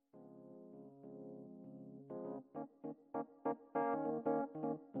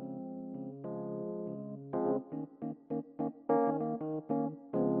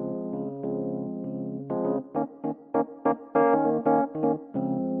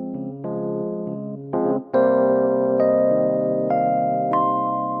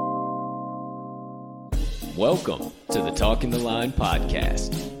Welcome to the Talking the Line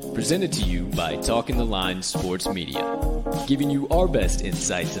podcast, presented to you by Talking the Line Sports Media, giving you our best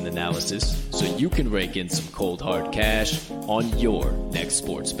insights and analysis so you can rake in some cold hard cash on your next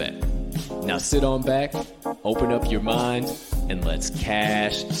sports bet. Now sit on back, open up your mind, and let's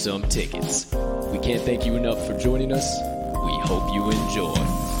cash some tickets. We can't thank you enough for joining us. We hope you enjoy.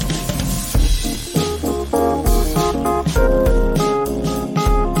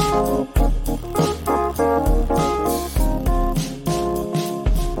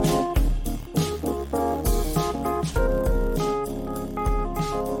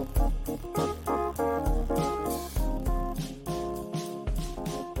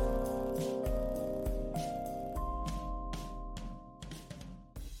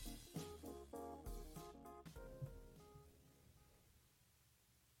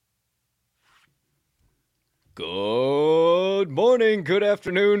 Good morning, good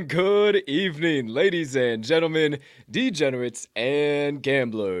afternoon, good evening, ladies and gentlemen, degenerates and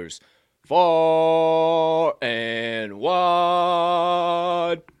gamblers, far and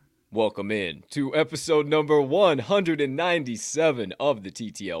wide. Welcome in to episode number 197 of the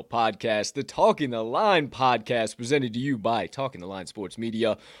TTL podcast, the Talking the Line podcast, presented to you by Talking the Line Sports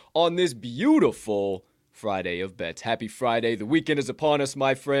Media on this beautiful Friday of bets. Happy Friday. The weekend is upon us,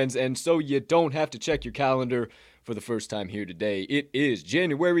 my friends, and so you don't have to check your calendar for the first time here today. It is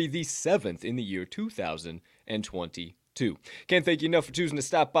January the 7th in the year 2022. Can't thank you enough for choosing to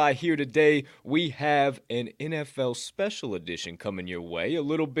stop by here today. We have an NFL special edition coming your way. A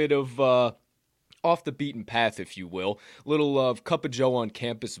little bit of off the beaten path, if you will. Little of Cup of Joe on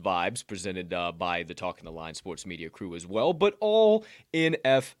campus vibes presented by the Talking the Line Sports Media crew as well, but all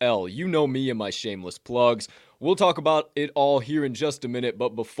NFL. You know me and my shameless plugs. We'll talk about it all here in just a minute,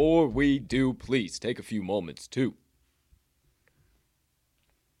 but before we do, please take a few moments to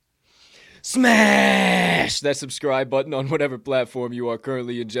smash that subscribe button on whatever platform you are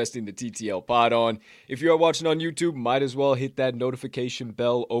currently ingesting the TTL pod on. If you are watching on YouTube, might as well hit that notification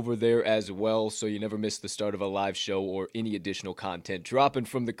bell over there as well so you never miss the start of a live show or any additional content dropping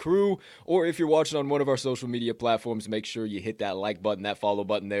from the crew. Or if you're watching on one of our social media platforms, make sure you hit that like button, that follow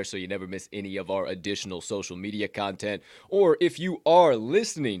button there so you never miss any of our additional social media content. Or if you are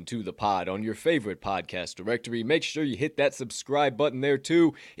listening to the pod on your favorite podcast directory, make sure you hit that subscribe button there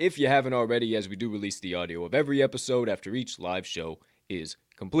too if you haven't already, as we do release the audio of every episode after each live show is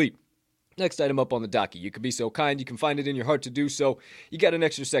complete. Next item up on the docket. You could be so kind, you can find it in your heart to do so. You got an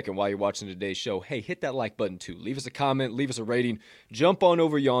extra second while you're watching today's show. Hey, hit that like button too. Leave us a comment, leave us a rating. Jump on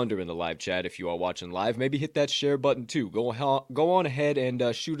over yonder in the live chat if you are watching live. Maybe hit that share button too. Go on ahead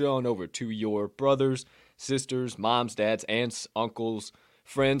and shoot it on over to your brothers, sisters, moms, dads, aunts, uncles,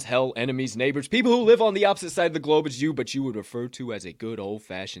 friends, hell, enemies, neighbors, people who live on the opposite side of the globe as you, but you would refer to as a good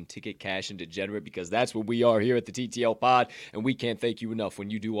old-fashioned ticket cashing degenerate, because that's what we are here at the TTL pod, and we can't thank you enough when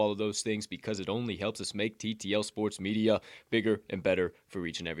you do all of those things, because it only helps us make TTL Sports Media bigger and better for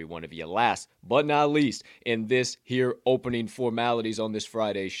each and every one of you. Last but not least, in this here opening formalities on this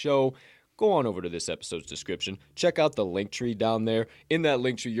Friday show, go on over to this episode's description. Check out the link tree down there. In that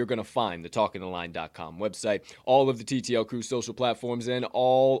link tree, you're going to find the TalkingTheLine.com website, all of the TTL Crew social platforms, and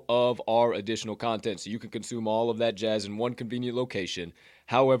all of our additional content. So you can consume all of that jazz in one convenient location,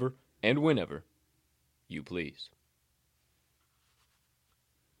 however and whenever you please.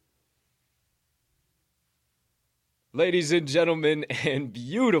 Ladies and gentlemen and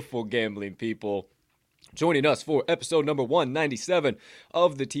beautiful gambling people, joining us for episode number 197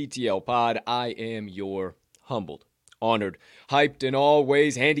 of the TTL pod, I am your humbled, honored, hyped, and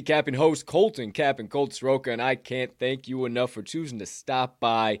always handicapping host, Colton Cap and Colt Soroka, and I can't thank you enough for choosing to stop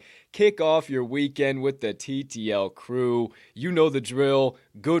by, kick off your weekend with the TTL crew. You know the drill,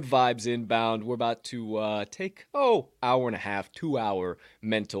 good vibes inbound. We're about to take, hour and a half, 2 hour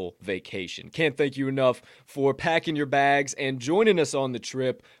mental vacation. Can't thank you enough for packing your bags and joining us on the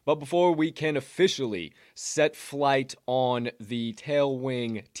trip. But before we can officially set flight on the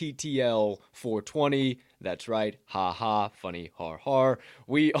Tailwing TTL 420, that's right, ha ha, funny har har,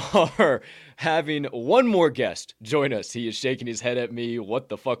 we are having one more guest join us. He is shaking his head at me. What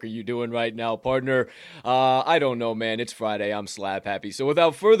the fuck are you doing right now, partner? I don't know, man. It's Friday. I'm slap happy. So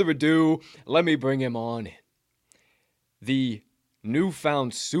without further ado, let me bring him on in. The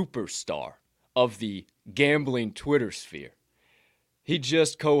newfound superstar of the gambling Twitter sphere. He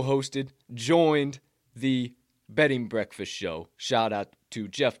just joined the Betting Breakfast Show. Shout out to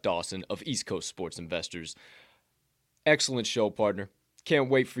Jeff Dawson of East Coast Sports Investors. Excellent show, partner. Can't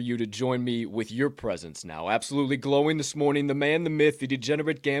wait for you to join me with your presence now. Absolutely glowing this morning, the man, the myth, the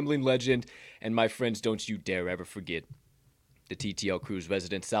degenerate gambling legend, and my friends, don't you dare ever forget the TTL Crew's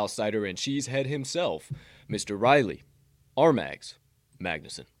resident Southsider and cheesehead himself, Mr. Riley Armags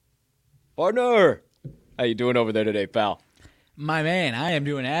Magnuson. Partner, how you doing over there today, pal? My man, I am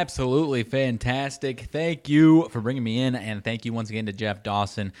doing absolutely fantastic. Thank you for bringing me in, and thank you once again to Jeff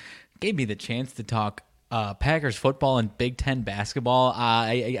Dawson. Gave me the chance to talk Packers football and Big Ten basketball.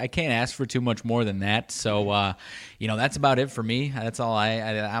 I can't ask for too much more than that. So, that's about it for me. That's all.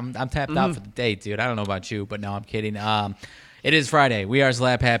 I'm tapped out for the day, dude. I don't know about you, but no, I'm kidding. It is Friday. We are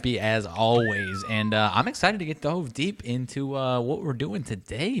Slap Happy as always, and I'm excited to get dove deep into what we're doing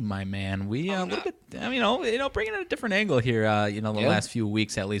today, my man. We a little bit, bringing in a different angle here. The last few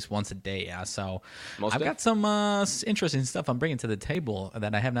weeks, at least once a day. So I've got some interesting stuff I'm bringing to the table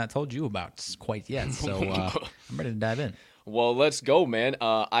that I have not told you about quite yet. So I'm ready to dive in. Well, let's go, man.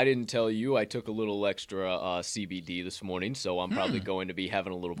 I didn't tell you I took a little extra CBD this morning, so I'm probably going to be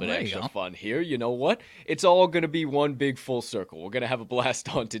having a little bit extra fun here. You know what? It's all going to be one big full circle. We're going to have a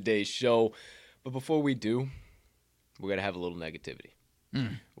blast on today's show. But before we do, we're going to have a little negativity.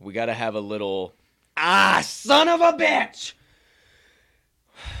 We got to have a little, son of a bitch!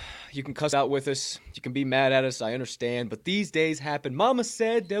 You can cuss out with us. You can be mad at us. I understand. But these days happen. Mama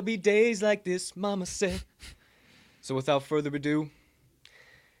said there'll be days like this. Mama said. So without further ado,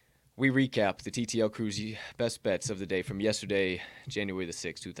 we recap the TTL Crew's best bets of the day from yesterday, January the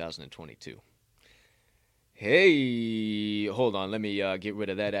 6th, 2022. Hey, hold on. Let me get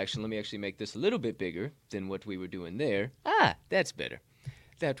rid of that action. Let me actually make this a little bit bigger than what we were doing there. That's better.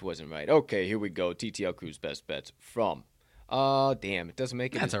 That wasn't right. Okay, here we go. TTL Crew's best bets from... damn, it doesn't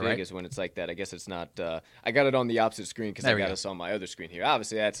make it as big as when it's like that. I guess it's not, I got it on the opposite screen because I got us on my other screen here.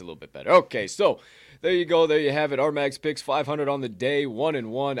 Obviously, that's a little bit better. Okay, so there you go. There you have it. Armags picks 500 on the day,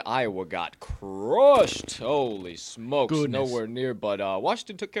 1-1. Iowa got crushed. Holy smokes. Nowhere near, but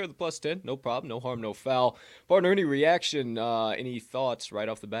Washington took care of the plus 10. No problem. No harm, no foul. Partner, any reaction, any thoughts right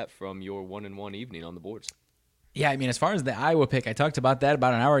off the bat from your 1-1 evening on the boards? Yeah, I mean, as far as the Iowa pick, I talked about that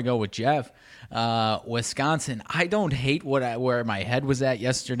about an hour ago with Jeff. Wisconsin, I don't hate where my head was at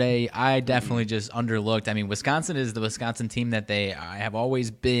yesterday. I definitely just underlooked. I mean, Wisconsin is the Wisconsin team that they have always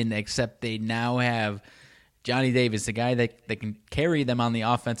been, except they now have Johnny Davis, the guy that can carry them on the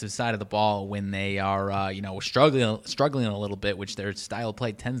offensive side of the ball when they are, struggling a little bit, which their style of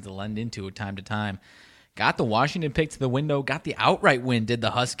play tends to lend into time to time. Got the Washington pick to the window. Got the outright win, did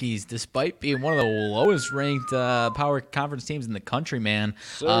the Huskies, despite being one of the lowest-ranked power conference teams in the country, man.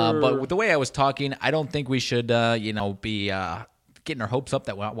 But with the way I was talking, I don't think we should, be getting our hopes up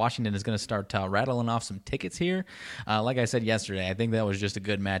that Washington is going to start rattling off some tickets here. Like I said yesterday, I think that was just a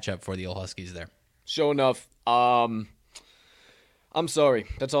good matchup for the old Huskies there. Sure enough. I'm sorry.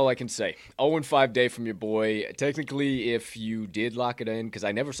 That's all I can say. 0-5 day from your boy. Technically, if you did lock it in, because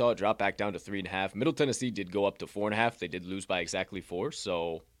I never saw it drop back down to 3.5. Middle Tennessee did go up to 4.5. They did lose by exactly 4,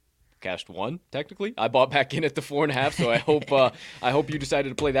 so cashed 1, technically. I bought back in at the 4.5, so I hope you decided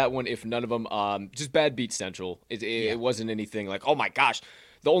to play that one, if none of them. Just bad beat Central. It wasn't anything like, oh my gosh.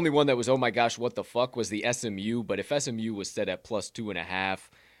 The only one that was, oh my gosh, what the fuck, was the SMU. But if SMU was set at plus 2.5,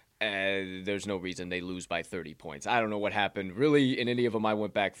 there's no reason they lose by 30 points. I don't know what happened. Really, in any of them, I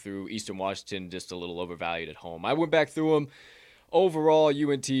went back through. Eastern Washington, just a little overvalued at home. I went back through them. Overall,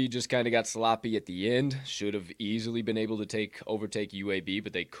 UNT just kind of got sloppy at the end. Should have easily been able to overtake UAB,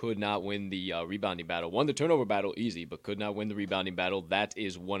 but they could not win the rebounding battle. Won the turnover battle easy, but could not win the rebounding battle. That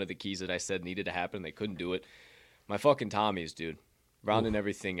is one of the keys that I said needed to happen. They couldn't do it. My fucking Tommies, dude. Rounding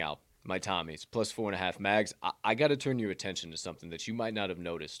everything out. My Tommies, plus 4.5 mags. I got to turn your attention to something that you might not have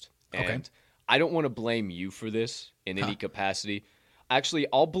noticed. And I don't want to blame you for this in any capacity. Actually,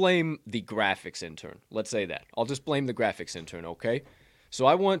 I'll blame the graphics intern. Let's say that. I'll just blame the graphics intern, okay? So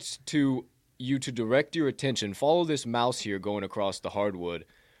I want you to direct your attention. Follow this mouse here going across the hardwood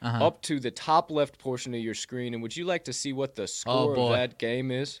up to the top left portion of your screen. And would you like to see what the score of that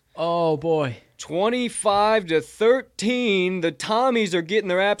game is? Oh, boy. 25-13. The Tommies are getting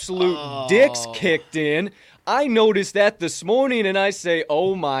their absolute dicks kicked in. I noticed that this morning, and I say,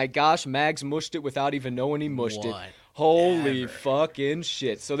 oh, my gosh, Mags mushed it without even knowing he mushed it. Holy fucking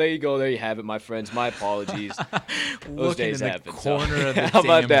shit. So there you go. There you have it, my friends. My apologies. Those days happen. Corner of the how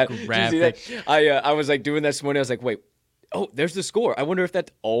about that? Graphic. Did you see that? I was like doing that this morning. I was like, wait. Oh, there's the score. I wonder if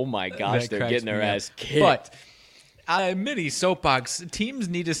that. Oh my gosh, they're getting their ass kicked. But mini soapbox teams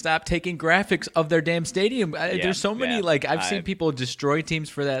need to stop taking graphics of their damn stadium. There's so many I've seen people destroy teams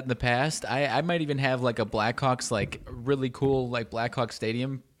for that in the past. I might even have like a Blackhawks really cool Blackhawks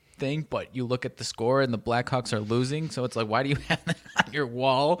stadium thing, but you look at the score and the Blackhawks are losing. So it's like, why do you have that on your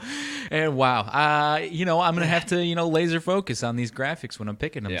wall? And wow, I'm going to have to, laser focus on these graphics when I'm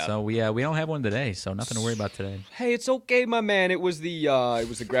picking them. Yeah. So we don't have one today. So nothing to worry about today. Hey, it's okay, my man. It was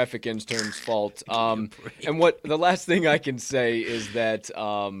the graphic intern's fault. And what the last thing I can say is that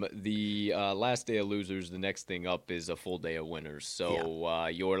the last day of losers, the next thing up is a full day of winners. So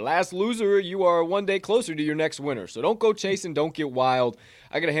your last loser, you are one day closer to your next winner. So don't go chasing, don't get wild.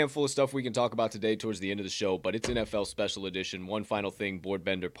 I got a handful of stuff we can talk about today towards the end of the show, but it's NFL Special Edition. One final thing, Board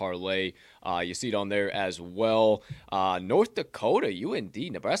Bender Parlay. You see it on there as well. North Dakota, UND,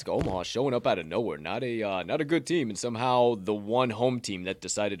 Nebraska, Omaha showing up out of nowhere. Not a good team, and somehow the one home team that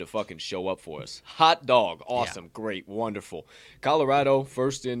decided to fucking show up for us. Hot dog. Awesome. Yeah. Great. Wonderful. Colorado,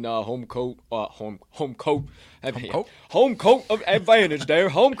 first in home coat advantage there.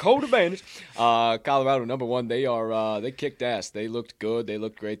 Home coat advantage. Colorado, number one. They kicked ass. They looked good. They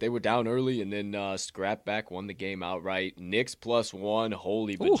looked great. They were down early and then scrapped back, won the game outright. Knicks +1.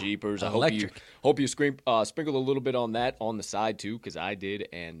 Holy bejeepers. I hope you sprinkled a little bit on that on the side too, because I did,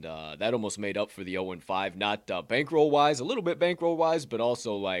 and that almost made up for the 0-5. Not bankroll wise, a little bit bankroll wise, but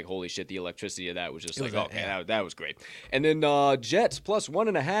also like holy shit, the electricity of that was just that was great. And then Jets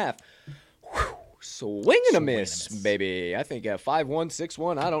 +1.5. Swing and a miss, baby. I think 5-1,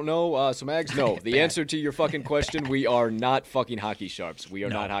 6-1. I don't know. Some Mags. No. The answer to your fucking question, we are not fucking hockey sharps. We are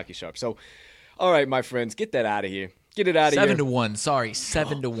not hockey sharps. So, all right, my friends, get that out of here. Get it out of here. 7-1. Sorry,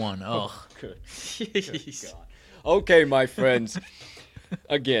 7-1. Oh, good. Good God. Okay, my friends.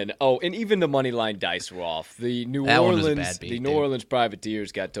 Again, and even the money line dice were off. The New Orleans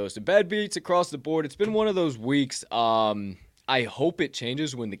Privateers got toasted. Bad beats across the board. It's been one of those weeks. I hope it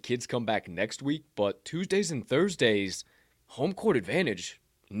changes when the kids come back next week, but Tuesdays and Thursdays, home court advantage,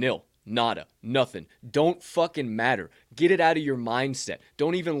 nil, nada, nothing. Don't fucking matter. Get it out of your mindset.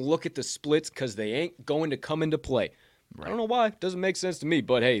 Don't even look at the splits because they ain't going to come into play. Right. I don't know why. It doesn't make sense to me,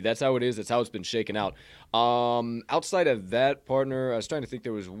 but hey, that's how it is. That's how it's been shaken out. Outside of that, partner, I was trying to think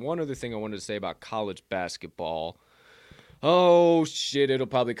there was one other thing I wanted to say about college basketball. Oh, shit, it'll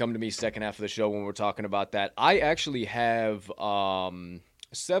probably come to me second half of the show when we're talking about that. I actually have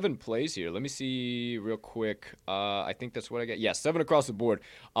 7 plays here. Let me see real quick. I think that's what I got. Yeah, 7 across the board.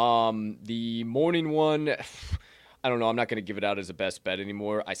 The morning one, I don't know. I'm not going to give it out as a best bet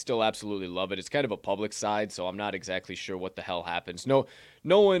anymore. I still absolutely love it. It's kind of a public side, so I'm not exactly sure what the hell happens.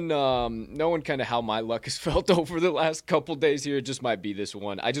 Knowing kind of how my luck has felt over the last couple days here, it just might be this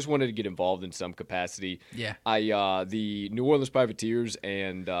one. I just wanted to get involved in some capacity. Yeah. The New Orleans Privateers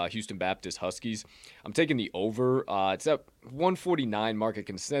and Houston Baptist Huskies, I'm taking the over. It's up 149 market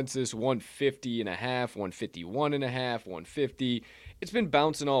consensus, 150.5, 151.5, 150. It's been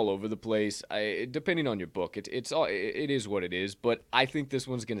bouncing all over the place. Depending on your book, it is what it is. But I think this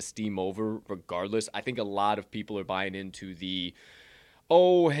one's going to steam over regardless. I think a lot of people are buying into the,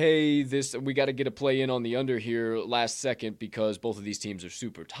 we got to get a play in on the under here last second because both of these teams are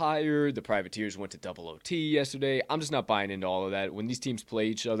super tired. The Privateers went to double OT yesterday. I'm just not buying into all of that. When these teams play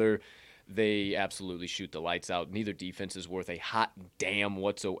each other, they absolutely shoot the lights out. Neither defense is worth a hot damn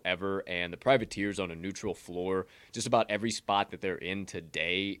whatsoever, and the Privateers on a neutral floor, just about every spot that they're in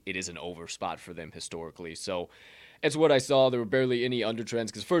today, it is an over spot for them historically. So it's what I saw. There were barely any under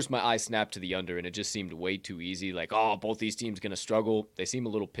trends because first my eye snapped to the under, and it just seemed way too easy. Like, both these teams going to struggle. They seem a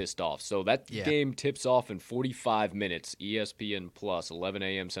little pissed off. So that game tips off in 45 minutes, ESPN Plus, 11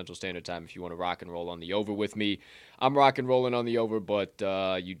 a.m. Central Standard Time if you want to rock and roll on the over with me. I'm rock and rolling on the over, but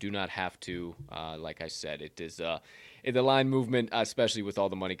you do not have to. Like I said, it is the line movement, especially with all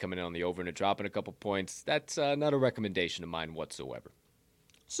the money coming in on the over and it dropping a couple points, that's not a recommendation of mine whatsoever.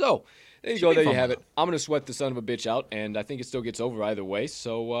 So there you go. There you have it. I'm going to sweat the son of a bitch out, and I think it still gets over either way.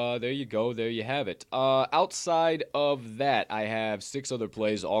 So there you go. There you have it. Outside of that, I have 6 other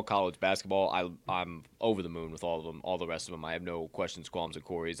plays, all college basketball. I'm over the moon with all of them, all the rest of them. I have no questions, qualms, or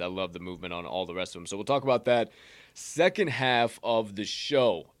queries. I love the movement on all the rest of them. So we'll talk about that second half of the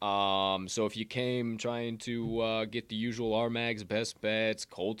show. So if you came trying to get the usual RMAGs best bets,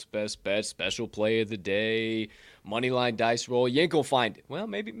 Colts best bets, special play of the day, moneyline dice roll, you ain't gonna find it. Well,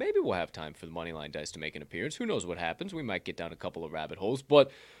 maybe we'll have time for the moneyline dice to make an appearance. Who knows what happens? We might get down a couple of rabbit holes, but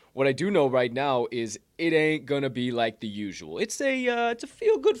what I do know right now is it ain't gonna be like the usual. It's a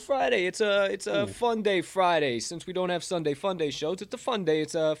feel good Friday. It's a fun day Friday. Since we don't have Sunday fun day shows, it's a fun day.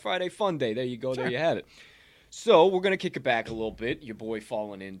 It's a Friday fun day. There you go. There you have it. So we're going to kick it back a little bit. Your boy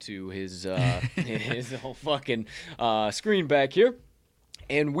falling into his whole fucking screen back here.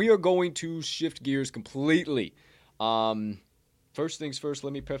 And we are going to shift gears completely. First things first,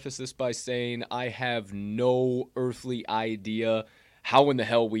 let me preface this by saying I have no earthly idea how in the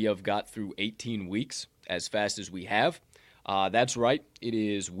hell we have got through 18 weeks as fast as we have. That's right. It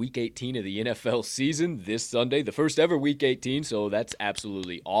is week 18 of the NFL season this Sunday, the first ever week 18. So that's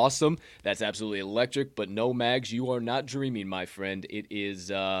absolutely awesome. That's absolutely electric. But no, Mags, you are not dreaming, my friend. It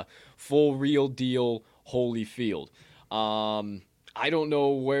is full real deal Holyfield. I don't know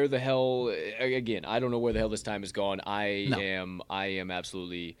where the hell, again, I don't know where the hell this time has gone. I'm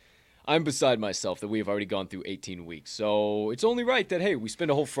beside myself that we have already gone through 18 weeks. So it's only right that, hey, we spend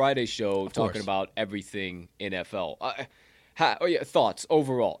a whole Friday show talking about everything NFL. Thoughts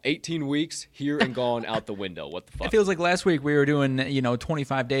overall? 18 weeks here and gone out the window. What the fuck? It feels like last week we were doing,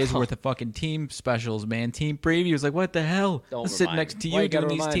 25 days worth of fucking team specials, man. Team previews. Like, what the hell? Don't I'm sitting next to you doing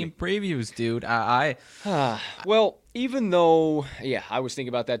these team previews, dude. Well, even though, I was thinking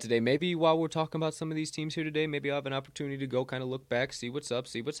about that today. Maybe while we're talking about some of these teams here today, maybe I'll have an opportunity to go kind of look back, see what's up,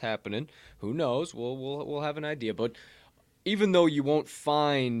 see what's happening. Who knows? We'll have an idea. But even though you won't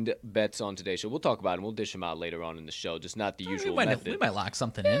find bets on today's show, we'll talk about them. We'll dish them out later on in the show, just not the usual method. We might lock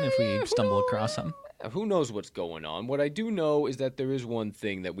something in if we stumble across something. Who knows what's going on? What I do know is that there is one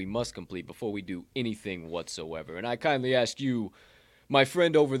thing that we must complete before we do anything whatsoever. And I kindly ask you, my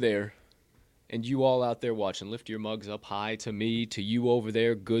friend over there, and you all out there watching, lift your mugs up high to me, to you over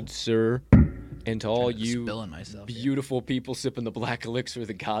there, good sir, and to all you beautiful people sipping the black elixir of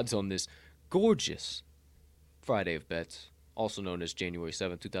the gods on this gorgeous Friday of Bets, also known as January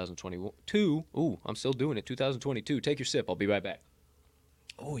 7th, 2022. Ooh, I'm still doing it. 2022. Take your sip. I'll be right back.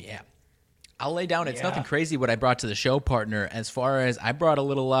 Oh, yeah. I'll lay down. It's nothing crazy what I brought to the show, partner. As far as I brought did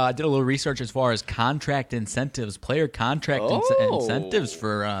a little research as far as contract incentives, player contract incentives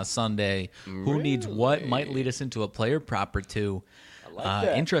for Sunday. Really? Who needs what might lead us into a player prop or two. I like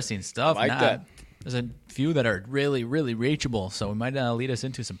that. Interesting stuff. I like that. There's a few that are really, really reachable, so it might lead us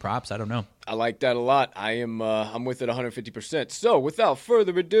into some props. I don't know. I like that a lot. I'm with it 150%. So, without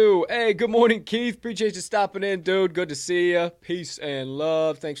further ado, hey, good morning, Keith. Appreciate you stopping in, dude. Good to see you. Peace and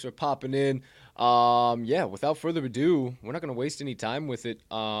love. Thanks for popping in. Without further ado, we're not going to waste any time with it.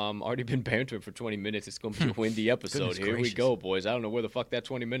 Already been bantering for 20 minutes. It's going to be a windy episode. Here we go, boys. I don't know where the fuck that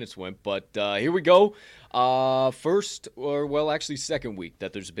 20 minutes went, but here we go. Second week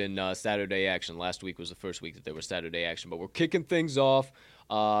that there's been Saturday action. Last week was the first week that there was Saturday action, but we're kicking things off.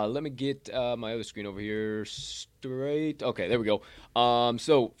 Let me get my other screen over here straight. Okay, there we go.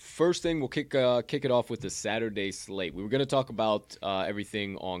 So first thing, we'll kick it off with the Saturday slate. We were going to talk about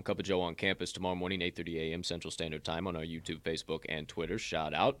everything on Cup of Joe on campus tomorrow morning, 8:30 a.m. Central Standard Time on our YouTube, Facebook, and Twitter.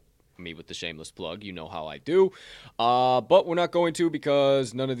 Shout out. Me with the shameless plug. You know how I do. But we're not going to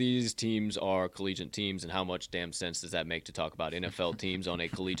because none of these teams are collegiate teams, and how much damn sense does that make to talk about NFL teams on a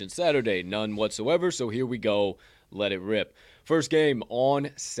collegiate Saturday? None whatsoever. So here we go. Let it rip. First game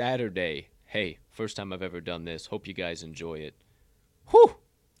on Saturday. Hey, first time I've ever done this. Hope you guys enjoy it. Whew!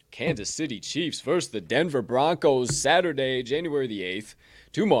 Kansas City Chiefs versus the Denver Broncos Saturday, January the 8th,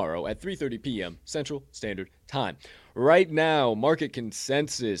 tomorrow at 3:30 p.m. Central Standard Time. Right now, market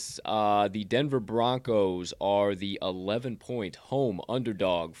consensus, the Denver Broncos are the 11-point home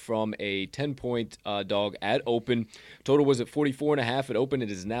underdog from a 10-point dog at open. Total was at 44.5 at open.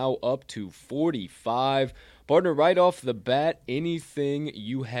 It is now up to 45. Partner, right off the bat, anything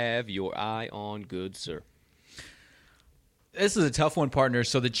you have your eye on, good sir? This is a tough one, partner.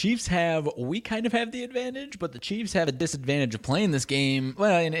 So the Chiefs we kind of have the advantage, but the Chiefs have a disadvantage of playing this game.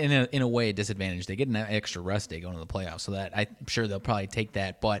 Well, in a way, a disadvantage. They get an extra rest day going to the playoffs, so that I'm sure they'll probably take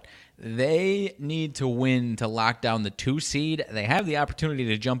that. But they need to win to lock down the 2 seed. They have the opportunity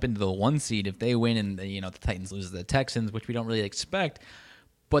to jump into the 1 seed if they win and the Titans lose to the Texans, which we don't really expect.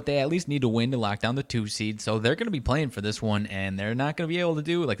 But they at least need to win to lock down the 2 seed. So they're going to be playing for this one, and they're not going to be able to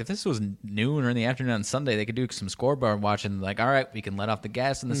do, if this was noon or in the afternoon on Sunday, they could do some scoreboard watching, all right, we can let off the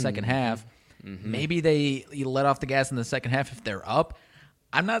gas in the second half. Mm-hmm. Maybe they let off the gas in the second half if they're up.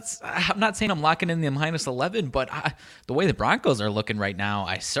 I'm not saying I'm locking in the minus 11, but the way the Broncos are looking right now,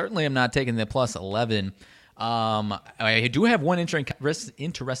 I certainly am not taking the plus 11. I do have one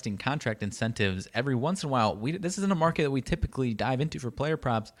interesting contract incentives. Every once in a while, this isn't a market that we typically dive into for player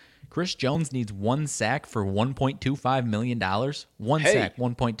props. Chris Jones needs 1 sack for $1.25 million. Sack,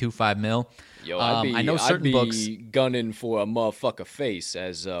 $1.25 million. Yo, I'd be gunning for a motherfucker face,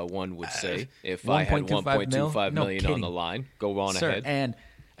 as one would say, if I had $1.25 million on the line. Go on ahead.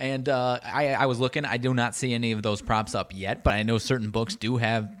 And I was looking. I do not see any of those props up yet, but I know certain books do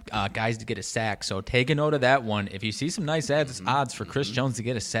have guys to get a sack. So take a note of that one. If you see some nice odds for Chris Jones to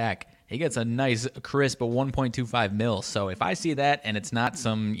get a sack, he gets a nice crisp of $1.25 million. So if I see that and it's not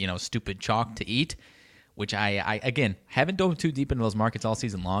some stupid chalk to eat, which I again haven't dove too deep into those markets all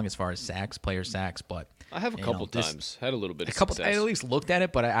season long as far as player sacks, but I have a couple times had a little bit of success. I at least looked at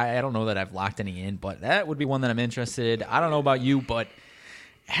it, but I don't know that I've locked any in. But that would be one that I'm interested. I don't know about you, but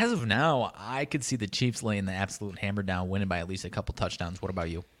as of now, I could see the Chiefs laying the absolute hammer down, winning by at least a couple touchdowns. What about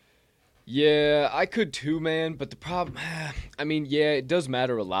you? Yeah, I could too, man. But the problem, I mean, yeah, it does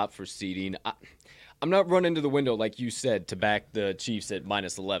matter a lot for seeding. I'm not running to the window, like you said, to back the Chiefs at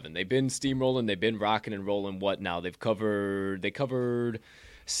 -11. They've been steamrolling. They've been rocking and rolling. What now? They covered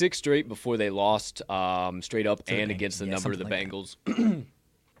 6 straight before they lost straight up and against the number of the Bengals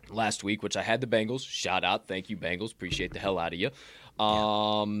last week, which I had the Bengals. Shout out. Thank you, Bengals. Appreciate the hell out of you.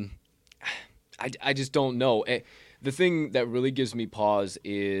 I just don't know. The thing that really gives me pause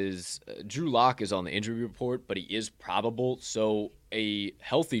is Drew Lock is on the injury report, but he is probable. So a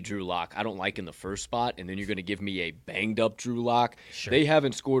healthy Drew Lock, I don't like in the first spot, and then you're going to give me a banged-up Drew Lock. Sure. They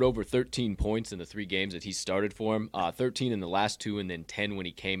haven't scored over 13 points in the 3 games that he started for him. 13 in the last 2, and then 10 when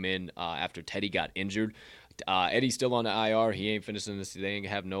he came in after Teddy got injured. Eddie's still on the IR. He ain't finishing this thing.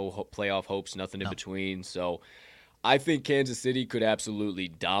 Have no playoff hopes, nothing in between. So I think Kansas City could absolutely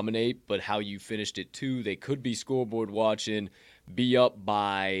dominate, but how you finished it too, they could be scoreboard watching, be up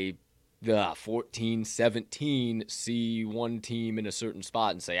by 14, 17, see one team in a certain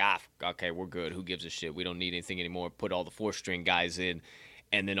spot and say, okay, we're good. Who gives a shit? We don't need anything anymore. Put all the 4-string guys in,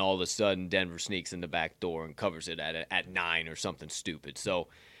 and then all of a sudden Denver sneaks in the back door and covers it at 9 or something stupid. So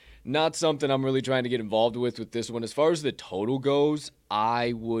not something I'm really trying to get involved with this one. As far as the total goes,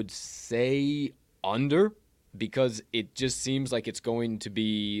 I would say under, because it just seems like it's going to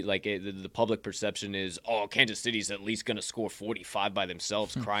be like the public perception is, Kansas City's at least going to score 45 by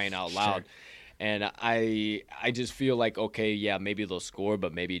themselves, crying out loud. Sure. And I just feel like, okay, yeah, maybe they'll score,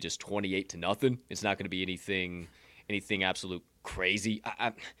 but maybe just 28-0. It's not going to be anything absolute crazy.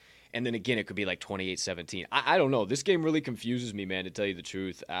 And then again, it could be like 28-17. I don't know. This game really confuses me, man, to tell you the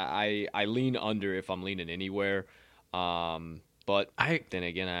truth. I lean under if I'm leaning anywhere. But then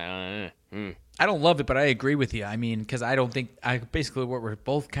again, I don't love it, but I agree with you. I mean, because I don't think basically what we're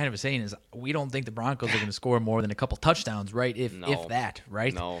both kind of saying is we don't think the Broncos are going to score more than a couple touchdowns, right? If that,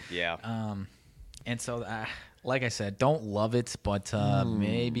 right? No, yeah. And so, like I said, don't love it, but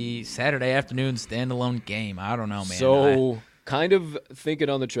maybe Saturday afternoon standalone game. I don't know, man. So kind of thinking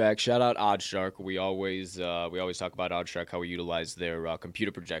on the track. Shout out OddsShark. We always talk about OddsShark, how we utilize their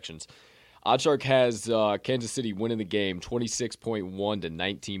computer projections. OddsShark has Kansas City winning the game 26.1 to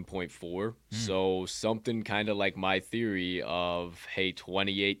 19.4. So something kind of like my theory of, hey,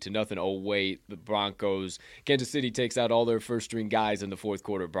 28-0. Oh, wait, the Broncos, Kansas City takes out all their first-string guys in the fourth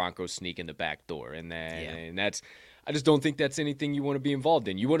quarter. Broncos sneak in the back door. And that's, I just don't think that's anything you want to be involved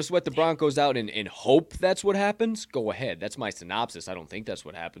in. You want to sweat the Broncos out and hope that's what happens? Go ahead. That's my synopsis. I don't think that's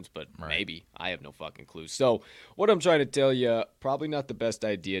what happens, but maybe. I have no fucking clue. So what I'm trying to tell you, probably not the best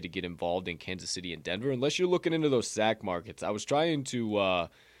idea to get involved in Kansas City and Denver unless you're looking into those sack markets. I was trying to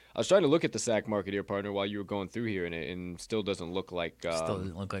look at the sack market here, partner, while you were going through here, and it still doesn't look like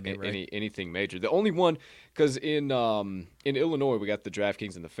anything major. The only one, because in Illinois we got the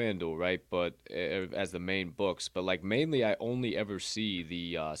DraftKings and the FanDuel, right? But as the main books, but like mainly I only ever see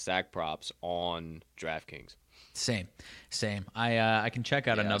the sack props on DraftKings. Same. I can check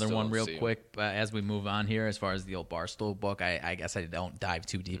out another one real quick as we move on here. As far as the old Barstool book, I guess I don't dive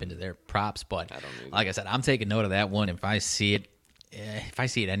too deep into their props, but like I said, I'm taking note of that one. If I see it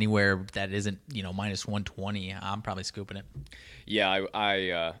anywhere that isn't, -120, I'm probably scooping it. Yeah,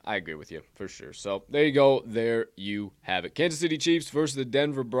 I agree with you for sure. So there you go. There you have it. Kansas City Chiefs versus the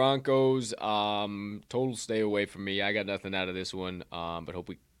Denver Broncos. Total stay away from me. I got nothing out of this one, but hope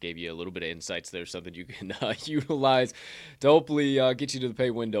we gave you a little bit of insights there, something you can utilize to hopefully get you to the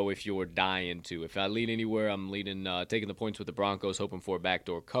pay window if you're dying to. If I lean anywhere, I'm leaning taking the points with the Broncos, hoping for a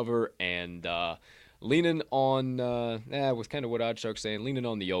backdoor cover, and leaning on, with kind of what OddsShark's saying, leaning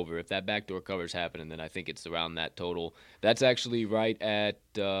on the over. If that backdoor cover's happening, then I think it's around that total. That's actually right at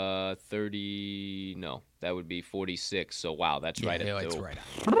 30. No, that would be 46. So wow, that's right at it's the. right.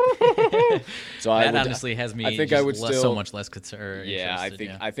 So that honestly has me. I think I would still so much less concerned. Yeah,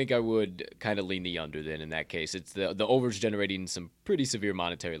 I think I would kind of lean the under then in that case. It's the over's generating some pretty severe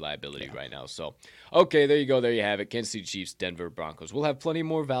monetary liability right now. So okay, there you go. There you have it. Kansas City Chiefs, Denver Broncos. We'll have plenty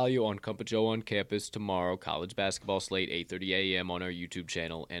more value on Compa Joe on Campus tomorrow. College basketball slate 8:30 a.m. on our YouTube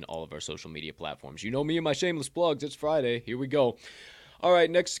channel and all of our social media platforms. You know me and my shameless plugs. It's Friday. Here we go. All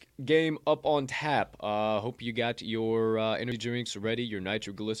right, next game up on tap. Hope you got your energy drinks ready, your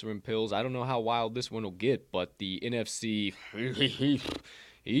nitroglycerin pills. I don't know how wild this one will get, but the NFC,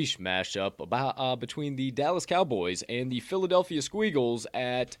 matchup about between the Dallas Cowboys and the Philadelphia Squeagles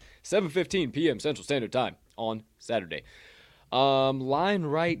at 7:15 p.m. Central Standard Time on Saturday. Line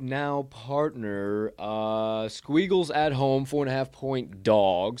right now, partner. Squeagles at home, 4.5-point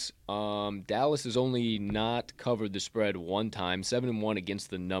dogs. Dallas has only not covered the spread one time, 7-1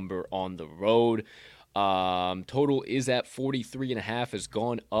 against the number on the road. Total is at 43.5, has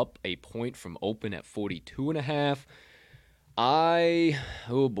gone up a point from open at 42.5.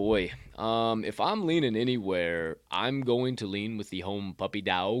 Oh boy. If I'm leaning anywhere, I'm going to lean with the home puppy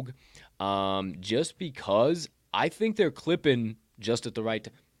dog. Just because I think they're clipping just at the right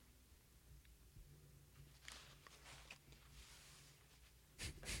time.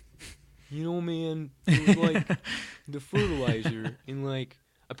 You know, man, it was like the fertilizer, and like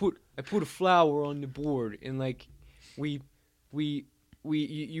I put a flower on the board, and like you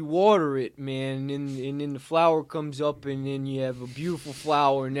water it, man, and then the flower comes up, and then you have a beautiful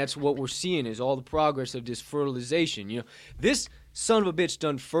flower, and that's what we're seeing is all the progress of this fertilization. You know, this son of a bitch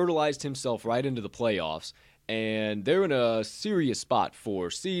done fertilized himself right into the playoffs. And they're in a serious spot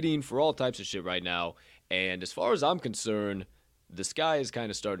for seeding, for all types of shit right now. And as far as I'm concerned, the sky is kind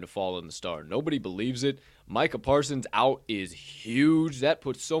of starting to fall in the star. Nobody believes it. Micah Parsons out is huge. That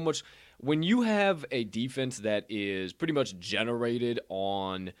puts so much. When you have a defense that is pretty much generated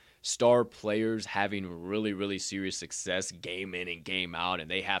on star players having really, really serious success game in and game out,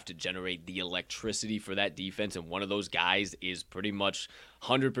 and they have to generate the electricity for that defense, and one of those guys is pretty much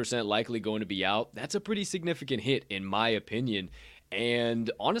 100% likely going to be out, that's a pretty significant hit, in my opinion. And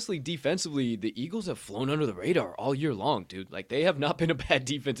honestly, defensively, the Eagles have flown under the radar all year long, dude. Like, they have not been a bad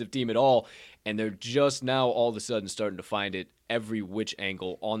defensive team at all, and they're just now all of a sudden starting to find it every which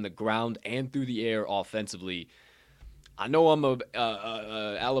angle on the ground and through the air offensively. I know I'm a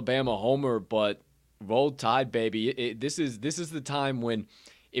Alabama homer, but roll tide, baby. This is the time when,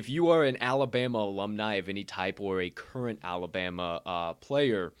 if you are an Alabama alumni of any type or a current Alabama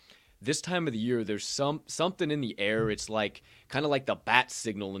player, this time of the year, there's something in the air. It's like kind of like the bat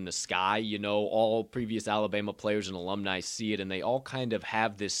signal in the sky. You know, all previous Alabama players and alumni see it, and they all kind of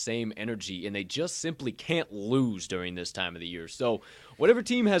have this same energy, and they just simply can't lose during this time of the year. So whatever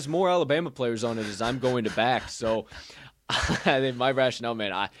team has more Alabama players on it is I'm going to back. So I think my rationale,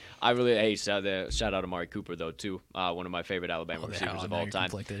 man, I really shout out Amari Cooper though too, one of my favorite Alabama receivers of all time.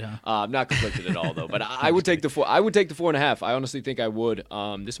 Conflicted, huh? I'm not conflicted at all though, but I would take the 4.5. I honestly think I would.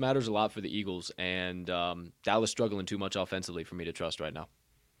 This matters a lot for the Eagles, and Dallas struggling too much offensively for me to trust right now.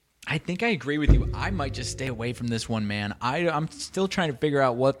 I think I agree with you. I might just stay away from this one, man. I'm still trying to figure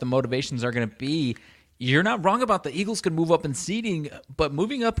out what the motivations are going to be. You're not wrong about the Eagles could move up in seeding, but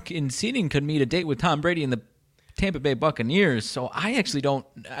moving up in seeding could mean a date with Tom Brady and the Tampa Bay Buccaneers. So I actually don't.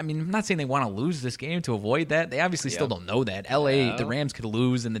 I mean, I'm not saying they want to lose this game to avoid that. They obviously still don't know that. The Rams could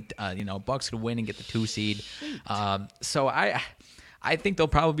lose, and the Bucs could win and get the 2 seed. So I think they'll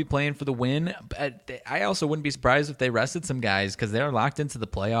probably be playing for the win. But I also wouldn't be surprised if they rested some guys because they're locked into the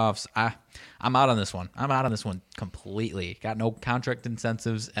playoffs. I'm out on this one. I'm out on this one completely. Got no contract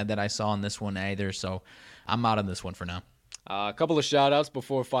incentives that I saw on this one either. So I'm out on this one for now. A couple of shout-outs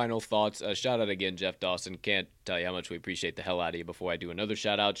before final thoughts. Shout-out again, Jeff Dawson. Can't tell you how much we appreciate the hell out of you before I do another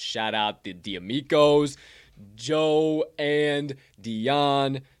shout-out. Shout-out the D'Amicos, Joe and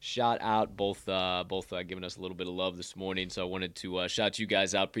Dion. Shout-out both giving us a little bit of love this morning, so I wanted to shout you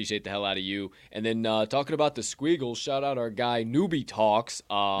guys out. Appreciate the hell out of you. And then talking about the Squeagles, shout-out our guy Newbie Talks.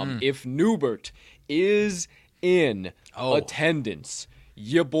 If Newbert is in attendance,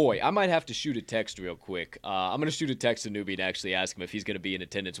 your boy, I might have to shoot a text real quick. I'm going to shoot a text to Newbie and actually ask him if he's going to be in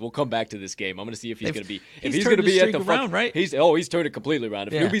attendance. We'll come back to this game. I'm going to see if he's going to be. If he's going to be at the front, right? He's turned it completely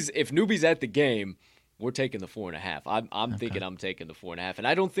around. If Newbie's at the game, we're taking the 4.5. I'm thinking I'm taking the 4.5, and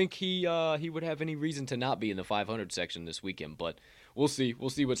I don't think he would have any reason to not be in the 500 section this weekend. But we'll see. We'll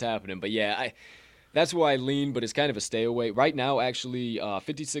see what's happening. But yeah, that's where I lean. But it's kind of a stay away right now. Actually,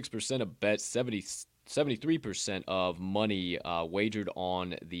 56% of bets, 73% of money wagered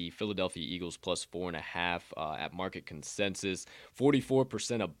on the Philadelphia Eagles plus 4.5 at market consensus.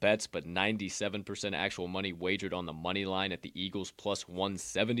 44% of bets, but 97% actual money wagered on the money line at the Eagles plus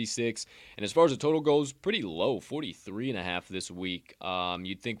 176. And as far as the total goes, pretty low, 43.5 this week.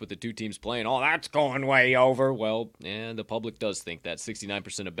 You'd think with the two teams playing, that's going way over. Well, the public does think that.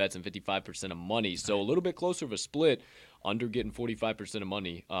 69% of bets and 55% of money. So a little bit closer of a split. Under getting 45% of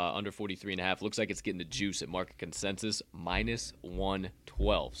money, under 43.5. Looks like it's getting the juice at market consensus, minus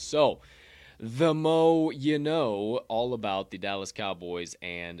 112. So, the mo all about the Dallas Cowboys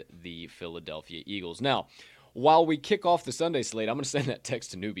and the Philadelphia Eagles. Now, while we kick off the Sunday slate, I'm going to send that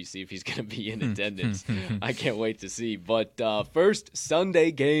text to Newbie, see if he's going to be in attendance. I can't wait to see. But first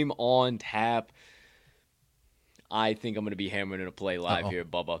Sunday game on tap. I think I'm going to be hammering in a play live here,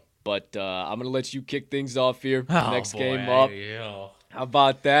 Bubba. But I'm going to let you kick things off here. Next game up. Yeah. How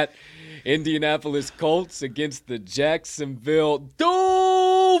about that? Indianapolis Colts against the Jacksonville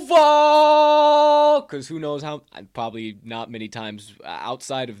Duval. Because who knows how, probably not many times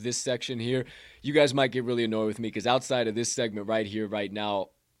outside of this section here. You guys might get really annoyed with me because outside of this segment right here, right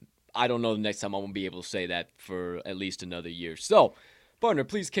now, I don't know the next time I'm going to be able to say that for at least another year. So, partner,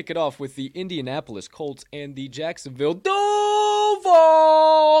 please kick it off with the Indianapolis Colts and the Jacksonville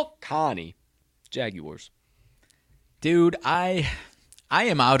Duval Connie Jaguars. Dude, I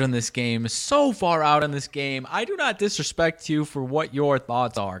am out on this game, so far out on this game. I do not disrespect you for what your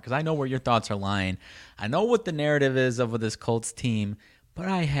thoughts are, because I know where your thoughts are lying. I know what the narrative is of this Colts team, but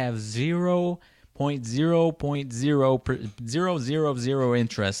I have 0.000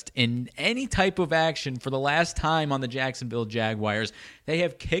 interest in any type of action for the last time on the Jacksonville Jaguars. They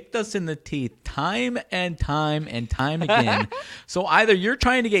have kicked us in the teeth time and time and time again. So either you're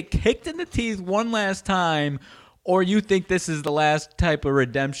trying to get kicked in the teeth one last time, or you think this is the last type of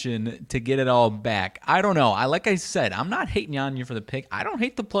redemption to get it all back. I don't know. Like I said, I'm not hating on you for the pick. I don't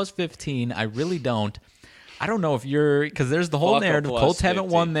hate the plus 15. I really don't. I don't know if you're, because there's the whole narrative. Colts haven't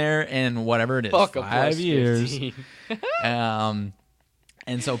won there in whatever it is, 5 years. And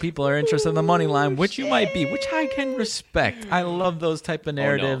so people are interested in the money line, which you might be, which I can respect. I love those type of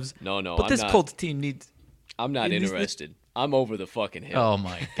narratives. No. But this Colts team needs. I'm not interested. I'm over the fucking hill. Oh,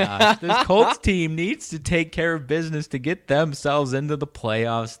 my gosh. This Colts team needs to take care of business to get themselves into the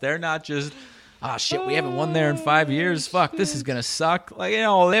playoffs. They're not just, shit, we haven't won there in 5 years. Fuck, this is going to suck. Like,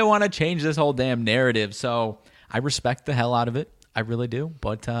 they want to change this whole damn narrative. So I respect the hell out of it. I really do.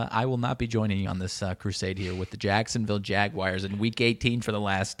 But I will not be joining you on this crusade here with the Jacksonville Jaguars in Week 18 for the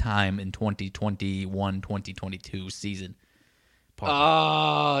last time in 2021-2022 season.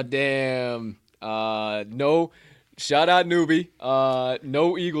 Damn. No. Shout out Newbie.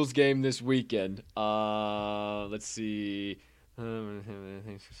 No Eagles game this weekend. Let's see.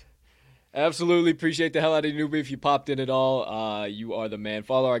 Absolutely appreciate the hell out of Newbie if you popped in at all. You are the man.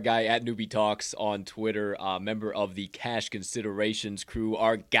 Follow our guy at Newbie Talks on Twitter. Member of the Cash Considerations crew.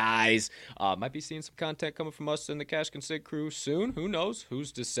 Our guys might be seeing some content coming from us in the Cash Consid crew soon. Who knows?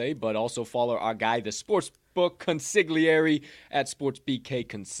 Who's to say? But also follow our guy, the Sportsbook Consigliere at SportsBK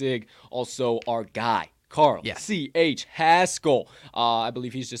Consig. Also our guy, Carl C.H. Haskell. I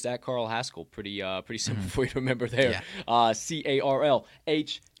believe he's just at Carl Haskell. Pretty simple for you to remember there. CarlHaskall,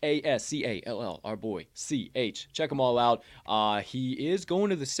 our boy, C.H. Check them all out. He is going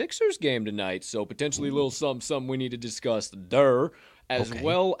to the Sixers game tonight, so potentially a little something we need to discuss there, as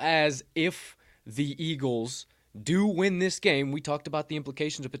well as if the Eagles do win this game. We talked about the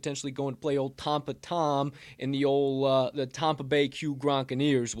implications of potentially going to play old Tampa Tom in the old the Tampa Bay Q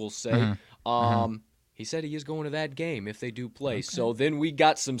Gronkaneers, we'll say. He said he is going to that game if they do play. So then we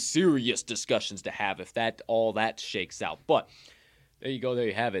got some serious discussions to have if all that shakes out. But there you go. There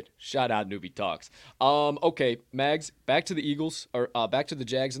you have it. Shout out Newbie Talks. Okay, Mags, back to the Eagles, or back to the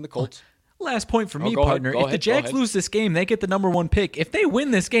Jags and the Colts. Last point for me, partner. If the Jags lose this game, they get the number 1 pick. If they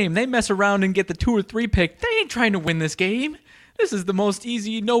win this game, they mess around and get the 2 or 3 pick. They ain't trying to win this game. This is the most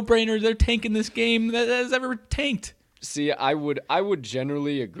easy no-brainer. They're tanking this game that has ever tanked. See, I would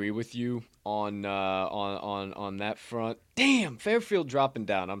generally agree with you on that front. Damn, Fairfield dropping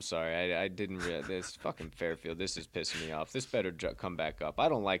down. I'm sorry, I didn't realize this. Fucking Fairfield, this is pissing me off. This better come back up. I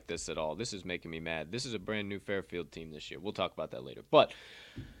don't like this at all. This is making me mad. This is a brand new Fairfield team this year. We'll talk about that later. But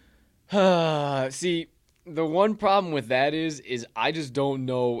see, the one problem with that is I just don't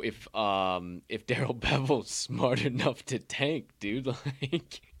know if Darrell Bevell's smart enough to tank, dude.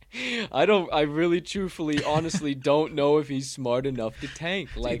 Like, I really, truthfully, honestly don't know if he's smart enough to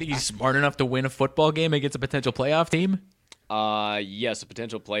tank. Like, do you think he's smart enough to win a football game against a potential playoff team? Yes, a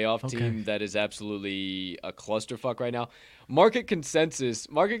potential playoff team that is absolutely a clusterfuck right now. Market consensus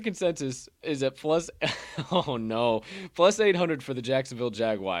is at plus 800 for the Jacksonville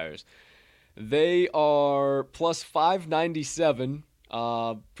Jaguars. They are plus 597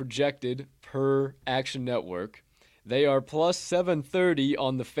 projected per Action Network. They are plus 730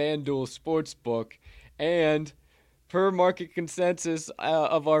 on the FanDuel Sportsbook, and per market consensus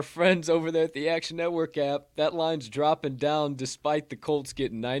of our friends over there at the Action Network app, that line's dropping down despite the Colts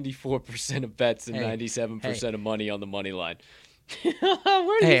getting 94% of bets and 97% of money on the money line. Where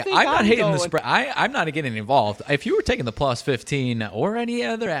do you Hey, think I'm not hating going? the spread. I'm not getting involved. If you were taking the plus 15 or any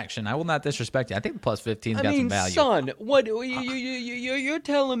other action, I will not disrespect you. I think the plus 15's got some value. Son, what you're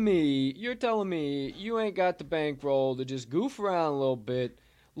telling me? You're telling me you ain't got the bankroll to just goof around a little bit.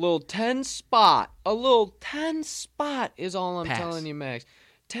 A little 10 spot is all I'm Pass. telling you, Max.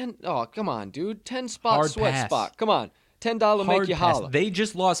 10. Oh, come on, dude. 10 spot Hard sweat pass. spot. Come on. $10 Hard make you pass. holler. They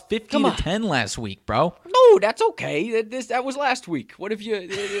just lost 50 Come to on. 10 last week, bro. No, that's okay. That was last week. What if you?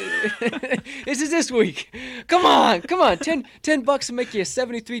 This is this week. Come on. $10 to make you a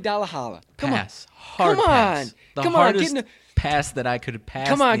 $73 holler. Come Pass. on. Hard Come pass. on. The Come on. hardest pass that I could pass.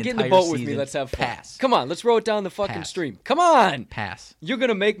 Come on, the get in the entire boat with me. season. Let's have fun. Pass. Come on, let's row it down the fucking Pass. stream. Come on. Pass. You're going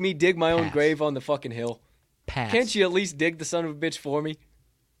to make me dig my own Pass. grave on the fucking hill. Pass. Can't you at least dig the son of a bitch for me?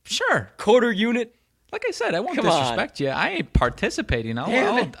 Sure. Quarter unit? Like I said, I won't Come on. disrespect you. I ain't participating.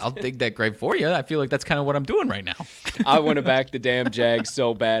 Damn it. I'll dig that grave for you. I feel like that's kind of what I'm doing right now. I want to back the damn Jags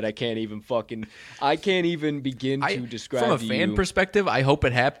so bad I can't even begin to describe From a to fan you. perspective, I hope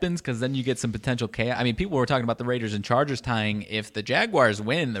it happens because then you get some potential chaos. I mean, people were talking about the Raiders and Chargers tying. If the Jaguars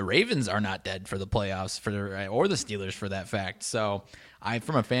win, the Ravens are not dead for the playoffs, or the Steelers for that fact. So,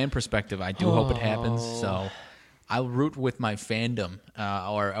 from a fan perspective, I do hope it happens. So, I'll root with my fandom,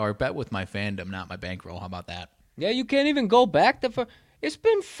 or bet with my fandom, not my bankroll. How about that? Yeah, you can't even go back it's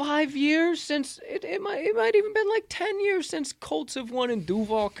been 5 years since it might even been like 10 years since Colts have won in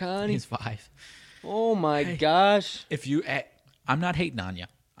Duval County. He's 5. Oh my gosh. I'm not hating on you.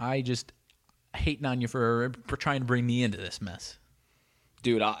 I just hating on you for trying to bring me into this mess.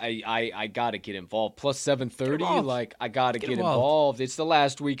 Dude, I gotta get involved. Plus 730, involved. like I gotta get involved. involved. It's the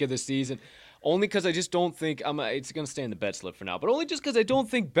last week of the season. Only because I just don't think it's gonna stay in the bet slip for now. But only just because I don't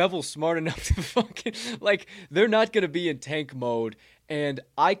think Bevel's smart enough to fucking they're not gonna be in tank mode. And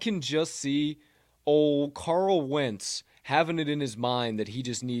I can just see old Carl Wentz having it in his mind that he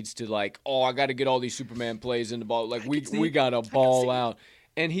just needs to I gotta get all these Superman plays in the ball. We gotta ball out.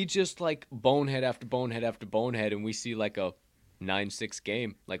 And he just bonehead after bonehead after bonehead, and we see a 9-6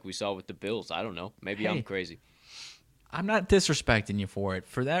 game like we saw with the Bills. I don't know. Maybe I'm crazy. I'm not disrespecting you for it.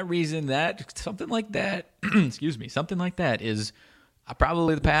 For that reason, something like that, excuse me, something like that is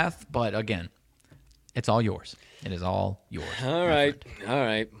probably the path. But again, it's all yours. It is all yours. All right.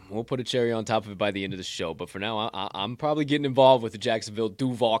 We'll put a cherry on top of it by the end of the show. But for now, I'm probably getting involved with the Jacksonville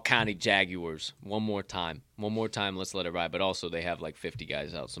Duval County Jaguars one more time. Let's let it ride. But also, they have 50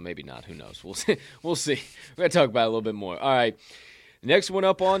 guys out, so maybe not. Who knows? We'll see. We're gonna talk about it a little bit more. All right. Next one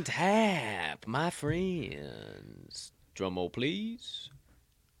up on tap, my friends. Drum roll, please.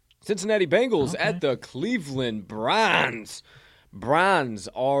 Cincinnati Bengals at the Cleveland Browns. Browns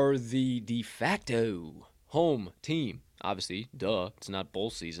are the de facto home team. Obviously, duh. It's not bowl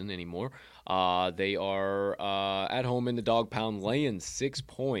season anymore. They are at home in the dog pound, laying 6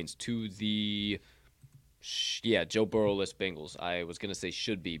 points to the Joe Burrow-less Bengals. I was going to say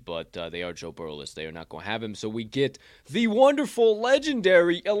should be, but they are Joe Burrow-less. They are not going to have him. So we get the wonderful,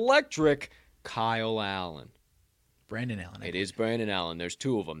 legendary, electric Kyle Allen. Brandon Allen. It is Brandon Allen. There's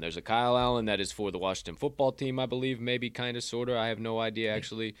two of them. There's a Kyle Allen that is for the Washington football team, I believe, maybe, kind of, sort of. I have no idea,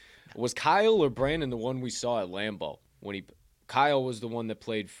 actually. Was Kyle or Brandon the one we saw at Lambeau? Kyle was the one that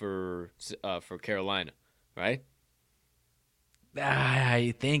played for Carolina, right?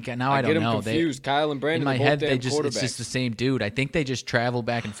 I think now I don't know. I get them confused. Kyle and Brandon. In my head, it's quarterbacks. just the same dude. I think they just travel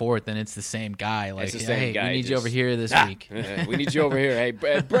back and forth, and it's the same guy. It's the same guy. We need you over here this week. We need you over here. Hey,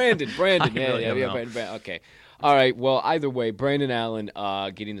 Brandon. Brandon. Okay. All right, well, either way, Brandon Allen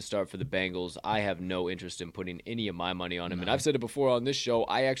getting the start for the Bengals. I have no interest in putting any of my money on him. And I've said it before on this show,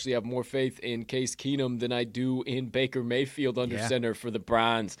 I actually have more faith in Case Keenum than I do in Baker Mayfield under center for the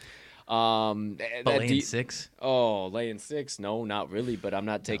Browns. Laying 6? Oh, laying 6? No, not really, but I'm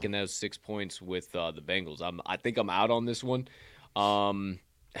not taking those 6 points with the Bengals. I think I'm out on this one.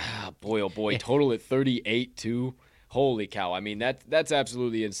 Boy, oh boy, total at 38 too. Holy cow. I mean, that's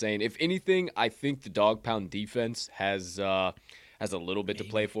absolutely insane. If anything, I think the dog pound defense has a little bit to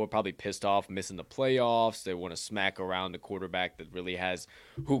play for. Probably pissed off missing the playoffs. They want to smack around the quarterback that really has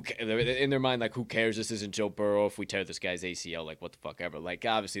in their mind, who cares? This isn't Joe Burrow. If we tear this guy's ACL, what the fuck ever.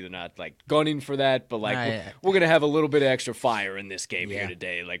 Obviously they're not gunning for that, but we're going to have a little bit of extra fire in this game here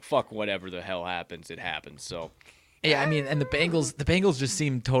today. Fuck whatever the hell happens, it happens. So yeah, I mean, and the Bengals just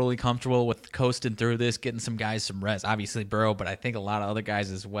seem totally comfortable with coasting through this, getting some guys some rest. Obviously Burrow, but I think a lot of other guys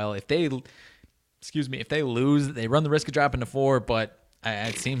as well. If they lose, they run the risk of dropping to 4, but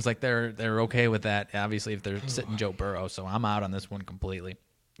it seems like they're okay with that. Obviously, if they're sitting Joe Burrow, so I'm out on this one completely.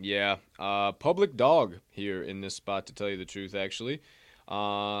 Yeah, public dog here in this spot, to tell you the truth, actually.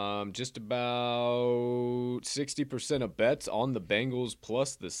 Just about 60% of bets on the Bengals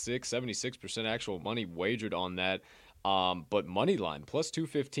plus the 76% actual money wagered on that. But money line plus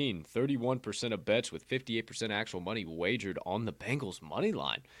 215, 31% of bets with 58% actual money wagered on the Bengals money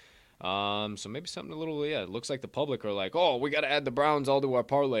line. So maybe something a little, yeah, it looks like the public are like, oh, we got to add the Browns all to our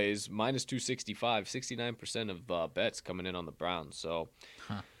parlays. Minus 265, 69% of bets coming in on the Browns. So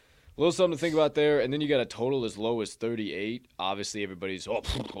a little something to think about there. And then you got a total as low as 38. Obviously, everybody's, oh,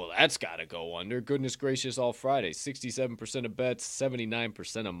 well, that's got to go under. Goodness gracious, all Friday. 67% of bets,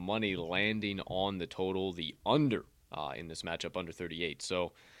 79% of money landing on the total, the under in this matchup, under 38.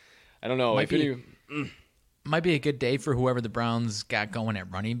 So I don't know. Might be a good day for whoever the Browns got going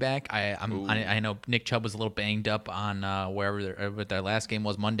at running back. I know Nick Chubb was a little banged up on wherever their last game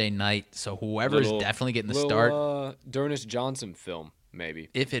was Monday night. So whoever's definitely getting the start. D'Ernest Johnson film, maybe.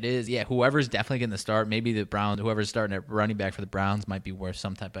 If it is, yeah, whoever's definitely getting the start. Maybe the Browns, whoever's starting at running back for the Browns might be worth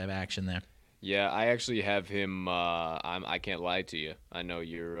some type of action there. Yeah, I actually have him. I can't lie to you. I know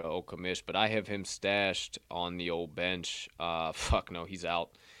you're old commish, but I have him stashed on the old bench. Fuck no, he's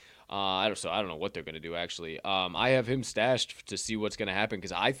out. I don't know what they're going to do, actually. I have him stashed to see what's going to happen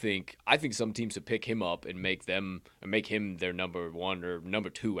because I think some teams would pick him up and make him their number one or number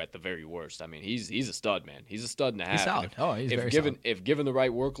two at the very worst. I mean, he's a stud, man. He's a stud and a half. He's solid. He's very solid. Solid. If given the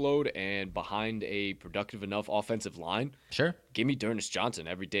right workload and behind a productive enough offensive line, sure, give me D'Ernest Johnson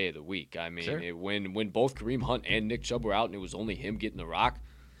every day of the week. I mean, sure. When both Kareem Hunt and Nick Chubb were out and it was only him getting the rock,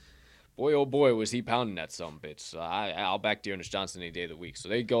 boy, oh boy, was he pounding that sumbitch. So I'll back D'Ernest Johnson any day of the week. So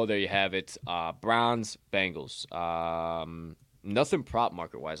there you go. There you have it. Browns, Bengals. Nothing prop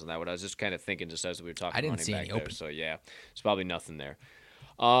market-wise on that one. I was just kind of thinking just as we were talking. I didn't see any there. open. So, yeah, it's probably nothing there.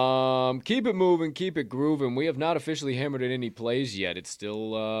 Keep it moving, keep it grooving. We have not officially hammered in any plays yet. It's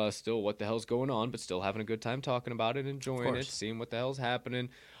still what the hell's going on, but still having a good time talking about it, enjoying it, seeing what the hell's happening.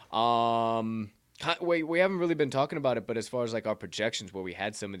 Wait, we haven't really been talking about it, but as far as like our projections where we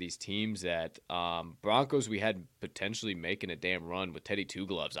had some of these teams that Broncos, we had potentially making a damn run with Teddy Two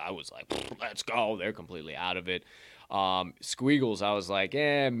Gloves. I was like, let's go. They're completely out of it. Squeagles, I was like,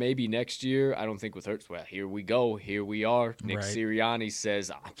 maybe next year. I don't think with Hurts. Well, here we go. Here we are. Nick Sirianni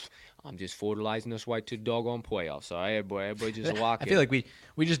says, I'm just fertilizing us right to the doggone playoffs. So everybody just lock I feel like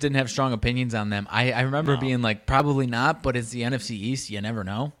we just didn't have strong opinions on them. I remember being like, probably not, but it's the NFC East. You never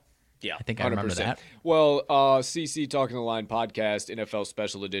know. Yeah, I think 100%. I remember that. Well, CC Talking the Line podcast, NFL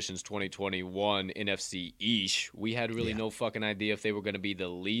Special Editions 2021, NFC East. We had really no fucking idea if they were going to be the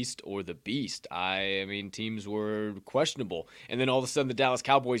least or the beast. I mean, teams were questionable. And then all of a sudden, the Dallas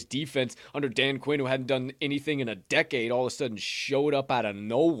Cowboys defense under Dan Quinn, who hadn't done anything in a decade, all of a sudden showed up out of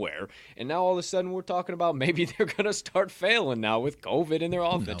nowhere. And now all of a sudden, we're talking about maybe they're going to start failing now with COVID and their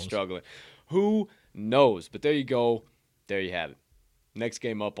offense struggling. Who knows? But there you go. There you have it. Next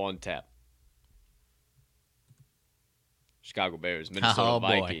game up on tap. Chicago Bears, Minnesota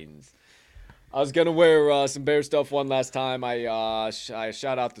Vikings. I was going to wear some Bear stuff one last time. I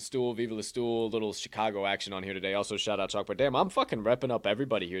shout out the Stool, Viva the Stool, little Chicago action on here today. Also shout out Chalkboard. Damn, I'm fucking repping up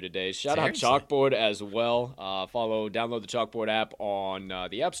everybody here today. Shout out Chalkboard as well. Download the Chalkboard app on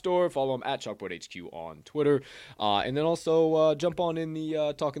the App Store. Follow them at Chalkboard HQ on Twitter. And then also jump on in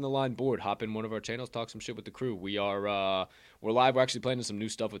the Talking the Line board. Hop in one of our channels, talk some shit with the crew. We're live. We're actually planning some new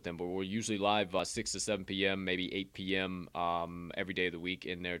stuff with them, but we're usually live 6 to 7 p.m., maybe 8 p.m. Every day of the week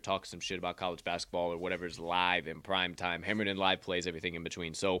in there, talk some shit about college basketball or whatever's live in prime time. Hammering in live plays, everything in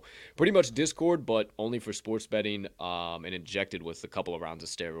between. So pretty much Discord, but only for sports betting and injected with a couple of rounds of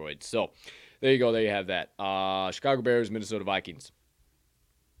steroids. So there you go. There you have that. Chicago Bears, Minnesota Vikings.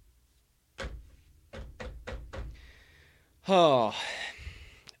 Oh,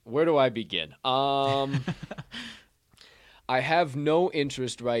 where do I begin? I have no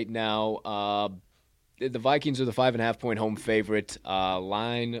interest right now. The Vikings are the 5.5-point home favorite.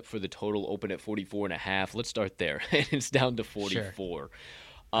 Line for the total open at 44.5. Let's start there. It's down to 44. Sure.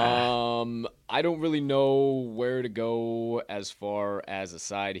 I don't really know where to go as far as a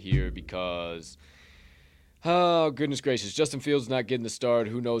side here because, oh, goodness gracious, Justin Fields not getting the start.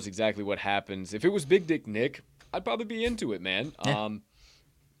 Who knows exactly what happens. If it was Big Dick Nick, I'd probably be into it, man. Yeah.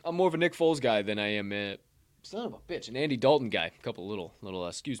 I'm more of a Nick Foles guy than I am son of a bitch, an Andy Dalton guy. A couple little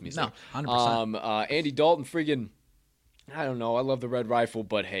excuse me. No, 100%. Andy Dalton, friggin', I don't know. I love the Red Rifle,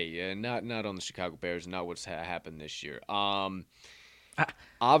 but hey, not on the Chicago Bears. Not what's happened this year.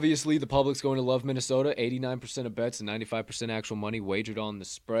 Obviously, the public's going to love Minnesota. 89% of bets and 95% actual money wagered on the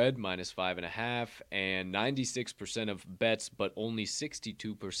spread, minus 5.5, and 96% of bets, but only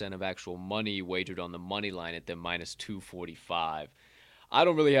 62% of actual money wagered on the money line at the minus 245. I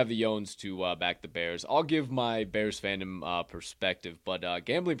don't really have the yawns to back the Bears. I'll give my Bears fandom perspective, but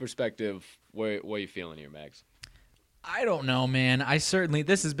gambling perspective, what are you feeling here, Max? I don't know, man. This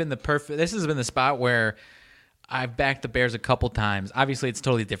has been the spot where I've backed the Bears a couple times. Obviously, it's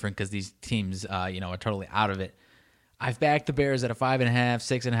totally different because these teams, are totally out of it. I've backed the Bears at a 5.5,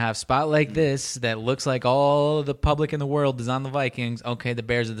 6.5 spot like this that looks like all the public in the world is on the Vikings. Okay, the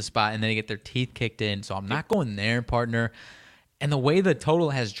Bears are the spot, and then they get their teeth kicked in. So I'm not going there, partner. And the way the total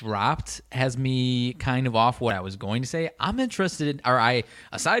has dropped has me kind of off what I was going to say. I'm interested,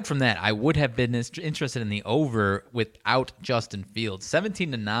 aside from that, I would have been interested in the over without Justin Fields.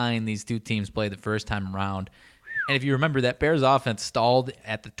 17-9, these two teams played the first time around. And if you remember, that Bears offense stalled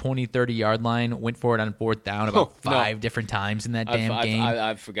at the 20, 30-yard line, went for it on fourth down about five different times in that game.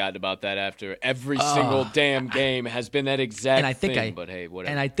 I've forgotten about that after every single damn game has been that exact thing. But hey,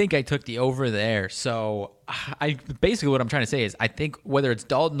 whatever. And I think I took the over there. So basically what I'm trying to say is I think whether it's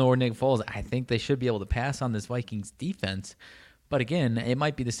Dalton or Nick Foles, I think they should be able to pass on this Vikings defense. But again, it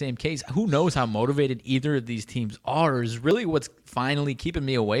might be the same case. Who knows how motivated either of these teams are is really what's finally keeping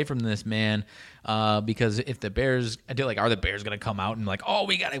me away from this, man. Because if the Bears, I feel like, are the Bears going to come out and like, oh,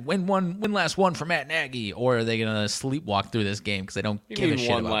 we got to win last one for Matt Nagy? Or are they going to sleepwalk through this game because they don't give a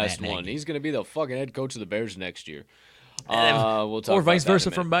shit about Matt Nagy? He's going to be the fucking head coach of the Bears next year. We'll talk or vice about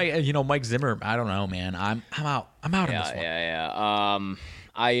versa from Mike Zimmer. I don't know, man. I'm out. I'm out on this one. Yeah.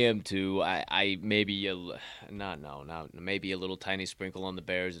 I am too. I maybe maybe a little tiny sprinkle on the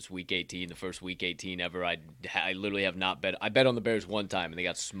Bears. It's week 18, the first week 18 ever. I literally have not bet. I bet on the Bears one time and they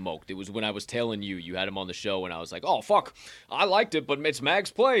got smoked. It was when I was telling you had them on the show and I was like, oh fuck, I liked it, but it's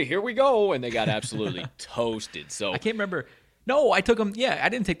Mag's play. Here we go, and they got absolutely toasted. So I can't remember. No, I took them. Yeah, I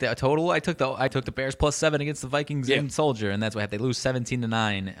didn't take the total. I took the Bears +7 against the Vikings in Soldier, and that's why they lose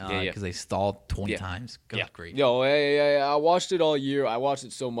 17-9 because they stalled 20 times. Good grief. I watched it all year. I watched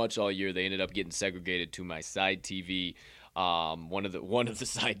it so much all year. They ended up getting segregated to my side TV. One of the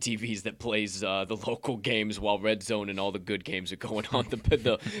side TVs that plays the local games while Red Zone and all the good games are going on the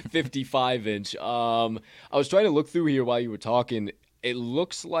 55-inch. I was trying to look through here while you were talking. It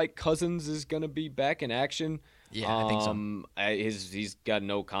looks like Cousins is going to be back in action. Yeah, I think so. He's got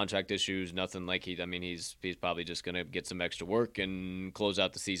no contract issues, nothing like he's probably just gonna get some extra work and close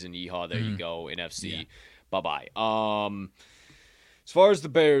out the season. Yeehaw! There you go, NFC. Bye. As far as the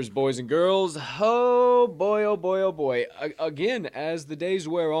Bears, boys and girls, oh boy. Again, as the days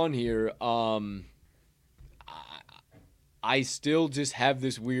wear on here, I still just have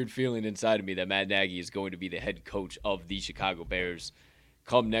this weird feeling inside of me that Matt Nagy is going to be the head coach of the Chicago Bears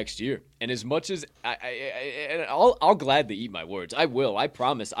come next year. And as much as I'll gladly eat my words. I will. I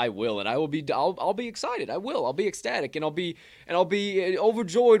promise I will. And I'll be excited. I will. I'll be ecstatic and I'll be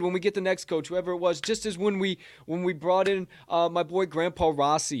overjoyed when we get the next coach, whoever it was, just as when we brought in my boy Grandpa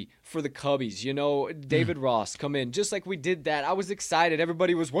Rossi for the Cubbies, David Ross come in, just like we did that. I was excited.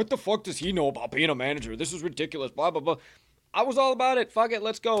 Everybody was, what the fuck does he know about being a manager? This is ridiculous, blah blah blah. I was all about it. Fuck it,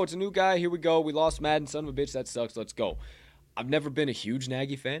 let's go. It's a new guy. Here we go. We lost Madden, son of a bitch. That sucks. Let's go. I've never been a huge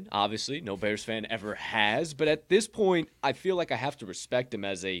Nagy fan, obviously. No Bears fan ever has. But at this point, I feel like I have to respect him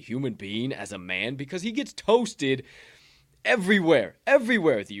as a human being, as a man, because he gets toasted everywhere.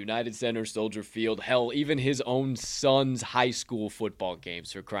 The United Center, Soldier Field, hell, even his own son's high school football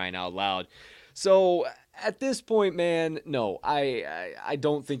games, for crying out loud. So at this point, man, no, I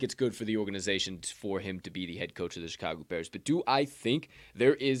don't think it's good for the organization for him to be the head coach of the Chicago Bears. But do I think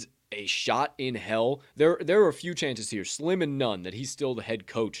there is a shot in hell? There are a few chances here, slim and none, that he's still the head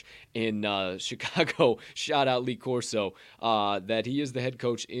coach in Chicago. Shout out Lee Corso, that he is the head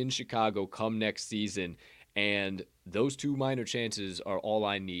coach in Chicago come next season. And those two minor chances are all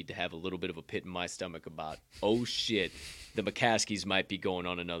I need to have a little bit of a pit in my stomach about, oh shit, the McCaskies might be going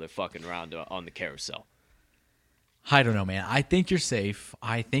on another fucking round on the carousel. I don't know, man. I think you're safe.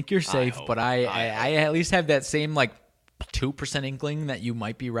 But I at least have that same 2% inkling that you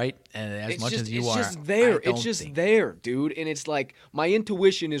might be right, as much as you are. It's just there, dude. And it's like my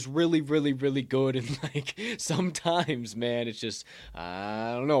intuition is really, really, really good. And sometimes, man, it's just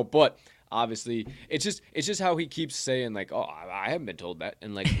I don't know. But obviously, it's just how he keeps saying oh, I haven't been told that.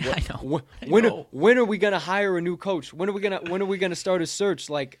 And when are we gonna hire a new coach? When are we gonna start a search?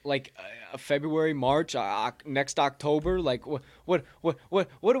 February, March, next October? What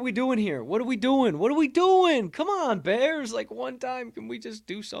are we doing here? What are we doing? Come on, Bears! One time, can we just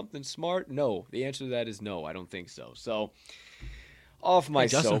do something smart? No, the answer to that is no. I don't think so. So, off my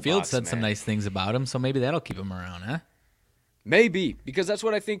soapbox, Justin Fields said some nice things about him, so maybe that'll keep him around, huh? Maybe, because that's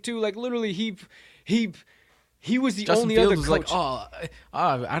what I think too. Literally, he He was the Justin only Fields other was coach. like,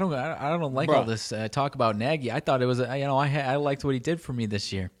 I don't like all this talk about Nagy. I thought it was, I liked what he did for me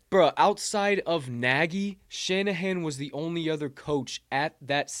this year. Bruh, outside of Nagy, Shanahan was the only other coach at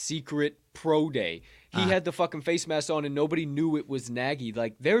that secret pro day. He had the fucking face mask on and nobody knew it was Nagy.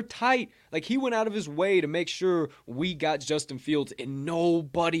 Like, they're tight. Like, he went out of his way to make sure we got Justin Fields and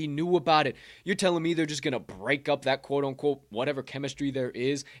nobody knew about it. You're telling me they're just going to break up that quote-unquote whatever chemistry there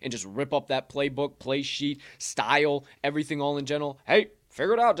is and just rip up that playbook, play sheet, style, everything all in general? Hey,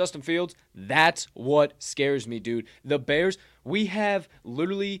 figure it out, Justin Fields. That's what scares me, dude. The Bears, we have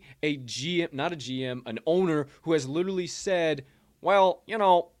literally a GM, not a GM, an owner who has literally said, well,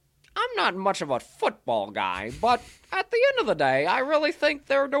 I'm not much of a football guy, but at the end of the day, I really think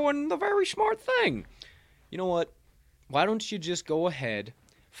they're doing the very smart thing. You know what? Why don't you just go ahead,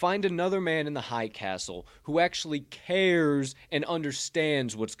 find another man in the high castle who actually cares and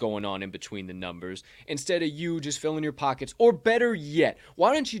understands what's going on in between the numbers instead of you just filling your pockets? Or better yet,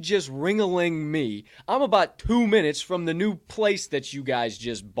 why don't you just ring-a-ling me? I'm about 2 minutes from the new place that you guys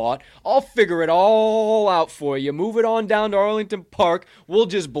just bought. I'll figure it all out for you. Move it on down to Arlington Park. We'll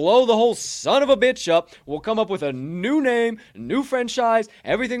just blow the whole son of a bitch up. We'll come up with a new name, new franchise,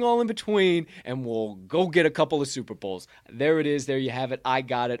 everything all in between, and we'll go get a couple of Super Bowls. There it is. There you have it. I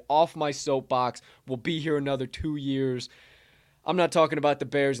got it. Off my soapbox. We'll be here another 2 years. I'm not talking about the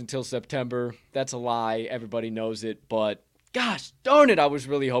Bears until September. That's a lie. Everybody knows it. But gosh darn it, I was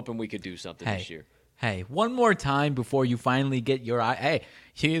really hoping we could do something this year. Hey, one more time before you finally get your eye. Hey,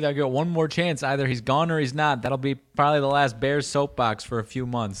 you either get one more chance. Either he's gone or he's not. That'll be probably the last Bears soapbox for a few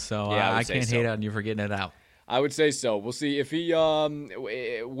months. So I can't hate on you for getting it out. I would say so. We'll see if he when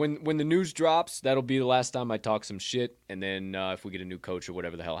the news drops, that'll be the last time I talk some shit, and then if we get a new coach or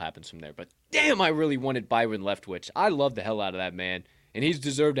whatever the hell happens from there. But damn, I really wanted Byron Leftwich. I love the hell out of that man, and he's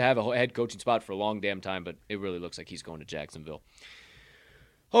deserved to have a head coaching spot for a long damn time. But it really looks like he's going to Jacksonville.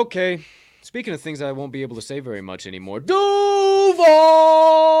 Okay, speaking of things I won't be able to say very much anymore, Duval.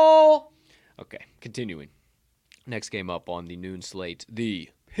 Okay, continuing. Next game up on the noon slate, the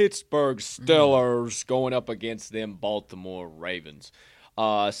Pittsburgh Steelers going up against them Baltimore Ravens.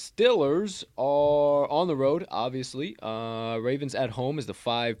 Steelers are on the road, obviously. Ravens at home is the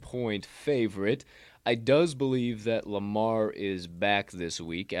 5-point favorite. I does believe that Lamar is back this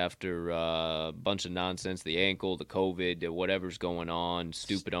week after a bunch of nonsense, the ankle, the COVID, whatever's going on,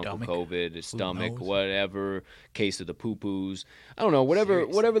 stupid Uncle COVID, his stomach, whatever, case of the poo-poos. I don't know,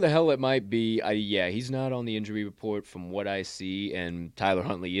 whatever the hell it might be. He's not on the injury report from what I see, and Tyler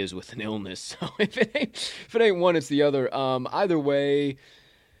Huntley is with an illness. So if it ain't one, it's the other. Either way,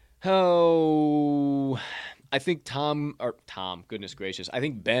 I think goodness gracious, I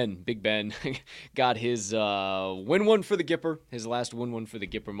think Big Ben, got his win one for the Gipper, his last win one for the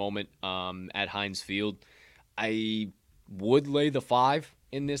Gipper moment at Heinz Field. I would lay the 5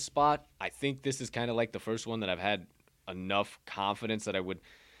 in this spot. I think this is kind of like the first one that I've had enough confidence that I would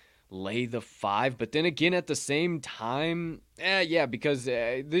lay the 5. But then again, at the same time, because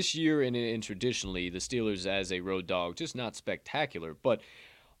this year and traditionally, the Steelers as a road dog, just not spectacular, but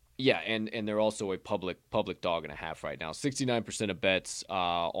yeah, and they're also a public dog and a half right now. 69% of bets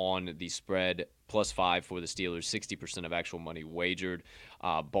on the spread, +5 for the Steelers, 60% of actual money wagered.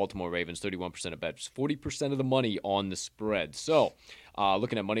 Baltimore Ravens, 31% of bets, 40% of the money on the spread. So,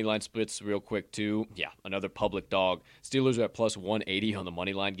 looking at money line splits real quick too. Yeah, another public dog. Steelers are at +180 on the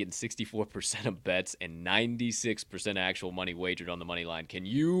money line, getting 64% of bets and 96% actual money wagered on the money line. Can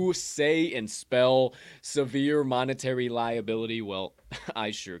you say and spell severe monetary liability? Well,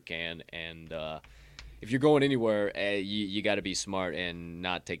 I sure can. And if you're going anywhere, you got to be smart and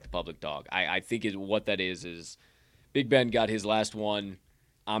not take the public dog. I think what that is Big Ben got his last one.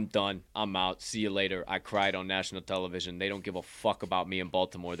 I'm done. I'm out. See you later. I cried on national television. They don't give a fuck about me in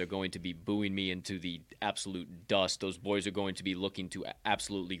Baltimore. They're going to be booing me into the absolute dust. Those boys are going to be looking to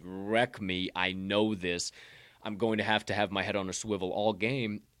absolutely wreck me. I know this. I'm going to have my head on a swivel all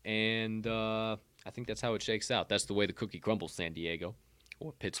game, and I think that's how it shakes out. That's the way the cookie crumbles, San Diego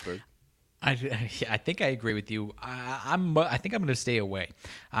or Pittsburgh. I think I agree with you. I think I'm going to stay away.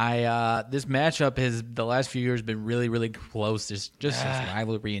 This matchup has the last few years been really, really close. There's just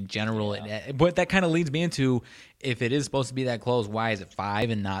rivalry in general. Yeah. But that kind of leads me into, if it is supposed to be that close, why is it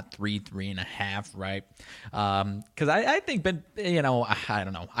 5 and not 3.5, right? Because I think Ben, I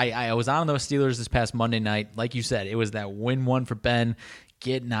don't know. I was on those Steelers this past Monday night. Like you said, it was that win one for Ben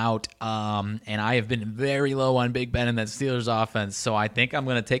getting out, and I have been very low on Big Ben and that Steelers offense, so I think I'm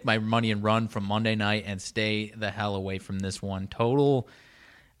going to take my money and run from Monday night and stay the hell away from this one. Total,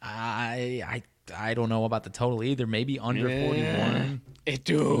 I don't know about the total either. Maybe under 41.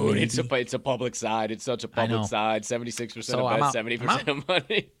 Dude, Maybe. it's a public side. It's such a I know. public side. 76% So of I'm bets, out. 70% of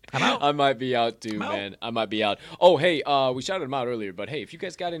money. I'm out. I might be out too, I'm out. man. I might be out. Oh, hey, we shouted them out earlier, but hey, if you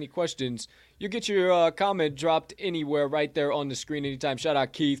guys got any questions, you get your comment dropped anywhere right there on the screen anytime. Shout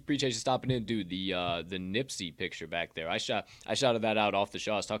out Keith, appreciate you stopping in, dude. The Nipsey picture back there. I shouted that out off the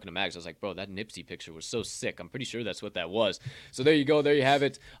show. I was talking to Max. I was like, bro, that Nipsey picture was so sick. I'm pretty sure that's what that was. So there you go. There you have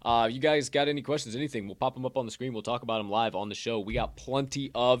it. You guys got any questions, anything? We'll pop them up on the screen. We'll talk about them live on the show. We got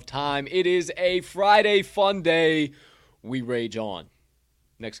plenty of time. It is a Friday fun day. We rage on.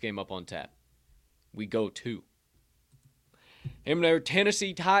 Next game up on tap. We go to him there,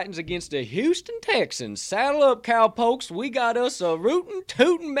 Tennessee Titans against the Houston Texans. Saddle up, cowpokes. We got us a rootin'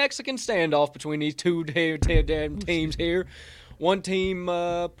 tootin' Mexican standoff between these two damn teams here. One team,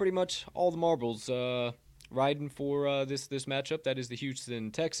 pretty much all the marbles riding for this matchup. That is the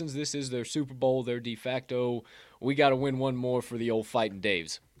Houston Texans. This is their Super Bowl, their de facto. We got to win one more for the old Fighting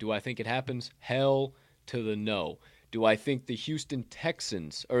Daves. Do I think it happens? Hell to the no. Do I think the Houston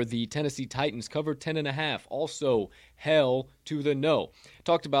Texans or the Tennessee Titans cover 10.5? Also, hell to the no.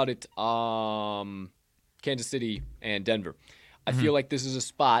 Talked about it, Kansas City and Denver. I feel like this is a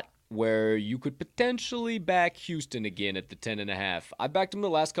spot where you could potentially back Houston again at the 10.5. I backed them the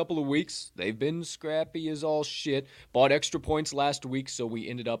last couple of weeks. They've been scrappy as all shit. Bought extra points last week, so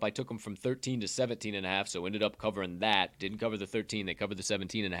I took them from 13 to 17.5, so ended up covering that. Didn't cover the 13, they covered the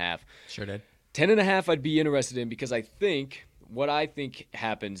 17.5. Sure did. 10.5 I'd be interested in because what I think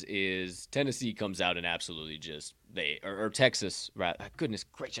happens is Tennessee comes out and absolutely just, or Texas, right? Goodness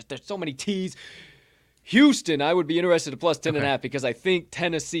gracious, there's so many T's. Houston, I would be interested at plus 10.5 because I think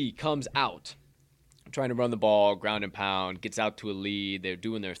Tennessee comes out trying to run the ball, ground and pound, gets out to a lead. They're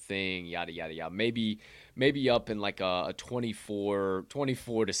doing their thing, yada, yada, yada. Maybe up in like a 24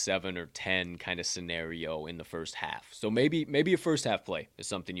 to 7 or 10 kind of scenario in the first half. So maybe a first half play is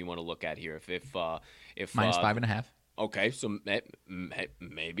something you want to look at here. If Minus 5.5. Okay, so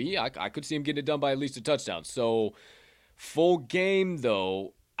maybe I could see him getting it done by at least a touchdown. So full game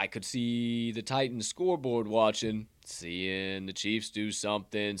though, I could see the Titans scoreboard watching, seeing the Chiefs do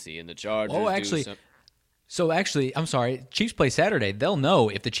something, seeing the Chargers do something. So actually, I'm sorry. Chiefs play Saturday. They'll know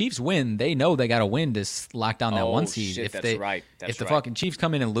if the Chiefs win. They know they got to win to lock down that one seed. Shit, If that's right. If the fucking Chiefs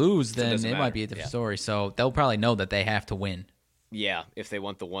come in and lose, then it might be a matter. different story. So they'll probably know that they have to win. Yeah, if they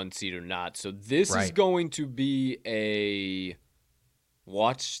want the one seed or not. So this is Right. going to be a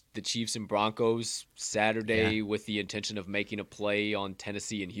watch the Chiefs and Broncos Saturday with the intention of making a play on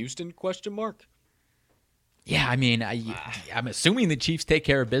Tennessee and Houston? ? Yeah, I mean, I'm assuming the Chiefs take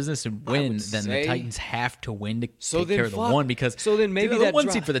care of business and win. Then the Titans have to win to take care of the one because maybe the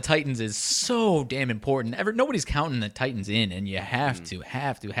one seed for the Titans is so damn important. Nobody's counting the Titans in, and you have to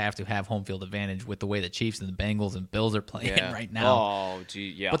have home field advantage with the way the Chiefs and the Bengals and Bills are playing right now. Oh, gee,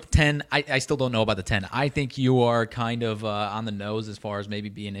 yeah. But the 10, I still don't know about the 10. I think you are kind of on the nose as far as maybe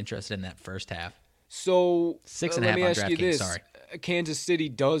being interested in that first half. So 6.5 let me on ask you DraftKings, this. sorry. Kansas City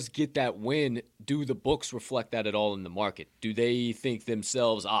does get that win. Do the books reflect that at all in the market? Do they think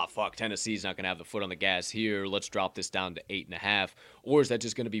themselves, fuck, Tennessee's not going to have the foot on the gas here. Let's drop this down to 8.5. Or is that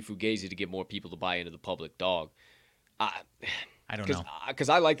just going to be fugazi to get more people to buy into the public dog? I don't know. Because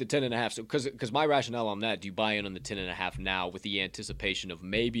I like the 10.5. So because my rationale on that, do you buy in on the 10.5 now with the anticipation of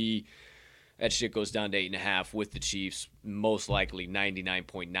maybe that shit goes down to 8.5 with the Chiefs, most likely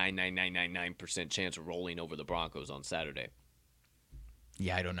 99.99999% chance of rolling over the Broncos on Saturday?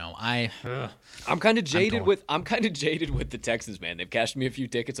 Yeah, I don't know. I'm kind of jaded with the Texans, man. They've cashed me a few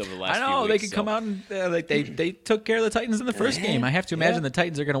tickets over the last few weeks. I know they could come out and they took care of the Titans in the first game. I have to imagine the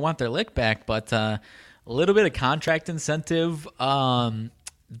Titans are going to want their lick back, but a little bit of contract incentive.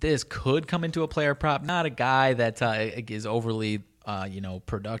 This could come into a player prop. Not a guy that is overly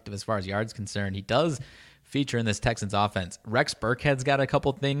productive as far as yards concerned. He does feature in this Texans offense. Rex Burkhead's got a couple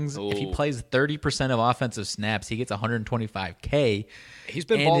things. If he plays 30% of offensive snaps, he gets $125K. He's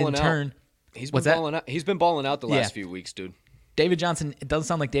been balling out. He's been balling out the last few weeks, dude. David Johnson, it doesn't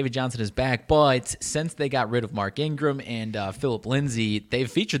sound like David Johnson is back, but since they got rid of Mark Ingram and Phillip Lindsay,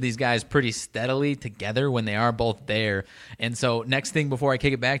 they've featured these guys pretty steadily together when they are both there. And so next thing before I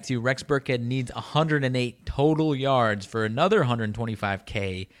kick it back to you, Rex Burkhead needs 108 total yards for another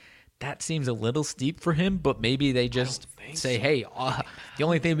 $125K. That seems a little steep for him, but maybe they just say, hey, the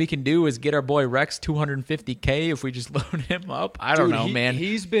only thing we can do is get our boy Rex $250K if we just load him up. I don't know, man.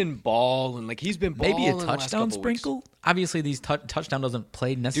 He's been balling. Maybe a touchdown sprinkle? obviously these touchdown doesn't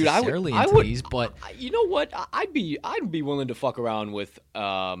play necessarily I into would, these, but you know what? I'd be willing to fuck around with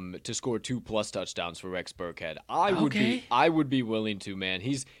to score 2+ touchdowns for Rex Burkhead. I would be willing to, man.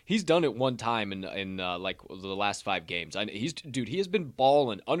 He's done it one time in like the last 5 games. He has been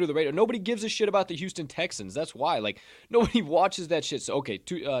balling under the radar. Nobody gives a shit about the Houston Texans. That's why, like, nobody watches that shit. So okay,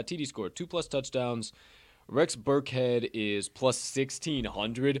 TD scored 2+ touchdowns. Rex Burkhead is plus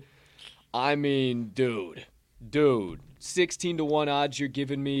 1,600. I mean, dude, 16-1 odds you're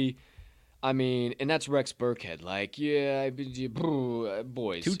giving me. I mean, and that's Rex Burkhead. Like, yeah,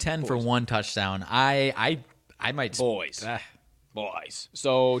 boys. 210 for 1 touchdown. I might. Boys.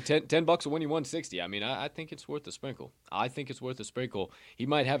 So $10 will win you 160. I mean, I think it's worth a sprinkle. He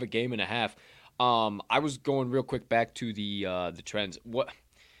might have a game and a half. I was going real quick back to the trends.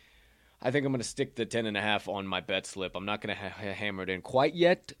 I think I'm going to stick the 10.5 on my bet slip. I'm not going to hammer it in quite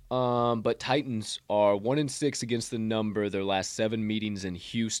yet. But Titans are 1-6 against the number their last 7 meetings in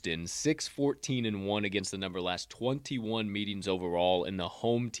Houston. 6-14-1 against the number last 21 meetings overall. And the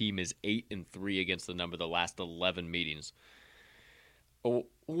home team is 8-3 against the number the last 11 meetings.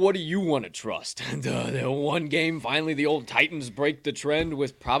 What do you want to trust? The one game, finally, the old Titans break the trend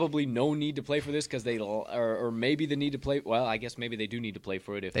with probably no need to play for this because or maybe the need to play. Well, I guess maybe they do need to play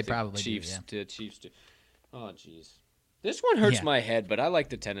for it if they probably Chiefs do, yeah. Chiefs do. Oh, jeez. This one hurts my head, but I like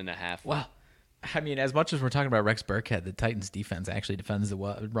the 10.5. Well, I mean, as much as we're talking about Rex Burkhead, the Titans defense actually defends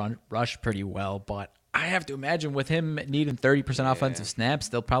the rush pretty well, but I have to imagine with him needing 30% offensive snaps,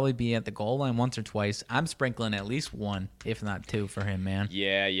 they'll probably be at the goal line once or twice. I'm sprinkling at least 1, if not 2, for him, man.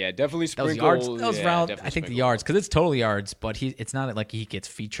 Yeah, definitely sprinkle. Those yards, I think the yards, because it's total yards, but it's not like he gets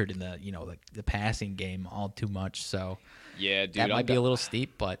featured in the the passing game all too much. So yeah, dude, that might be a little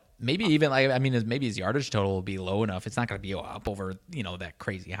steep, but maybe even maybe his yardage total will be low enough. It's not going to be up over that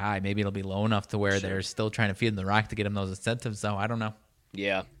crazy high. Maybe it'll be low enough to where they're still trying to feed him the rock to get him those incentives. So I don't know.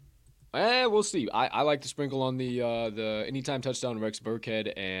 Yeah. We'll see. I like to sprinkle on the anytime touchdown Rex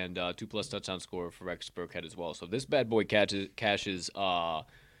Burkhead and 2+ touchdown score for Rex Burkhead as well. So if this bad boy cashes,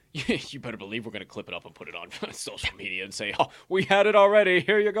 you better believe we're gonna clip it up and put it on social media and say, "Oh, we had it already.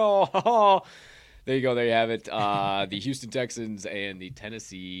 Here you go." There you go. There you have it. The Houston Texans and the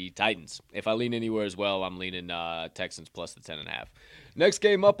Tennessee Titans. If I lean anywhere as well, I'm leaning Texans plus the 10.5. Next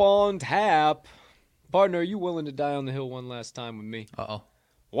game up on tap. Partner, are you willing to die on the hill one last time with me? Uh-oh.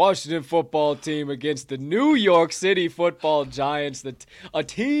 Washington football team against the New York City football Giants. A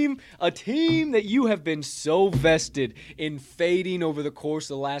team that you have been so vested in fading over the course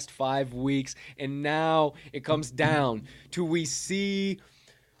of the last 5 weeks. And now it comes down to we see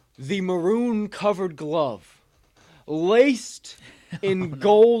the maroon-covered glove laced in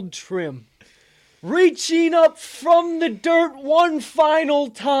gold trim, reaching up from the dirt one final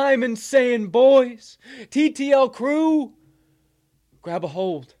time and saying, "Boys, TTL crew, grab a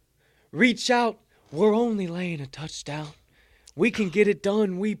hold. Reach out. We're only laying a touchdown. We can get it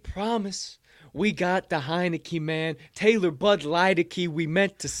done. We promise." We got the Heineke man. Taylor Bud Lideke, we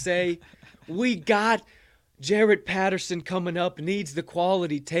meant to say. We got Jarrett Patterson coming up. Needs the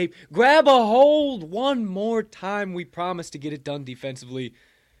quality tape. Grab a hold one more time. We promise to get it done defensively.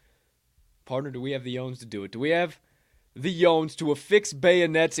 Partner, do we have the yawns to do it? Do we have the yawns to affix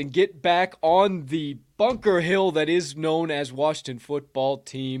bayonets and get back on the Bunker Hill that is known as Washington Football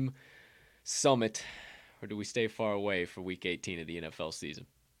Team Summit? Or do we stay far away for Week 18 of the NFL season?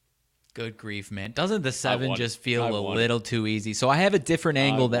 Good grief, man. Doesn't the 7 just feel a little too easy? So I have a different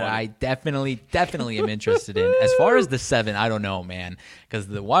angle that I definitely am interested in. As far as the 7, I don't know, man, because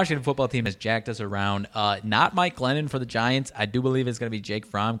the Washington Football Team has jacked us around. Not Mike Glennon for the Giants. I do believe it's going to be Jake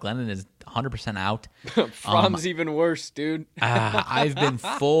Fromm. Glennon is 100% out. Fromm's even worse, dude. I've been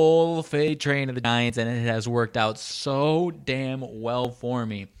full fade train of the Giants, and it has worked out so damn well for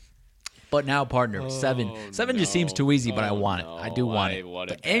me. But now, partner, 7 just seems too easy, but I want it. I do want it.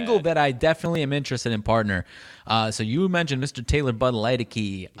 The angle that I definitely am interested in, partner. So you mentioned Mr. Taylor Bud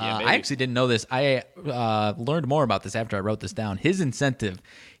Lideke. I actually didn't know this. I learned more about this after I wrote this down. His incentive,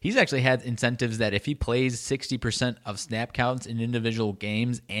 he's actually had incentives that if he plays 60% of snap counts in individual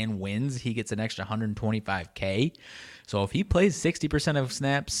games and wins, he gets an extra $125K. So if he plays 60% of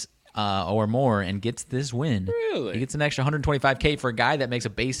snaps or more and gets this win, really? He gets an extra $125K for a guy that makes a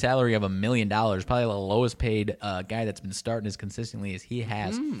base salary of $1 million, probably the lowest paid guy that's been starting as consistently as he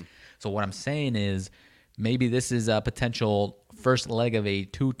has. So what I'm saying is maybe this is a potential first leg of a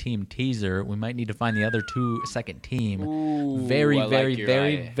 2-team teaser. We might need to find the other second team. Ooh, very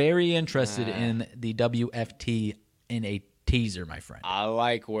interested in the WFT in a teaser, my friend. I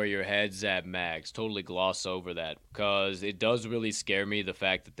like where your head's at, Max. Totally gloss over that because it does really scare me, the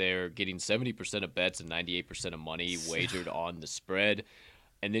fact that they're getting 70% of bets and 98% of money wagered on the spread.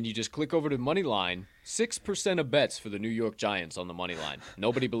 And then you just click over to money line, 6% of bets for the New York Giants on the money line.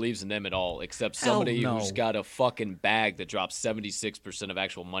 Nobody believes in them at all, except somebody who's got a fucking bag that drops 76% of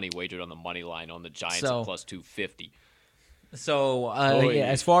actual money wagered on the money line on the Giants at plus 250. So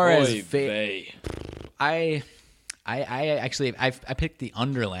as far as I actually picked the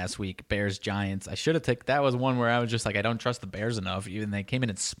under last week, Bears Giants. I should have taken that. Was one where I was just like, I don't trust the Bears enough. Even they came in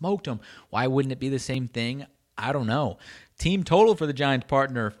and smoked them. Why wouldn't it be the same thing? I don't know. Team total for the Giants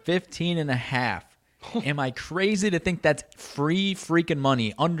partner 15.5. Am I crazy to think that's free freaking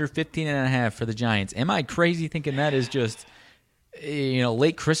money under 15.5 for the Giants? Am I crazy thinking that is just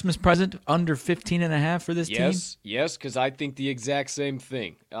late Christmas present under 15.5 for this team? Yes, because I think the exact same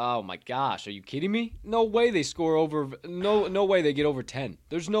thing. Oh my gosh, are you kidding me? No way they score over. No way they get over 10.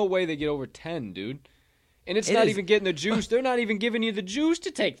 There's no way they get over 10, dude. And it's not even getting the juice. They're not even giving you the juice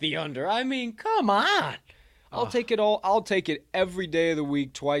to take the under. I mean, come on. I'll take it all. I'll take it every day of the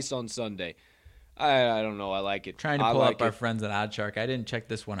week, twice on Sunday. I don't know. I like it. Trying to pull up our friends at OddsShark. I didn't check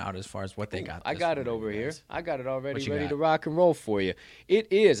this one out as far as what they got. I got it over here. I got it already ready to rock and roll for you.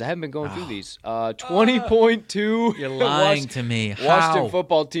 It is. I haven't been going through these. 20.2. You're lying to me. Washington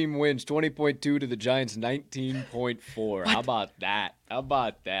football team wins 20.2 to the Giants 19.4. How about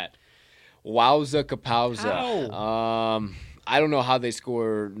that? Wowza kapowza. I don't know how they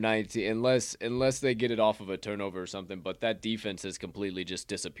score 90 unless they get it off of a turnover or something, but that defense has completely just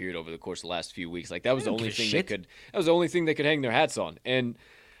disappeared over the course of the last few weeks. Like that was the only thing they could hang their hats on. And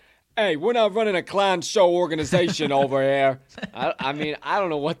hey, we're not running a clown show organization over here. I mean, I don't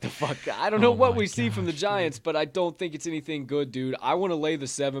know what the fuck. I don't know what we see from the Giants, but I don't think it's anything good, dude. I want to lay the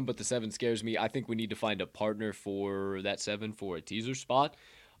 7, but the 7 scares me. I think we need to find a partner for that 7 for a teaser spot.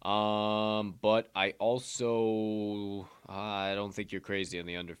 But I also I don't think you're crazy on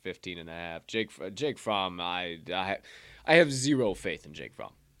the under 15.5. Jake Fromm, I have zero faith in Jake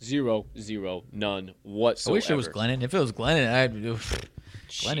Fromm. Zero, none whatsoever. I wish it was Glennon. If it was Glennon,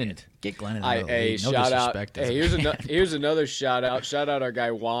 get Glennon. Shout out. Hey, here's another shout out. Shout out our guy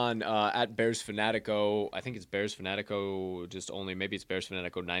Juan at Bears Fanatico. I think it's Bears Fanatico. Maybe it's Bears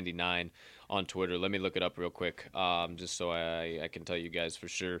Fanatico 99 on Twitter. Let me look it up real quick, just so I can tell you guys for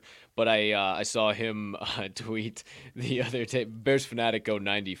sure. But I saw him tweet the other day. Bears Fanatico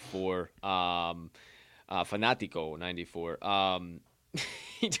 94. Fanatico 94.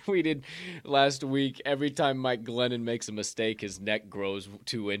 He tweeted last week, every time Mike Glennon makes a mistake, his neck grows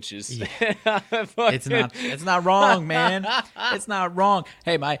 2 inches. Yeah. It's not wrong, man. It's not wrong.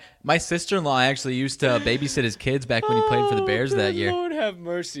 Hey, my sister-in-law actually used to babysit his kids back when he played for the Bears that year. Lord have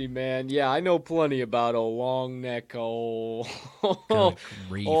mercy, man. Yeah, I know plenty about a long neck, long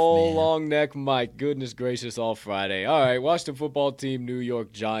neck Mike. Goodness gracious, all Friday. All right, Washington football team, New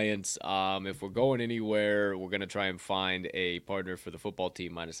York Giants. If we're going anywhere, we're going to try and find a partner for the football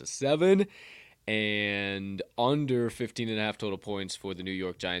team minus a 7 and under 15.5 total points for the New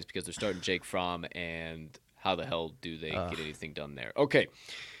York Giants because they're starting Jake Fromm, and how the hell do they get anything done there? Okay,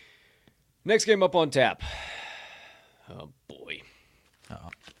 next game up on tap. Oh boy.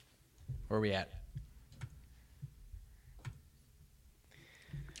 Where are we at?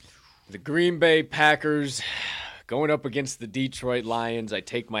 The Green Bay Packers going up against the Detroit Lions. I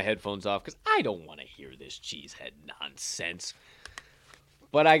take my headphones off because I don't want to hear this cheesehead nonsense.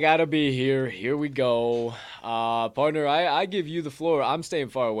 But I got to be here. Here we go. Partner, I give you the floor. I'm staying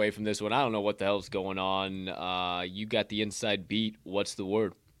far away from this one. I don't know what the hell's going on. You got the inside beat. What's the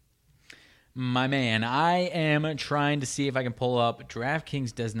word? My man, I am trying to see if I can pull up.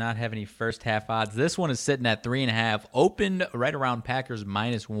 DraftKings does not have any first half odds. This one is sitting at 3.5, opened right around Packers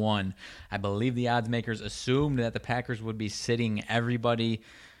 -1. I believe the odds makers assumed that the Packers would be sitting everybody.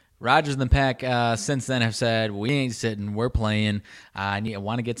 Rodgers and the Pack since then have said, we ain't sitting, we're playing. I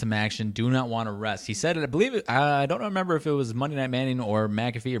want to get some action, do not want to rest. He said it, I believe it, I don't remember if it was Monday Night Manning or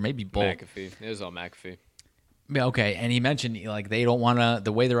McAfee or maybe both. McAfee. It was all McAfee. Yeah, okay, and he mentioned like they don't want to,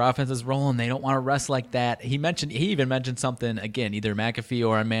 the way their offense is rolling, they don't want to rest like that. He even mentioned something, again, either McAfee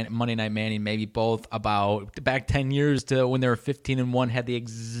or Monday Night Manning, maybe both, about back 10 years to when they were 15-1, had the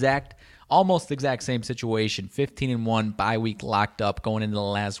almost exact same situation, 15-1, bye week locked up, going into the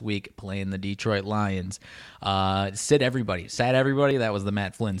last week playing the Detroit Lions. Sat everybody. That was the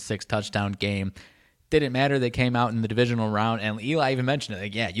Matt Flynn 6-touchdown game. Didn't matter. They came out in the divisional round, and Eli even mentioned it.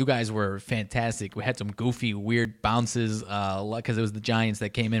 Like, yeah, you guys were fantastic. We had some goofy, weird bounces because it was the Giants that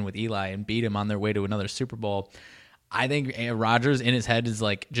came in with Eli and beat him on their way to another Super Bowl. I think Rodgers in his head is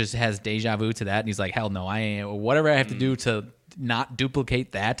like just has deja vu to that, and he's like, hell no, I ain't. Whatever I have to do to not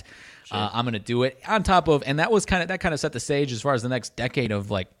duplicate that, I'm gonna do it. On top of, and that kind of set the stage as far as the next decade of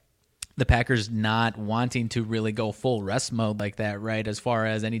like the Packers not wanting to really go full rest mode like that, right? As far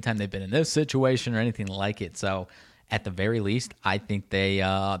as anytime they've been in this situation or anything like it. So at the very least, I think they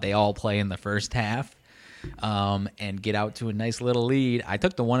all play in the first half. And get out to a nice little lead. I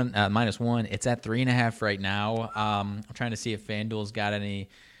took the -1. It's at 3.5 right now. I'm trying to see if FanDuel's got any.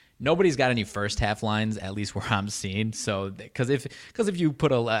 Nobody's got any first half lines, at least where I'm seeing. So, because if you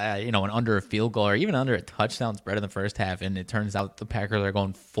put an under a field goal or even under a touchdown spread in the first half, and it turns out the Packers are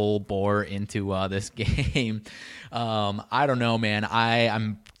going full bore into this game, I don't know, man.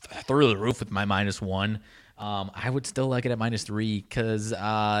 I'm through the roof with my -1. I would still like it at -3 because,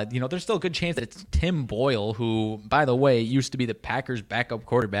 there's still a good chance that it's Tim Boyle, who, by the way, used to be the Packers' backup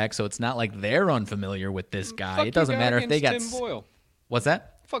quarterback, so it's not like they're unfamiliar with this guy. It doesn't matter if they got Tim Boyle. What's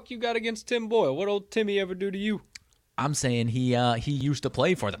that? Fuck you got against Tim Boyle? What old Timmy ever do to you? I'm saying he used to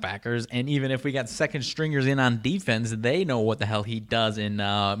play for the Packers, and even if we got second stringers in on defense, they know what the hell he does, and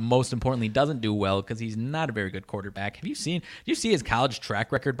most importantly, doesn't do well because he's not a very good quarterback. Did you see his college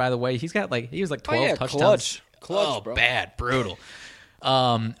track record? By the way, he was like 12 touchdowns. Clutch, bro. Bad, brutal.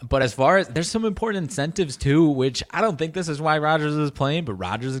 But as far as there's some important incentives too, which I don't think this is why Rodgers is playing, but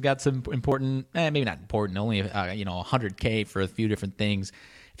Rodgers has got some important, maybe not important, only $100K for a few different things.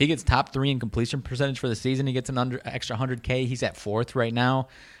 If he gets top 3 in completion percentage for the season, he gets an extra $100K. He's at 4th right now,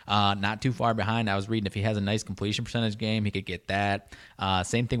 not too far behind. I was reading if he has a nice completion percentage game, he could get that.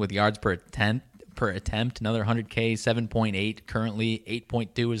 Same thing with yards per attempt, another $100K, 7.8 currently,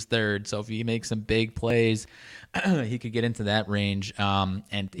 8.2 is 3rd. So if he makes some big plays, he could get into that range.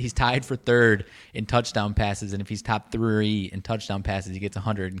 And he's tied for 3rd in touchdown passes. And if he's top 3 in touchdown passes, he gets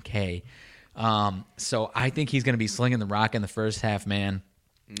 $100K. So I think he's going to be slinging the rock in the first half, man.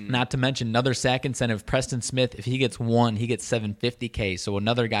 Not to mention another sack incentive. Preston Smith, if he gets 1, he gets $750K. So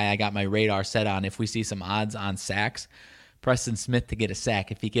another guy I got my radar set on. If we see some odds on sacks, Preston Smith to get a sack.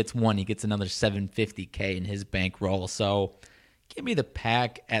 If he gets 1, he gets another $750K in his bankroll. So give me the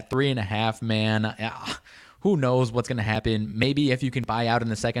Pack at 3.5, man. Who knows what's going to happen? Maybe if you can buy out in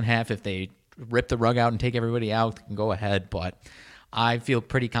the second half, if they rip the rug out and take everybody out, you can go ahead. But I feel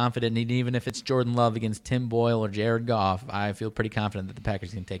pretty confident, and even if it's Jordan Love against Tim Boyle or Jared Goff, I feel pretty confident that the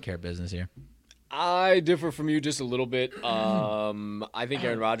Packers can take care of business here. I differ from you just a little bit. I think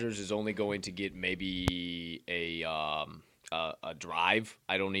Aaron Rodgers is only going to get maybe a drive.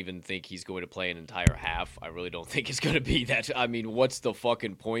 I don't even think he's going to play an entire half. I really don't think it's going to be that. I mean, what's the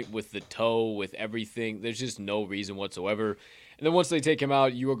fucking point with the toe, with everything? There's just no reason whatsoever. And then once they take him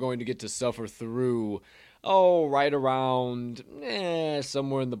out, you are going to get to suffer through right around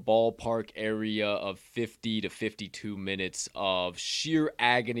somewhere in the ballpark area of 50 to 52 minutes of sheer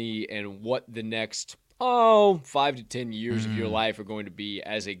agony and what the next 5 to 10 years of your life are going to be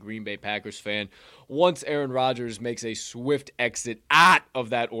as a Green Bay Packers fan once Aaron Rodgers makes a swift exit out of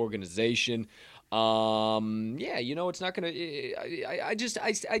that organization. It's not gonna.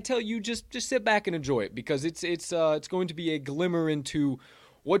 I tell you, just sit back and enjoy it because it's going to be a glimmer into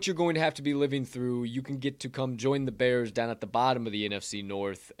what you're going to have to be living through. You can get to come join the Bears down at the bottom of the NFC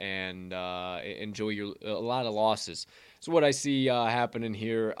North and enjoy a lot of losses. So what I see happening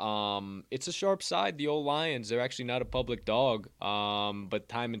here, it's a sharp side, the old Lions. They're actually not a public dog, but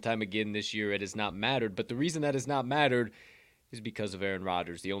time and time again this year it has not mattered. But the reason that has not mattered is because of Aaron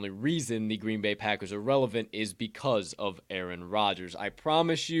Rodgers. The only reason the Green Bay Packers are relevant is because of Aaron Rodgers. I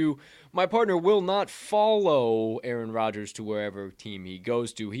promise you, my partner will not follow Aaron Rodgers to wherever team he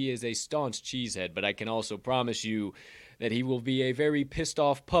goes to. He is a staunch cheesehead, but I can also promise you that he will be a very pissed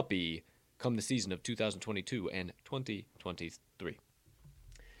off puppy come the season of 2022 and 2023.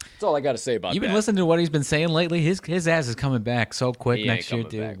 That's all I got to say about that. You've been listening to what he's been saying lately. His ass is coming back so quick next year,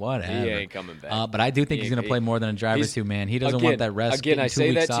 dude. Back. Whatever. He ain't coming back. But I do think he's going to play more than a drive or two, man. He doesn't want that rest. Again, I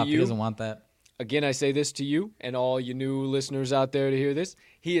say that to you. He doesn't want that. Again, I say this to you and all you new listeners out there to hear this.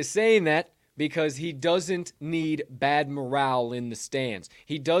 He is saying that because he doesn't need bad morale in the stands.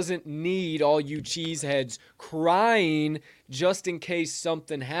 He doesn't need all you cheeseheads crying just in case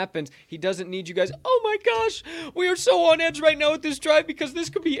something happens. He doesn't need you guys, oh my gosh, we are so on edge right now with this drive because this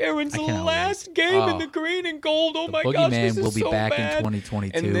could be Aaron's last game in the green and gold. Oh my gosh, this is will be so back bad. In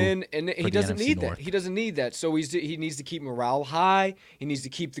 2022. And he doesn't need that. He doesn't need that. So he needs to keep morale high. He needs to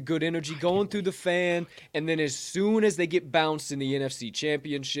keep the good energy going through the fan. And then as soon as they get bounced in the NFC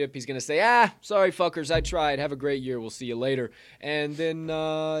Championship, he's going to say, sorry fuckers, I tried. Have a great year. We'll see you later. And then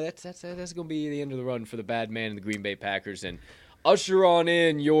that's going to be the end of the run for the bad man in the Green Bay Packers. And usher on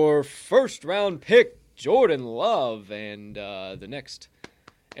in your first round pick, Jordan Love and the next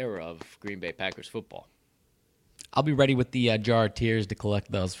era of Green Bay Packers football. I'll be ready with the jar of tears to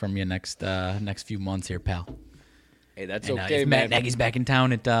collect those from you next few months here, pal. Hey, that's And, okay, if man. Matt Nagy's back in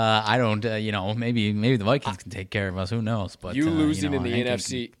town, I don't, maybe the Vikings can take care of us. Who knows? But You losing in the Hank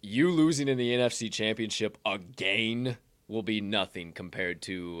NFC Championship again will be nothing compared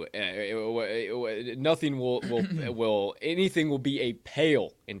to nothing will anything will be a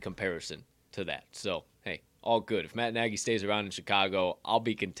pale in comparison to that. So hey, all good. If Matt Nagy stays around in Chicago, I'll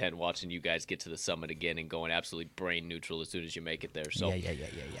be content watching you guys get to the summit again and going absolutely brain neutral as soon as you make it there. So yeah.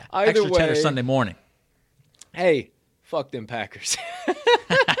 Either Extra cheddar way, Sunday morning. hey, fuck them Packers.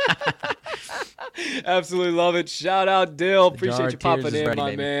 Absolutely love it. Shout out Dill. Appreciate you popping in,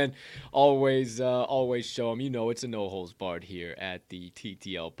 my man. Always show them. You know it's a no holds barred here at the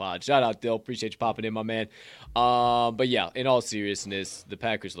TTL Pod. Shout out Dill. Appreciate you popping in, my man. But yeah, in all seriousness, the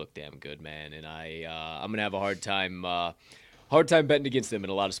Packers look damn good, man, and I'm gonna have a hard time betting against them in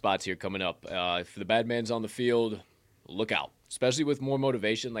a lot of spots here coming up. If the bad man's on the field, look out. Especially with more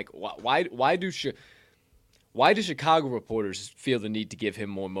motivation. Like why do Chicago reporters feel the need to give him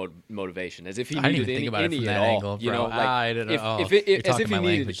more motivation, as if he needed any at all? Angle, you know, like as if he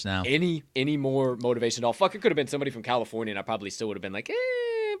needed any more motivation at all. Fuck, it could have been somebody from California, and I probably still would have been like,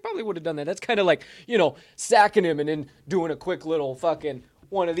 probably would have done that. That's kind of like, sacking him and then doing a quick little fucking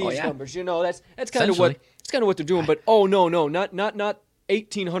one of these numbers. That's kind of what they're doing. But no, not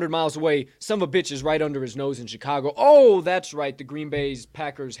 1,800 miles away, some of a bitch is right under his nose in Chicago. Oh, that's right. The Green Bay's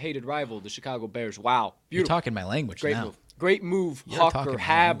Packers' hated rival, the Chicago Bears. Wow. Beautiful. You're talking my language Great now. move. Great move, You're Huck talking or my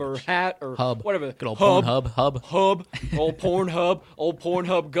Hab or language. Hat or Hub. whatever. Good old Hub. Hub. Old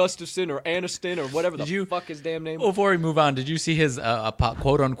Pornhub Gustafson or Aniston or whatever fuck his damn name. Before we move on, did you see his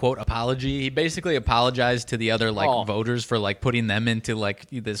quote-unquote apology? He basically apologized to the other voters for putting them into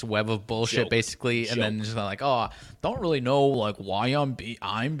this web of bullshit, basically, and then just don't really know why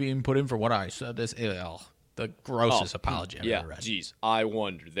I'm being put in for what I said. The grossest apology I've ever read. Jeez, I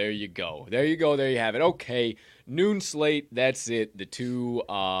wonder. There you go. There you have it. Okay, noon slate. That's it. The two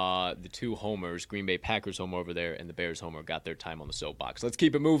homers, Green Bay Packers homer over there and the Bears homer, got their time on the soapbox. Let's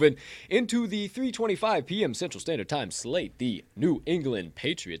keep it moving into the 3:25 p.m. Central Standard Time slate. The New England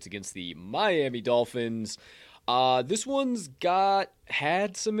Patriots against the Miami Dolphins. This one's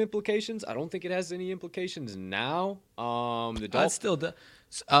had some implications. I don't think it has any implications now. The Dolphins still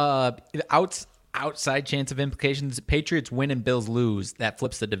outside chance of implications. Patriots win and Bills lose. That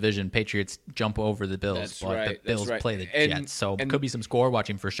flips the division. Patriots jump over the Bills. That's but right. The Bills play the Jets. So could be some score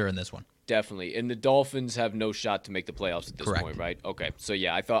watching for sure in this one. Definitely. And the Dolphins have no shot to make the playoffs at this point, right? Okay. So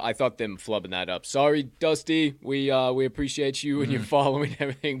yeah, I thought them flubbing that up. Sorry, Dusty. We appreciate you and your following and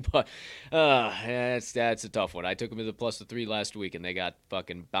everything, but that's a tough one. I took them as a +3 last week, and they got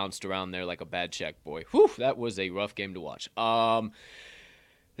fucking bounced around there like a bad check, boy. Whew, that was a rough game to watch.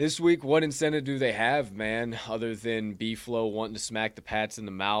 This week, what incentive do they have, man, other than B-Flow wanting to smack the Pats in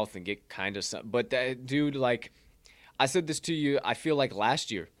the mouth and get kind of something? But, dude, I said this to you, I feel like last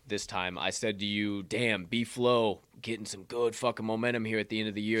year this time, I said to you, damn, B-Flow getting some good fucking momentum here at the end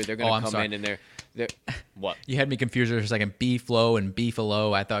of the year. They're going to come in and they're what? You had me confused for a second. B-Flow and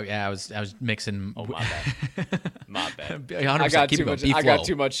Beefalo. I thought, I was mixing. Oh, my bad. My bad. I got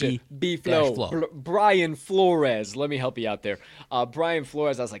too much shit. B-Flow. Brian Flores. Let me help you out there. Brian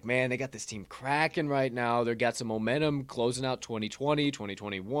Flores, I was like, man, they got this team cracking right now. They got some momentum closing out 2020,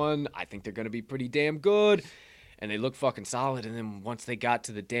 2021. I think they're going to be pretty damn good. And they look fucking solid. And then once they got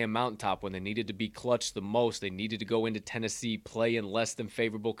to the damn mountaintop, when they needed to be clutch the most, they needed to go into Tennessee, play in less than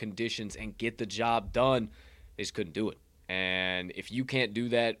favorable conditions, and get the job done, they just couldn't do it. And if you can't do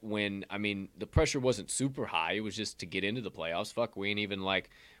that the pressure wasn't super high. It was just to get into the playoffs. Fuck, we ain't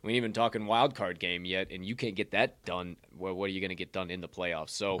even talking wild card game yet, and you can't get that done. Well, what are you going to get done in the playoffs?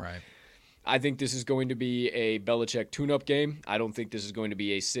 So right. I think this is going to be a Belichick tune-up game. I don't think this is going to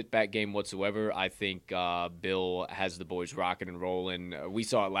be a sit-back game whatsoever. I think Bill has the boys rocking and rolling. We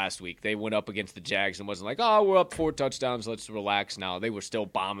saw it last week. They went up against the Jags and wasn't like, we're up 4 touchdowns, let's relax now. They were still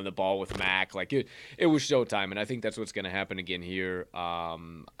bombing the ball with Mac. It was showtime, and I think that's what's going to happen again here.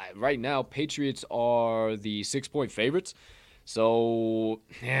 Right now, Patriots are the 6-point favorites. So,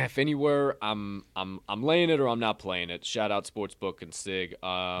 if anywhere, I'm laying it or I'm not playing it. Shout out Sportsbook and Sig.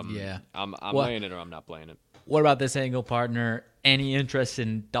 I'm laying it or I'm not playing it. What about this angle, partner? Any interest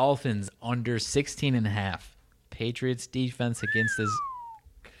in Dolphins under 16.5? Patriots defense against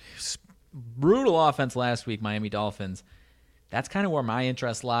this brutal offense last week, Miami Dolphins. That's kind of where my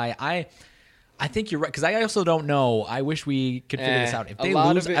interests lie. I think you're right, because I also don't know. I wish we could figure this out. If they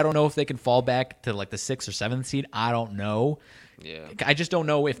lose, I don't know if they can fall back to the 6th or 7th seed. I don't know. Yeah. I just don't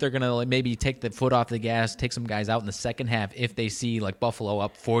know if they're going to like maybe take the foot off the gas, take some guys out in the second half if they see like Buffalo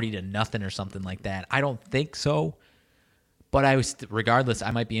up 40-0 or something like that. I don't think so. But regardless,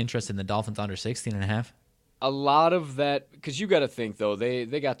 I might be interested in the Dolphins under 16.5. A lot of that, because you got to think, though, they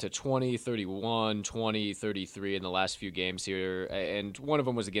got to 20, 31, 20, 33 in the last few games here, and one of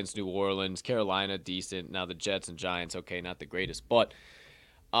them was against New Orleans. Carolina, decent. Now the Jets and Giants, okay, not the greatest. But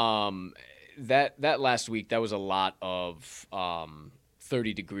that last week, that was a lot of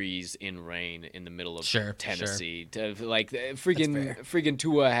 30 degrees in rain in the middle of Tennessee. Like freaking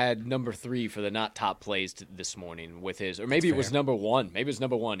Tua had number 3 for the not top plays this morning with his, or maybe it was number 1. Maybe it was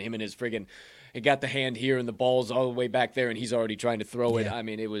number 1. Him and his friggin', he got the hand here and the ball's all the way back there, and he's already trying to throw it. I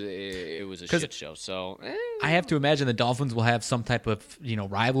mean, it was a shit show. So I have to imagine the Dolphins will have some type of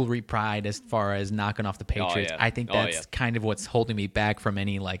rivalry pride as far as knocking off the Patriots. I think that's kind of what's holding me back from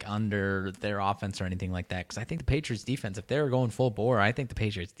any like under their offense or anything like that. Because I think the Patriots defense, if they're going full bore, I think the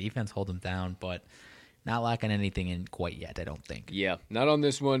Patriots defense hold them down, but not locking anything in quite yet, I don't think. Yeah, not on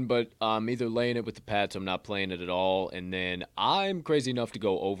this one, but I'm either laying it with the Pats, I'm not playing it at all, and then I'm crazy enough to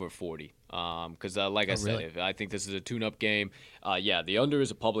go over 40. Because like I said, I think this is a tune-up game. The under is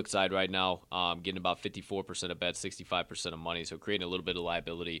a public side right now, getting about 54% of bets, 65% of money, so creating a little bit of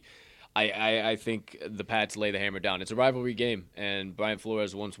liability. I think the Pats lay the hammer down. It's a rivalry game, and Brian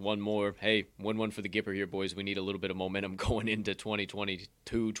Flores wants one more. Hey, win one for the Gipper here, boys. We need a little bit of momentum going into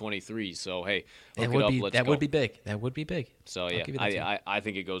 2022-23. So, hey, hook it up. Let's go. That would be big. That would be big. So, yeah, I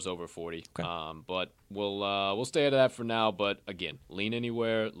think it goes over 40. Okay. But we'll stay out of that for now. But, again, lean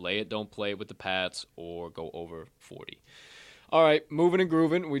anywhere, lay it, don't play it with the Pats, or go over 40. All right, moving and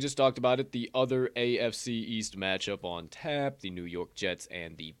grooving. We just talked about it. The other AFC East matchup on tap, the New York Jets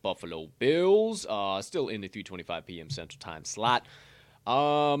and the Buffalo Bills, still in the 3:25 p.m. Central Time slot.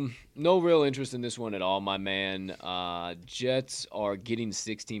 No real interest in this one at all, my man. Jets are getting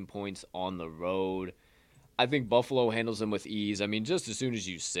 16 points on the road. I think Buffalo handles them with ease. I mean, just as soon as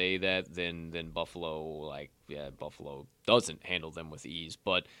you say that, then Buffalo doesn't handle them with ease,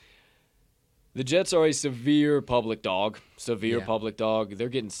 but the Jets are a severe public dog. They're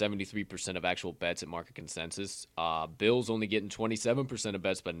getting 73% of actual bets at market consensus. Bills only getting 27% of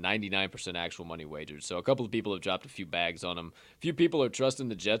bets, but 99% actual money wagers. So a couple of people have dropped a few bags on them. A few people are trusting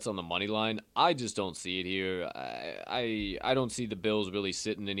the Jets on the money line. I just don't see it here. I don't see the Bills really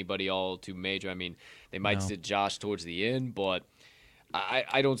sitting anybody all too major. I mean, they might sit Josh towards the end, but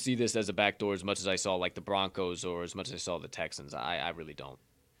I don't see this as a backdoor as much as I saw like the Broncos or as much as I saw the Texans. I really don't.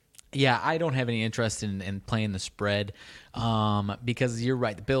 Yeah, I don't have any interest in playing the spread because you're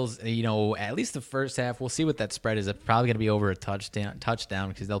right. The Bills, at least the first half, we'll see what that spread is. It's probably going to be over a touchdown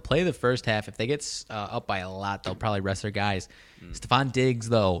because they'll play the first half. If they get up by a lot, they'll probably rest their guys. Stephon Diggs,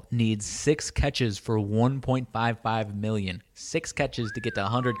 though, needs 6 catches for $1.55 million. 6 catches to get to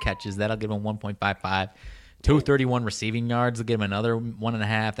 100 catches. That'll give him 1.55. 231 receiving yards will give him another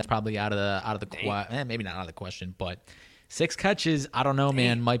 1.5. That's probably out of the question. Maybe not out of the question, but 6 catches, I don't know,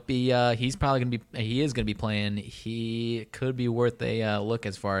 man. Might be. He's probably gonna be. He is gonna be playing. He could be worth a look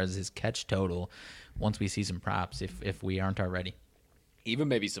as far as his catch total once we see some props, if we aren't already. Even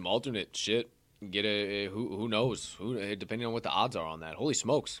maybe some alternate shit. Get who knows? Depending on what the odds are on that. Holy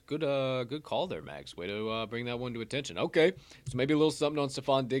smokes! Good call there, Max. Way to bring that one to attention. Okay, so maybe a little something on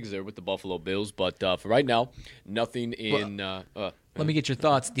Stephon Diggs there with the Buffalo Bills, but for right now, nothing in. Let me get your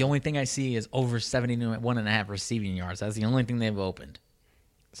thoughts. The only thing I see is over 71.5 receiving yards. That's the only thing they've opened.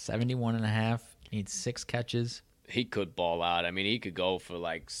 71.5, needs 6 catches. He could ball out. I mean, he could go for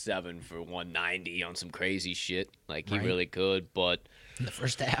like 7 for 190 on some crazy shit. Like, he really could, but in the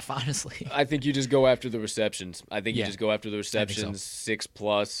first half, honestly. I think you just go after the receptions. You just go after the receptions, so.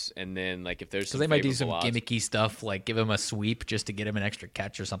 6+, and then, like, if there's some they might do some gimmicky stuff, like give him a sweep just to get him an extra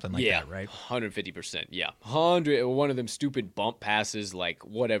catch or something like that, right? 150%. Yeah. 100. One of them stupid bump passes, like,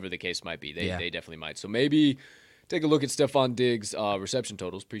 whatever the case might be. They definitely might. So maybe take a look at Stephon Diggs' reception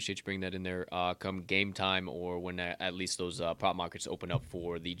totals. Appreciate you bringing that in there come game time or when at least those prop markets open up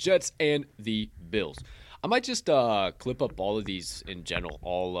for the Jets and the Bills. I might just clip up all of these in general.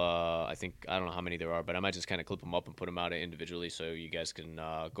 I don't know how many there are, but I might just kind of clip them up and put them out individually so you guys can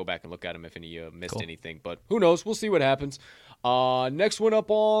go back and look at them if any of you missed anything. But who knows? We'll see what happens. Next one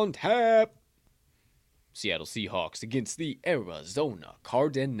up on tap. Seattle Seahawks against the Arizona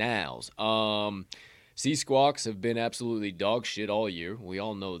Cardinals. Sea Squawks have been absolutely dog shit all year. We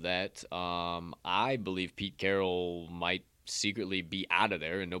all know that. I believe Pete Carroll might secretly be out of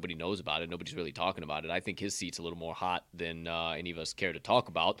there and nobody knows about it. Nobody's really talking about it. I think his seat's a little more hot than any of us care to talk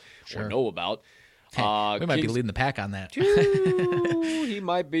about or know about. We might be leading the pack on that. He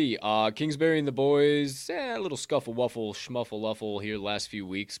might be. Kingsbury and the boys, a little scuffle, wuffle, schmuffle, luffle here the last few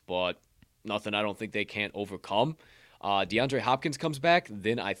weeks, but nothing I don't think they can't overcome. DeAndre Hopkins comes back,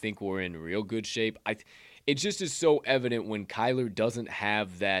 then I think we're in real good shape. It just is so evident when Kyler doesn't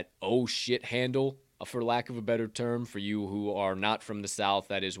have that oh shit handle, for lack of a better term, for you who are not from the South.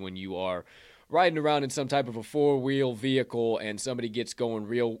 That is when you are riding around in some type of a four-wheel vehicle and somebody gets going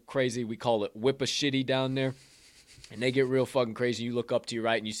real crazy. We call it whip-a-shitty down there. And they get real fucking crazy. You look up to your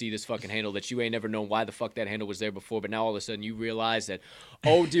right and you see this fucking handle that you ain't never known why the fuck that handle was there before. But now all of a sudden you realize that,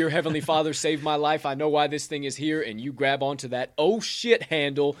 oh, dear Heavenly Father, save my life. I know why this thing is here. And you grab onto that oh shit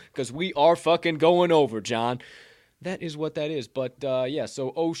handle because we are fucking going over, John. That is what that is. But, yeah,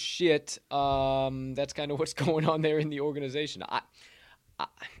 so oh shit, that's kind of what's going on there in the organization.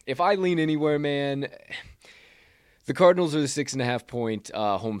 If I lean anywhere, man, the Cardinals are the 6.5-point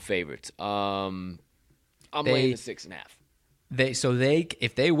home favorite. I'm laying the 6.5.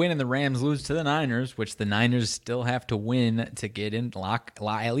 If they win and the Rams lose to the Niners, which the Niners still have to win to get in,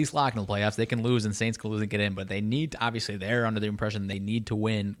 at least lock in the playoffs. They can lose and Saints can lose and get in, but they need to, obviously they're under the impression they need to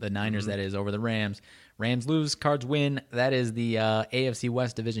win. The Niners, that is, over the Rams. Rams lose, Cards win. That is the AFC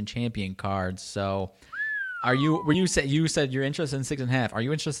West Division champion Cards. So. You said you're interested in 6.5. Are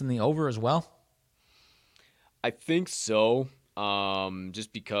you interested in the over as well? I think so.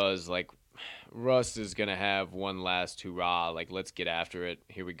 Just because Russ is gonna have one last hurrah. Let's get after it.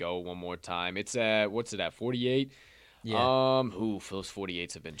 Here we go, one more time. It's at what's it at? 48. Yeah. Those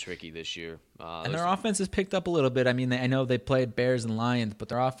 48s have been tricky this year. And their offense has picked up a little bit. I mean, I know they played Bears and Lions, but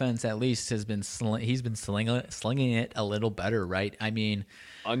their offense at least has been slinging it a little better, right? I mean,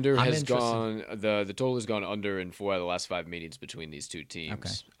 under has gone. The total has gone under in 4 out of the last 5 meetings between these two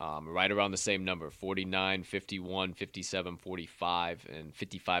teams. Okay. Right around the same number: 49, 51, 57, 45, and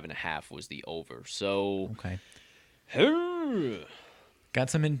 55.5 was the over. So okay. Got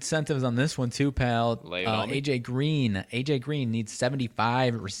some incentives on this one too, pal. AJ Green needs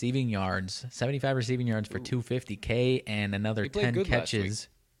 75 receiving yards. 75 receiving yards for $250K and another 10 catches.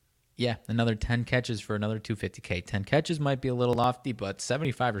 Yeah, another 10 catches for another $250K. 10 catches might be a little lofty, but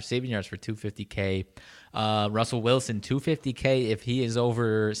 75 receiving yards for $250K. Russell Wilson, $250K if he is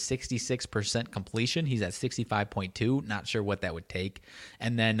over 66% completion. He's at 65.2. Not sure what that would take.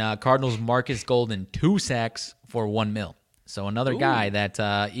 And then Cardinals Marcus Golden, 2 sacks for $1 million. So another guy that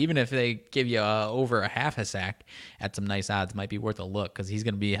even if they give you over a half a sack at some nice odds, might be worth a look because he's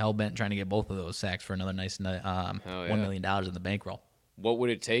going to be hell-bent trying to get both of those sacks for another nice $1 million in the bankroll. What would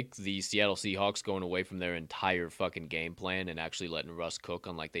it take, the Seattle Seahawks going away from their entire fucking game plan and actually letting Russ cook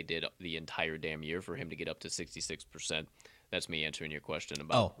on like they did the entire damn year for him to get up to 66%? That's me answering your question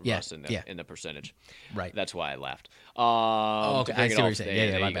about Russ in the percentage. Right. That's why I laughed. Okay. I see what you're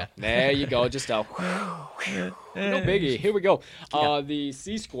saying. My bad. There you go. Just no biggie. Here we go. The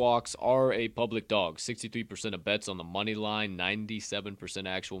Sea Squawks are a public dog. 63% of bets on the money line, 97%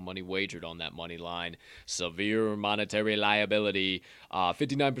 actual money wagered on that money line. Severe monetary liability.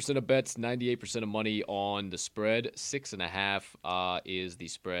 59% of bets, 98% of money on the spread. 6.5 is the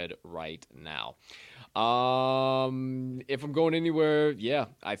spread right now. If I'm going anywhere,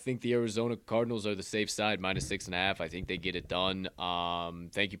 I think the Arizona Cardinals are the safe side, -6.5. I think they get it done.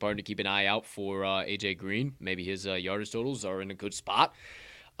 Thank you, partner. Keep an eye out for AJ Green. Maybe his yardage totals are in a good spot.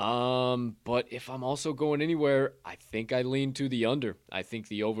 But if I'm also going anywhere, I think I lean to the under. I think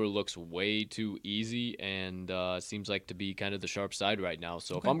the over looks way too easy and seems like to be kind of the sharp side right now.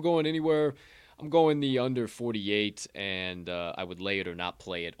 So if I'm going anywhere, I'm going the under 48, and I would lay it or not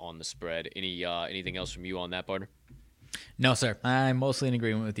play it on the spread. Anything else from you on that, partner? No, sir. I'm mostly in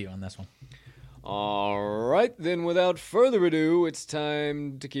agreement with you on this one. All right, then without further ado, it's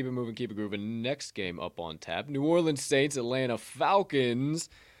time to keep it moving, keep it grooving. Next game up on tap, New Orleans Saints, Atlanta Falcons.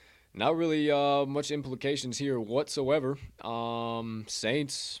 Not really much implications here whatsoever.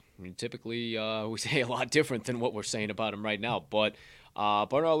 Saints, typically we say a lot different than what we're saying about them right now, but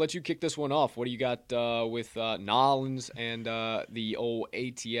partner, I'll let you kick this one off. What do you got with Nolans and the old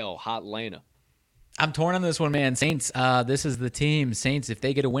ATL, Hot Atlanta? I'm torn on this one, man. Saints, this is the team. Saints, if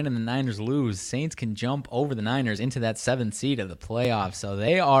they get a win and the Niners lose, Saints can jump over the Niners into that 7th seed of the playoffs. So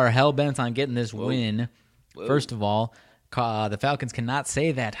they are hell-bent on getting this win. First of all, the Falcons cannot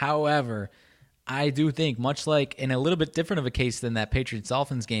say that. However, I do think, much like in a little bit different of a case than that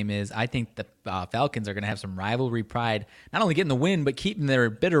Patriots-Dolphins game is, I think the Falcons are going to have some rivalry pride, not only getting the win, but keeping their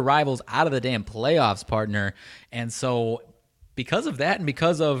bitter rivals out of the damn playoffs, partner. And so because of that and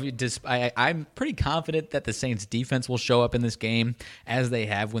because of I'm pretty confident that the Saints defense will show up in this game as they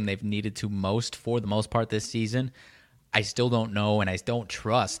have when they've needed to most for the most part this season. I still don't know, and I don't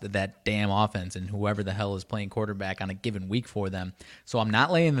trust that damn offense and whoever the hell is playing quarterback on a given week for them. So I'm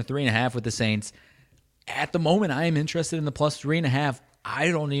not laying the 3.5 with the Saints. At the moment, I am interested in the plus 3.5. I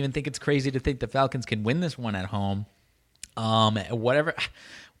don't even think it's crazy to think the Falcons can win this one at home.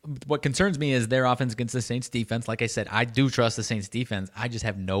 What concerns me is their offense against the Saints defense. Like I said, I do trust the Saints defense. I just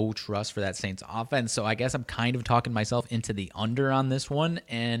have no trust for that Saints offense. So I guess I'm kind of talking myself into the under on this one,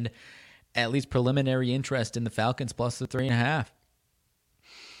 and at least preliminary interest in the Falcons plus the 3.5.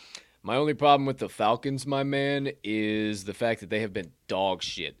 My only problem with the Falcons, my man, is the fact that they have been dog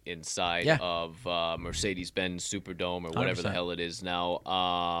shit inside of Mercedes-Benz Superdome or whatever 100%. The hell it is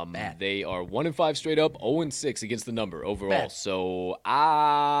now. They are 1-5 straight up, 0-6 against the number overall. Bad. So,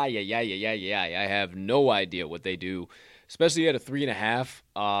 I have no idea what they do, especially at a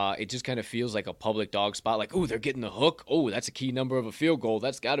 3.5. It just kind of feels like a public dog spot. Like, oh, they're getting the hook. Oh, that's a key number of a field goal.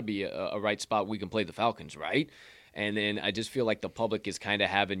 That's got to be a right spot we can play the Falcons, right? And then I just feel like the public is kind of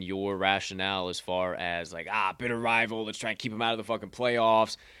having your rationale as far as like, bitter rival, let's try and keep them out of the fucking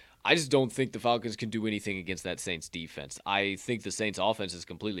playoffs. I just don't think the Falcons can do anything against that Saints defense. I think the Saints offense is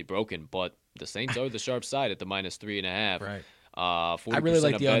completely broken, but the Saints are the sharp side at the minus 3.5. Right. I really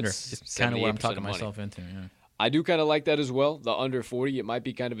like the under. It's kind of what I'm talking myself into. Yeah. I do kind of like that as well. The under 40, it might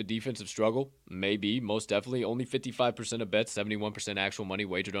be kind of a defensive struggle. Maybe, most definitely. Only 55% of bets, 71% actual money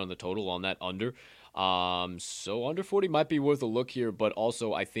wagered on the total on that under. So under 40 might be worth a look here, but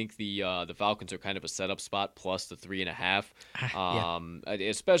also I think the Falcons are kind of a setup spot plus the 3.5.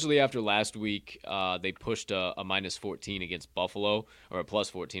 Especially after last week, they pushed a minus 14 against Buffalo, or a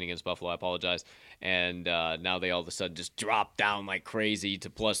plus 14 against Buffalo. I apologize. And now they all of a sudden just drop down like crazy to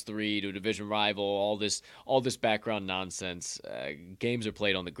plus 3 to a division rival. All this background nonsense. Games are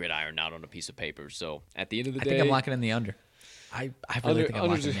played on the gridiron, not on a piece of paper. So at the end of the day, I think I'm locking in the under. I really think I'm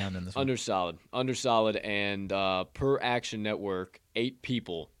locking down in this one. Under solid, and per Action Network, 8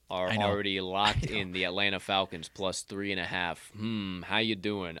 people are already locked in the Atlanta Falcons plus 3.5. How you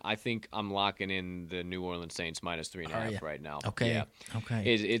doing? I think I'm locking in the New Orleans Saints minus 3.5 right now. Okay, yeah.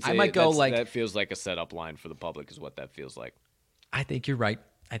 Okay. I might go like that. Feels like a setup line for the public, is what that feels like. I think you're right.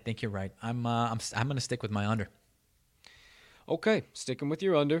 I'm gonna stick with my under. Okay, sticking with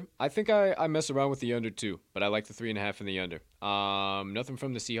your under. I think I mess around with the under too, but I like the 3.5 in the under. Nothing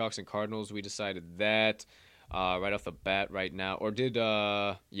from the Seahawks and Cardinals. We decided that right off the bat right now. Or did,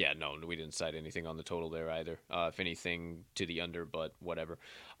 no, we didn't decide anything on the total there either. If anything to the under, but whatever.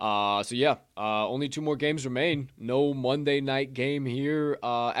 Only 2 more games remain. No Monday night game here.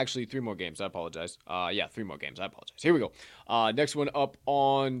 Actually, 3 more games. I apologize. 3 more games. I apologize. Here we go. Next one up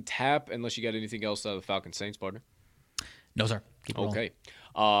on tap, unless you got anything else out of the Falcons Saints, partner. No, sir. Keep rolling. Okay.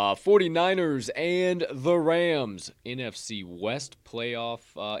 49ers and the Rams. NFC West playoff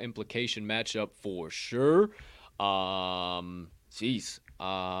implication matchup for sure. What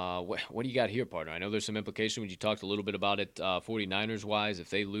do you got here, partner? I know there's some implication when you talked a little bit about it 49ers-wise. If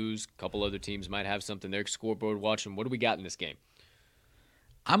they lose, a couple other teams might have something they're scoreboard watching. What do we got in this game?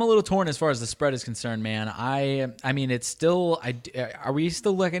 I'm a little torn as far as the spread is concerned, man. I mean, it's still. Are we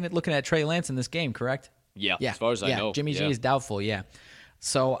still looking at Trey Lance in this game? Correct. Yeah, as far as I know. Jimmy G is doubtful,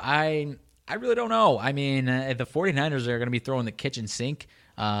 So I really don't know. I mean, the 49ers are going to be throwing the kitchen sink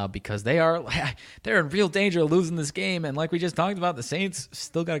because they're in real danger of losing this game. And like we just talked about, the Saints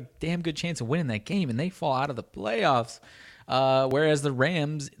still got a damn good chance of winning that game, and they fall out of the playoffs. Whereas the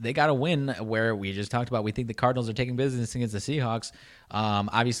Rams, they got to win, where we just talked about. We think the Cardinals are taking business against the Seahawks.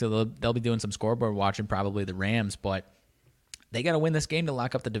 Obviously, they'll be doing some scoreboard watching, probably the Rams, but they got to win this game to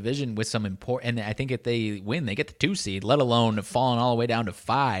lock up the division with some important. And I think if they win, they get the 2 seed, let alone falling all the way down to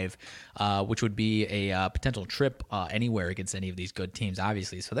 5, which would be a potential trip anywhere against any of these good teams,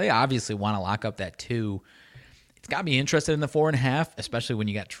 obviously. So they obviously want to lock up that 2. It's got me interested in the 4.5, especially when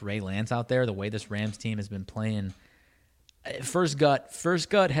you got Trey Lance out there. The way this Rams team has been playing, first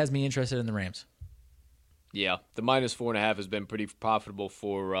gut has me interested in the Rams. Yeah, the minus 4.5 has been pretty profitable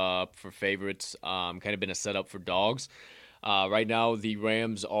for favorites. Kind of been a setup for dogs. Right now, the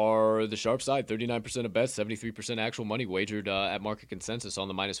Rams are the sharp side, 39% of bets, 73% actual money wagered at market consensus on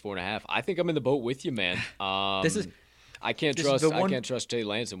the minus 4.5. I think I'm in the boat with you, man. I can't trust Trey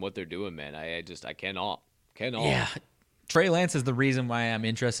Lance and what they're doing, man. I cannot. Yeah, Trey Lance is the reason why I'm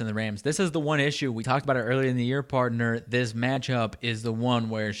interested in the Rams. This is the one issue. We talked about it earlier in the year, partner. This matchup is the one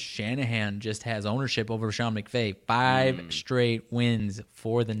where Shanahan just has ownership over Sean McVay. 5 straight wins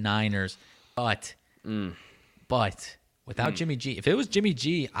for the Niners. But without Jimmy G, if it was Jimmy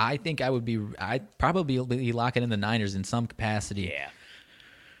G, I think I'd probably be locking in the Niners in some capacity. Yeah.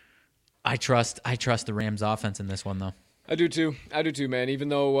 I trust the Rams offense in this one, though. I do too. I do too, man. Even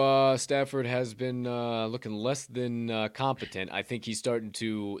though Stafford has been looking less than competent, I think he's starting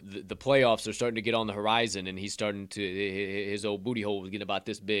to. The playoffs are starting to get on the horizon, and he's starting to. His old booty hole was getting about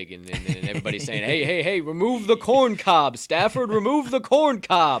this big, and everybody's saying, "Hey, hey, hey! Remove the corn cob, Stafford! Remove the corn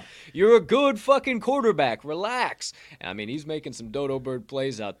cob! You're a good fucking quarterback. Relax." I mean, he's making some dodo bird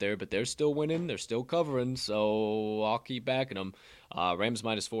plays out there, but they're still winning. They're still covering, so I'll keep backing them. Rams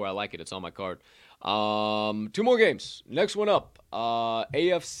 -4. I like it. It's on my card. Two more games. Next one up,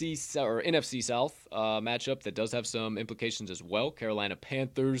 AFC or NFC South matchup that does have some implications as well. Carolina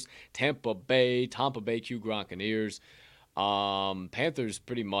Panthers, Tampa Bay Q Gronkaneers. Panthers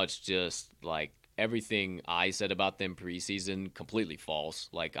pretty much just like everything I said about them preseason completely false.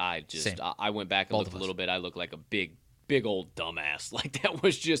 Like I went back and looked a little bit. I look like a big old dumbass. Like that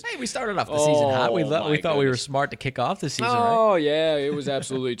was just. Hey, we started off the season hot. We thought we were smart to kick off the season. Oh right? Yeah, it was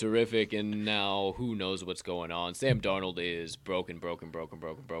absolutely terrific. And now who knows what's going on? Sam Darnold is broken.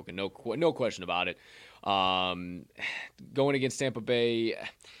 No question about it. Going against Tampa Bay.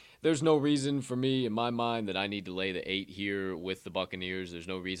 There's no reason for me, in my mind, that I need to lay the 8 here with the Buccaneers. There's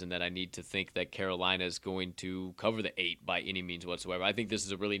no reason that I need to think that Carolina is going to cover the 8 by any means whatsoever. I think this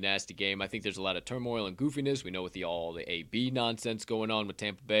is a really nasty game. I think there's a lot of turmoil and goofiness. We know with all the AB nonsense going on with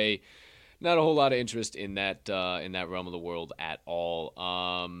Tampa Bay. Not a whole lot of interest in that realm of the world at all.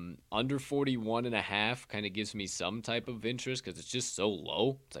 Under 41.5 kind of gives me some type of interest because it's just so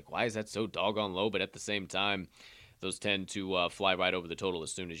low. It's like, why is that so doggone low? But at the same time, those tend to fly right over the total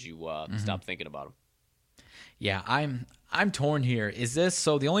as soon as you stop thinking about them. Yeah, I'm torn here. Is this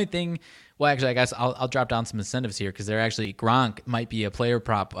so? The only thing, well, actually, I guess I'll drop down some incentives here because they're actually Gronk might be a player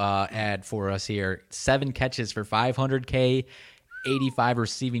prop ad for us here. 7 catches for $500K, 85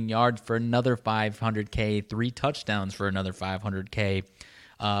 receiving yards for another $500K, 3 touchdowns for another $500K.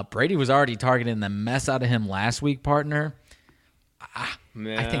 Brady was already targeting the mess out of him last week, partner.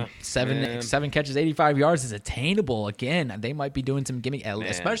 I think seven catches, 85 yards is attainable. Again, they might be doing some gimmick,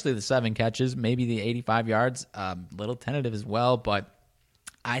 especially the 7 catches, maybe the 85 yards, little tentative as well, but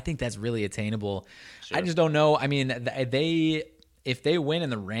I think that's really attainable. Sure. I just don't know. I mean, if they win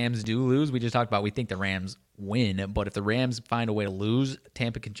and the Rams do lose, we just talked about we think the Rams win, but if the Rams find a way to lose,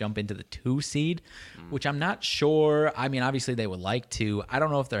 Tampa could jump into the 2 seed, which I'm not sure. I mean, obviously they would like to. I don't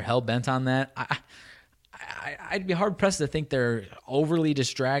know if they're hell-bent on that. I'd be hard-pressed to think they're overly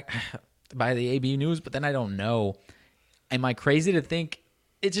distracted by the AB news, but then I don't know. Am I crazy to think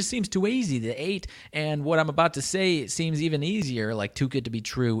it just seems too easy, the 8, and what I'm about to say seems even easier, like too good to be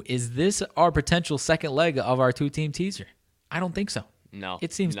true. Is this our potential second leg of our 2-team teaser? I don't think so. No.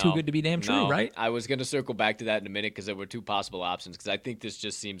 It seems too good to be damn true, right? I was going to circle back to that in a minute because there were 2 possible options because I think this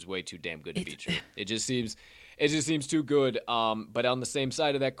just seems way too damn good to be true. It just seems too good. But on the same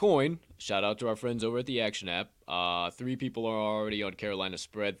side of that coin, shout out to our friends over at the Action app. 3 people are already on Carolina's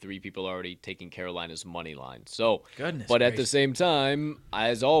spread. 3 people are already taking Carolina's money line. So, but at the same time,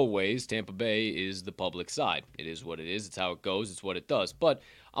 as always, Tampa Bay is the public side. It is what it is. It's how it goes. It's what it does. But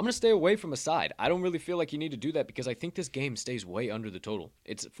I'm going to stay away from a side. I don't really feel like you need to do that because I think this game stays way under the total.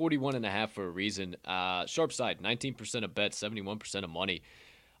 It's 41.5 for a reason. Sharp side, 19% of bets, 71% of money.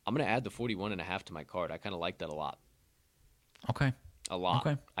 I'm going to add the 41.5 to my card. I kind of like that a lot. Okay. A lot.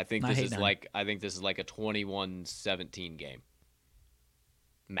 Okay. I think this is like a 21-17 game.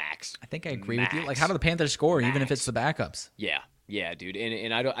 Max. I think I agree with you. Like, how do the Panthers score, even if it's the backups? Yeah, dude.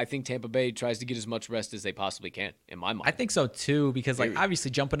 And I think Tampa Bay tries to get as much rest as they possibly can, in my mind. I think so, too, because, like, obviously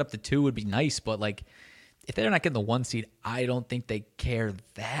jumping up to 2 would be nice, but, like, if they're not getting the 1 seed, I don't think they care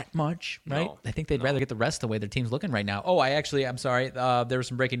that much, right? No, I think they'd rather get the rest the way their team's looking right now. Oh, I'm sorry. There was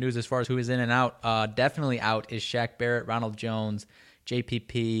some breaking news as far as who is in and out. Definitely out is Shaq Barrett, Ronald Jones,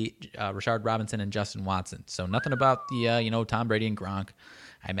 JPP, Rashard Robinson, and Justin Watson. So nothing about the, Tom Brady and Gronk.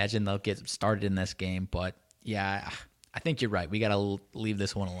 I imagine they'll get started in this game, but yeah, I think you're right. We got to leave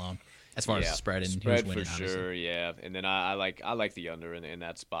this one alone as far as the spread and who's winning. For sure, yeah. And then I like the under in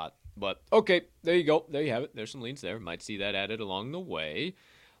that spot. But okay, there you go. There you have it. There's some leans there. Might see that added along the way.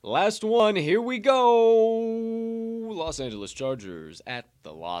 Last one. Here we go. Los Angeles Chargers at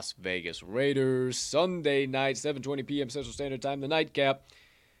the Las Vegas Raiders. Sunday night, 7:20 p.m. Central Standard Time. The nightcap.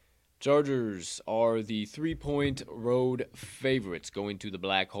 Chargers are the 3-point road favorites going to the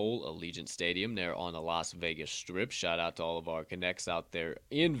Black Hole Allegiant Stadium. They're on the Las Vegas Strip. Shout out to all of our connects out there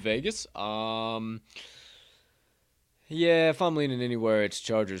in Vegas. Yeah, if I'm leaning anywhere, it's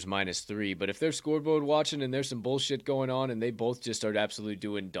Chargers -3. But if they're scoreboard watching and there's some bullshit going on and they both just start absolutely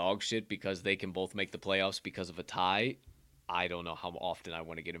doing dog shit because they can both make the playoffs because of a tie, I don't know how often I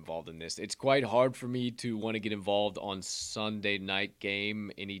want to get involved in this. It's quite hard for me to want to get involved on Sunday night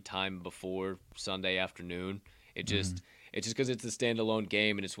game anytime before Sunday afternoon. It's just because it's a standalone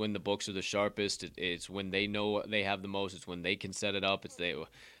game, and it's when the books are the sharpest. It's when they know they have the most. It's when they can set it up.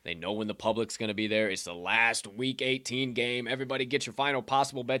 They know when the public's going to be there. It's the last Week 18 game. Everybody get your final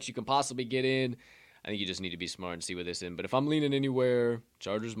possible bets you can possibly get in. I think you just need to be smart and see where this in. But if I'm leaning anywhere,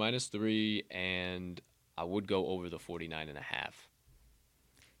 Chargers -3, and I would go over the 49.5.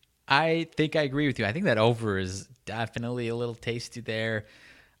 I think I agree with you. I think that over is definitely a little tasty there.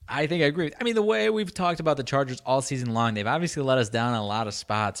 I think I agree. I mean, the way we've talked about the Chargers all season long, they've obviously let us down in a lot of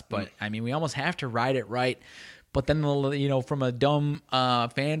spots, but I mean, we almost have to ride it right. But then, from a dumb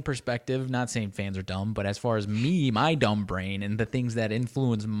fan perspective, not saying fans are dumb, but as far as me, my dumb brain, and the things that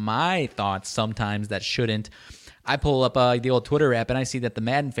influence my thoughts sometimes that shouldn't, I pull up the old Twitter app and I see that the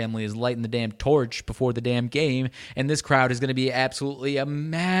Madden family is lighting the damn torch before the damn game, and this crowd is going to be absolutely a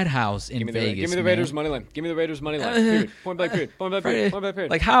madhouse in Vegas. Give me the Raiders money line. Give me the Raiders money line. Period. Point blank period. Point blank period. Point blank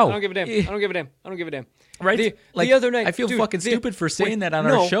period. Like how? I don't give a damn. I don't give a damn. I don't give a damn. Right? The other night, I feel fucking stupid for saying that on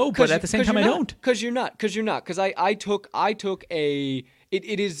no, our show, but at the same time, I don't. Because you're not. Because I took a.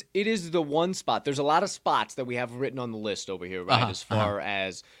 It is the one spot. There's a lot of spots that we have written on the list over here, right? As far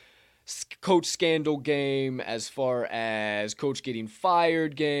as coach scandal game, as far as coach getting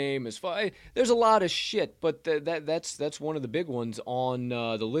fired game, there's a lot of shit, but that's one of the big ones on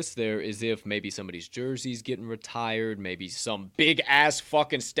the list. There is if maybe somebody's jersey's getting retired, maybe some big ass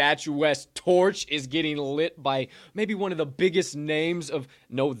fucking statuesque torch is getting lit by maybe one of the biggest names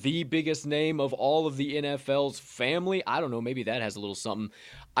the biggest name of all of the NFL's family. I don't know, maybe that has a little something.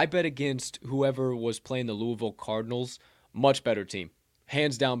 I bet against whoever was playing the Louisville Cardinals, much better team.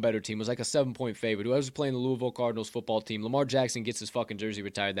 Hands down better team. It was like a 7-point favorite. Whoever was playing the Louisville Cardinals football team, Lamar Jackson gets his fucking jersey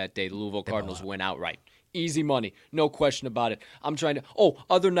retired that day. The Louisville Cardinals win outright. Easy money. No question about it. I'm trying to...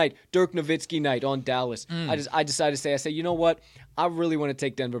 other night, Dirk Nowitzki night on Dallas. I decided to say, you know what? I really want to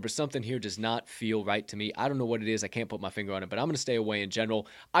take Denver, but something here does not feel right to me. I don't know what it is. I can't put my finger on it, but I'm going to stay away in general.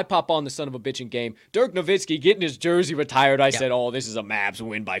 I pop on the son of a bitchin' game. Dirk Nowitzki getting his jersey retired. I said, this is a Mavs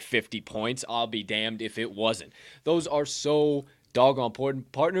win by 50 points. I'll be damned if it wasn't. Those are so... doggone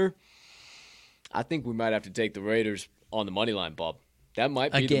important, partner. I think we might have to take the Raiders on the money line, Bob. That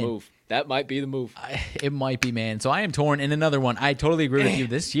might be the move. It might be, man. So I am torn. And another one, I totally agree with you.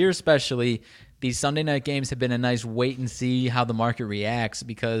 This year especially, these Sunday night games have been a nice wait and see how the market reacts,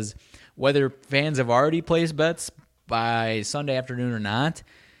 because whether fans have already placed bets by Sunday afternoon or not,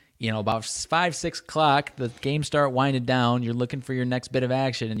 about 5, 6 o'clock, the games start winding down. You're looking for your next bit of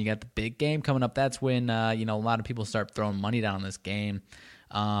action, and you got the big game coming up. That's when, a lot of people start throwing money down on this game.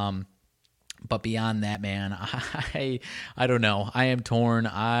 But beyond that, man, I don't know. I am torn.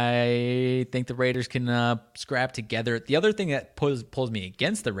 I think the Raiders can scrap together. The other thing that pulls me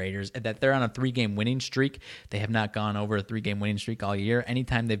against the Raiders is that they're on a 3-game winning streak. They have not gone over a 3-game winning streak all year.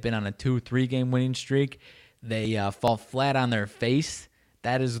 Anytime they've been on a 2-3-game winning streak, they fall flat on their face.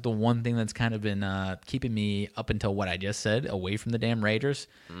 That is the one thing that's kind of been keeping me, up until what I just said, away from the damn Raiders.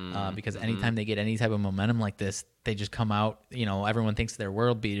 Because anytime they get any type of momentum like this, they just come out, everyone thinks they're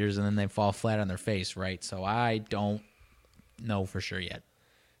world beaters, and then they fall flat on their face, right? So I don't know for sure yet.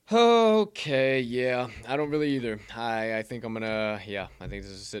 Okay, yeah. I don't really either. I think I'm going to, I think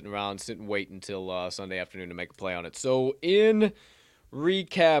this is sit and wait until Sunday afternoon to make a play on it. So in...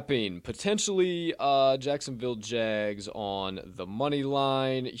 recapping, potentially Jacksonville Jags on the money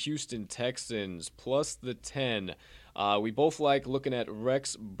line, Houston Texans plus the 10. We both like looking at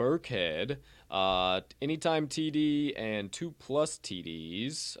Rex Burkhead, anytime TD and 2+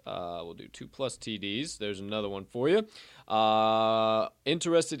 TDs. We'll do 2+ TDs. There's another one for you.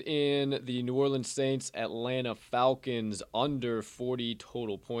 Interested in the New Orleans Saints, Atlanta Falcons under 40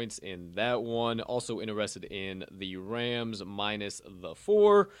 total points in that one. Also interested in the Rams minus the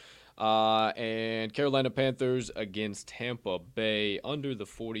 4. And Carolina Panthers against Tampa Bay under the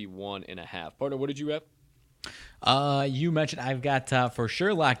 41.5. Partner, what did you have? You mentioned I've got for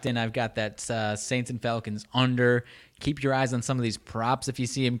sure locked in. I've got that Saints and Falcons under. Keep your eyes on some of these props if you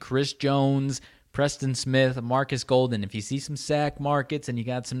see him. Chris Jones, Preston Smith, Marcus Golden. If you see some sack markets and you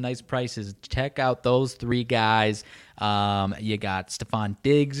got some nice prices, check out those 3 guys. You got Stephon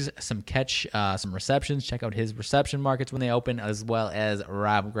Diggs, some receptions. Check out his reception markets when they open, as well as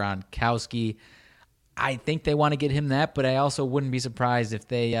Rob Gronkowski. I think they want to get him that, but I also wouldn't be surprised if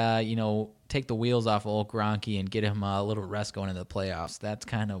they, take the wheels off old Gronky and get him a little rest going into the playoffs. That's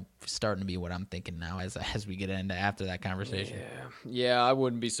kind of starting to be what I'm thinking now as we get into after that conversation. Yeah, I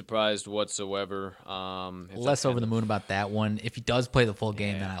wouldn't be surprised whatsoever. Less over the moon about that one. If he does play the full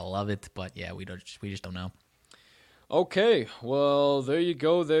game, then I love it. But yeah, we just don't know. Okay, well, there you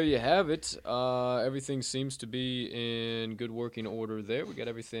go. There you have it. Everything seems to be in good working order there. We got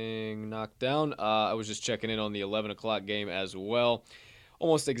everything knocked down. I was just checking in on the 11 o'clock game as well.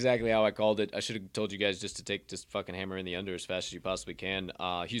 Almost exactly how I called it. I should have told you guys just to just fucking hammer in the under as fast as you possibly can.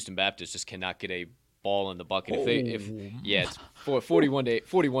 Houston Baptist just cannot get a ball in the bucket. It's 41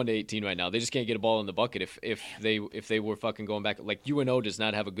 to 18 right now. They just can't get a ball in the bucket if they were fucking going back. Like UNO does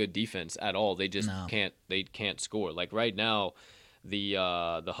not have a good defense at all. They just can't score. Like right now, the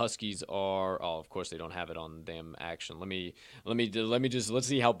Huskies are. Oh, of course they don't have it on them action. Let's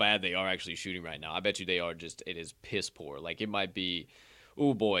see how bad they are actually shooting right now. I bet you they are just. It is piss poor. Like it might be.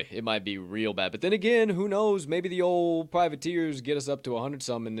 Oh boy, it might be real bad. But then again, who knows? Maybe the old Privateers get us up to 100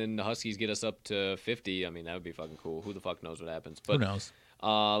 some, and then the Huskies get us up to 50. I mean, that would be fucking cool. Who the fuck knows what happens? But Who knows?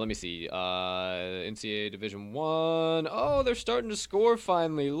 let me see. NCAA Division One. Oh, they're starting to score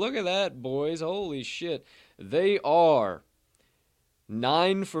finally. Look at that, boys. Holy shit. They are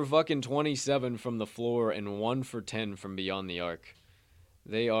 9 for fucking 27 from the floor and 1 for 10 from beyond the arc.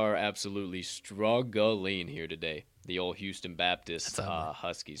 They are absolutely struggling here today. The old Houston Baptist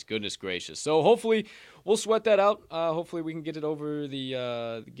Huskies. Goodness gracious. So hopefully we'll sweat that out. Hopefully we can get it over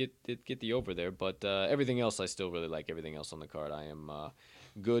get the over there. But everything else, I still really like everything else on the card. I am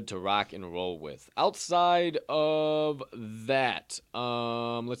good to rock and roll with. Outside of that,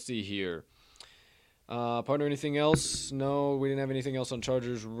 let's see here. Partner, anything else? No, we didn't have anything else on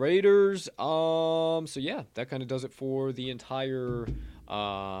Chargers Raiders. So yeah, that kind of does it for the entire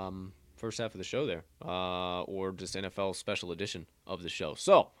first half of the show there, or just NFL special edition of the show.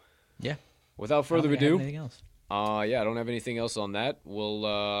 So Yeah. without further ado, Anything else? I don't have anything else on that. We'll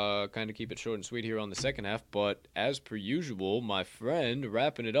kind of keep it short and sweet here on the second half. But as per usual, my friend,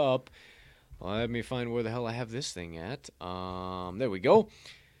 wrapping it up. Let me find where the hell I have this thing at. There we go.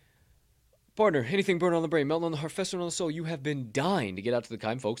 Partner, anything burning on the brain, melting on the heart, festering on the soul, you have been dying to get out to the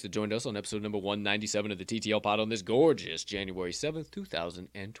kind folks that joined us on episode number 197 of the TTL Pod on this gorgeous January 7th,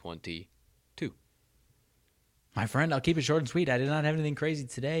 2022. My friend, I'll keep it short and sweet. I did not have anything crazy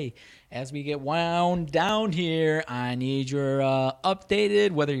today. As we get wound down here, I need your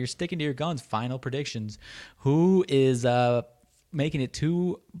updated, whether you're sticking to your guns, final predictions. Who is making it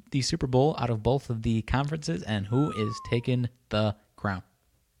to the Super Bowl out of both of the conferences, and who is taking the crown?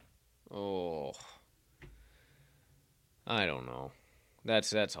 Oh, I don't know.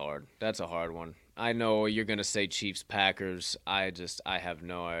 That's hard. That's a hard one. I know you're gonna say Chiefs Packers. I have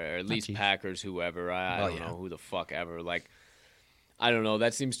no, or at least Chiefs. Packers whoever. I don't know who the fuck ever. Like, I don't know.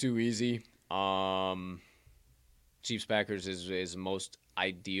 That seems too easy. Chiefs Packers is most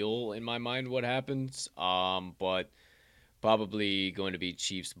ideal in my mind. What happens? But probably going to be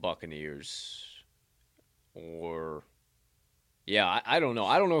Chiefs Buccaneers or. Yeah, I don't know.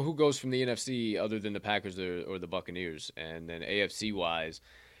 I don't know who goes from the NFC other than the Packers or the Buccaneers. And then AFC-wise,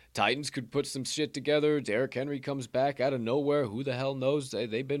 Titans could put some shit together. Derrick Henry comes back out of nowhere. Who the hell knows?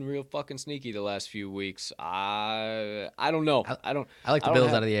 They've been real fucking sneaky the last few weeks. I don't know. I like the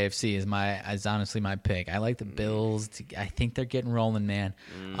Bills out of the AFC is honestly my pick. I like the Bills. I think they're getting rolling, man.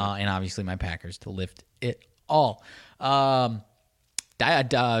 And obviously my Packers to lift it all.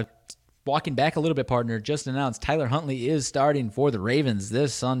 Walking back a little bit, partner, just announced Tyler Huntley is starting for the Ravens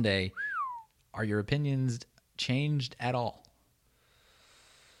this Sunday. Are your opinions changed at all?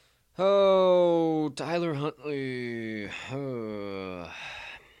 Oh, Tyler Huntley.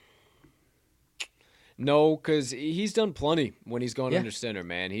 No, because he's done plenty when he's gone under center,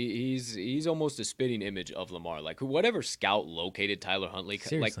 man. He's almost a spitting image of Lamar. Like, whatever scout located Tyler Huntley,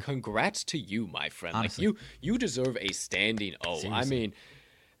 Seriously. like, congrats to you, my friend. Honestly. Like, you deserve a standing O. Seriously. I mean,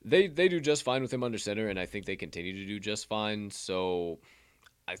 they do just fine with him under center, and I think they continue to do just fine. So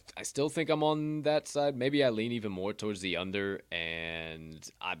I still think I'm on that side. Maybe I lean even more towards the under, and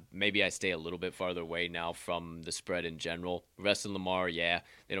maybe I stay a little bit farther away now from the spread in general. Rest of Lamar, yeah,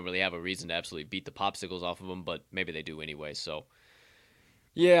 they don't really have a reason to absolutely beat the popsicles off of him, but maybe they do anyway. So,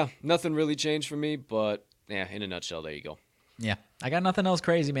 yeah, nothing really changed for me, but yeah, in a nutshell, there you go. Yeah, I got nothing else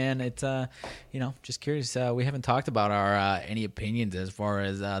crazy, man. It's just curious. We haven't talked about our any opinions as far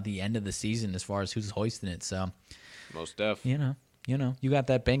as the end of the season, as far as who's hoisting it. So, Most def. you got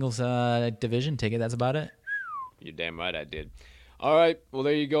that Bengals division ticket. That's about it. You're damn right I did. All right, well,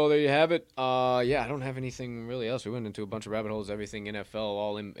 there you go. There you have it. Yeah, I don't have anything really else. We went into a bunch of rabbit holes, everything NFL,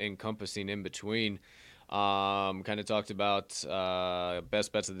 all encompassing in between. Kind of talked about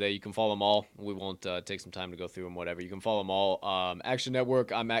best bets of the day. You can follow them all. We won't take some time to go through them, whatever. You can follow them all. Action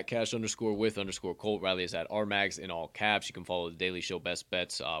Network, I'm at cash_with_Colt. Riley is at RMags in all caps. You can follow the Daily Show Best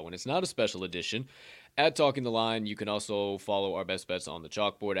Bets when it's not a special edition at Talking the Line. You can also follow our best bets on the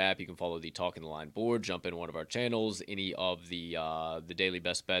Chalkboard app. You can follow the Talking the Line board. Jump in one of our channels. Any of the daily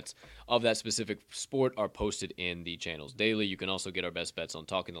best bets of that specific sport are posted in the channels daily. You can also get our best bets on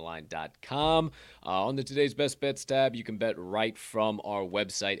TalkingTheLine.com. On the Today's Best Bets tab, you can bet right from our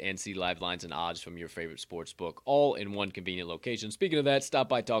website and see live lines and odds from your favorite sports book, all in one convenient location. Speaking of that, stop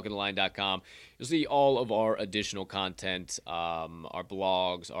by TalkingTheLine.com. You'll see all of our additional content, our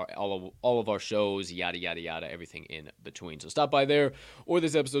blogs, all of our shows, yada, yada, yada, everything in between. So stop by there or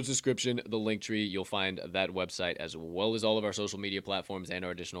this episode's description, the link tree. You'll find that website as well as all of our social media platforms and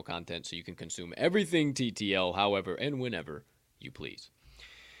our additional content so you can consume everything TTL, however and whenever you please.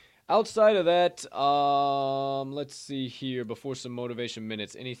 Outside of that, let's see here. Before some motivation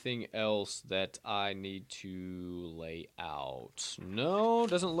minutes, anything else that I need to lay out? No,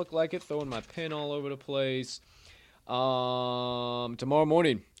 doesn't look like it. Throwing my pen all over the place. Tomorrow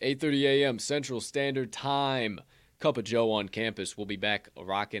morning, 8:30 a.m. Central Standard Time. Cup of Joe on campus. We'll be back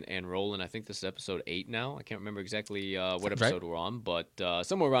rocking and rolling. I think this is episode 8 now. I can't remember exactly what episode we're on, but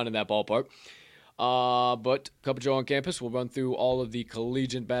somewhere around in that ballpark. But Cup of Joe on campus, we'll run through all of the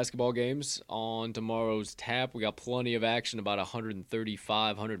collegiate basketball games on tomorrow's tap. We got plenty of action, about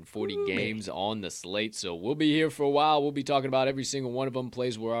 135, 140 games on the slate. So we'll be here for a while. We'll be talking about every single one of them.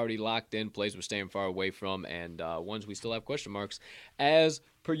 Plays we're already locked in, plays we're staying far away from, and ones we still have question marks as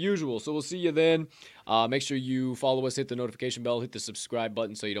per usual. So we'll see you then. Make sure you follow us, hit the notification bell, hit the subscribe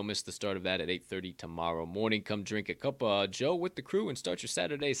button so you don't miss the start of that at 8:30 tomorrow morning. Come drink a cup of Joe with the crew and start your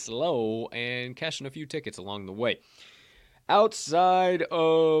Saturday slow and cash in a few tickets along the way. Outside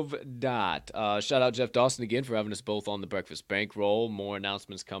of that, shout out Jeff Dawson again for having us both on the Breakfast Bankroll. More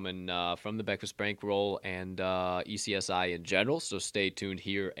announcements coming from the Breakfast Bankroll and ECSI in general, so stay tuned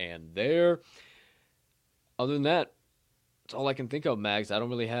here and there. Other than that, that's all I can think of, Mags. I don't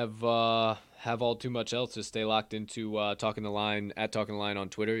really have all too much else. Just stay locked into Talking the Line, at Talking the Line on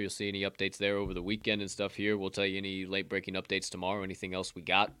Twitter. You'll see any updates there over the weekend and stuff here. We'll tell you any late-breaking updates tomorrow, anything else we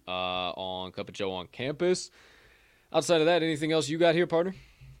got on Cup of Joe on campus. Outside of that, anything else you got here, partner?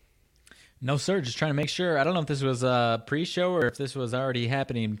 No, sir. Just trying to make sure. I don't know if this was a pre-show or if this was already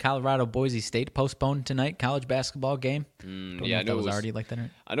happening. Colorado Boise State postponed tonight. College basketball game. Yeah, I know it was already like that. Right?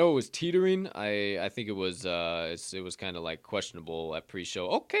 I know it was teetering. I think it was kind of like questionable at pre-show.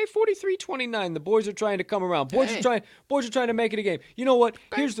 Okay, 43-29. The boys are trying to come around. Boys are trying to make it a game. You know what?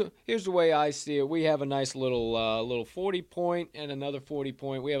 Here's the way I see it. We have a nice little 40-point and another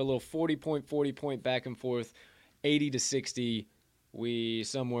 40-point. We have a little 40-point back and forth, 80-60. We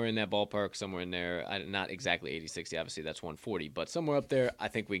somewhere in that ballpark, somewhere in there, not exactly 80-60, obviously that's 140, but somewhere up there, I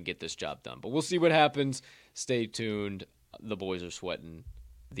think we can get this job done. But we'll see what happens. Stay tuned. The boys are sweating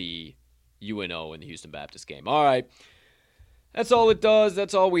the UNO and the Houston Baptist game. All right. That's all it does.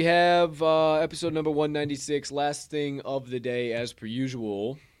 That's all we have. Episode number 196, last thing of the day, as per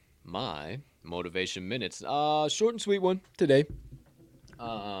usual, my motivation minutes. Short and sweet one today.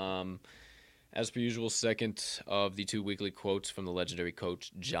 As per usual, second of the 2 weekly quotes from the legendary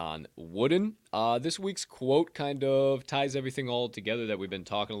coach, John Wooden. This week's quote kind of ties everything all together that we've been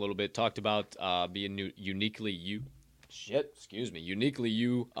talking a little bit. Talked about being uniquely you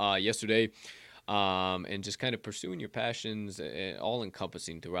yesterday. And just kind of pursuing your passions, all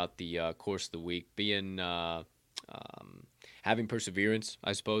encompassing throughout the course of the week. Being having perseverance,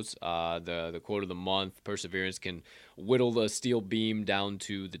 I suppose. The quote of the month: perseverance can whittle a steel beam down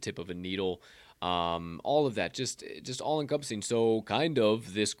to the tip of a needle. All of that, just all encompassing. So kind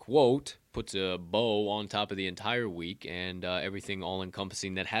of this quote puts a bow on top of the entire week and everything all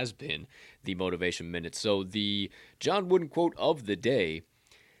encompassing that has been the motivation minute. So the John Wooden quote of the day: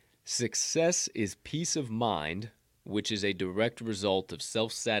 success is peace of mind, which is a direct result of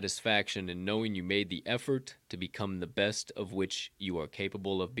self-satisfaction in knowing you made the effort to become the best of which you are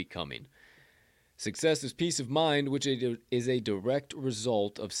capable of becoming. Success is peace of mind, which is a direct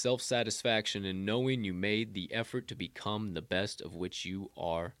result of self-satisfaction in knowing you made the effort to become the best of which you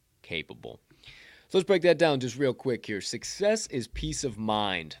are capable. So let's break that down just real quick here. Success is peace of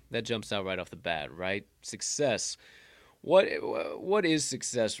mind. That jumps out right off the bat, right? Success. What is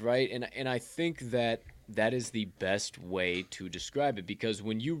success, right? And I think that is the best way to describe it, because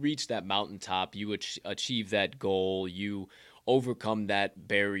when you reach that mountaintop, you achieve that goal, you overcome that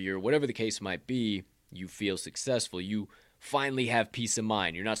barrier, whatever the case might be, you feel successful. You finally have peace of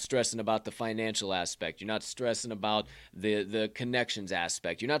mind. You're not stressing about the financial aspect. You're not stressing about the connections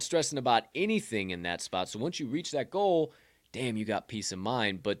aspect. You're not stressing about anything in that spot. So once you reach that goal, damn, you got peace of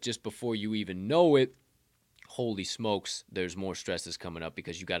mind. But just before you even know it, holy smokes, there's more stresses coming up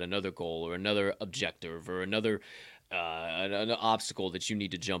because you got another goal or another objective or another an obstacle that you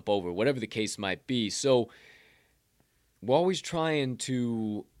need to jump over, whatever the case might be. So we're always trying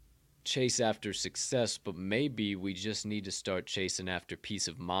to chase after success, but maybe we just need to start chasing after peace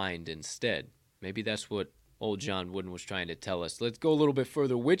of mind instead. Maybe that's what old John Wooden was trying to tell us. Let's go a little bit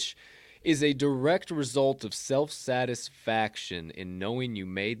further, which is a direct result of self-satisfaction in knowing you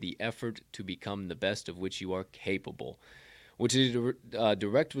made the effort to become the best of which you are capable. Which is a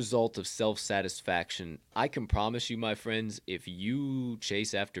direct result of self-satisfaction. I can promise you, my friends, if you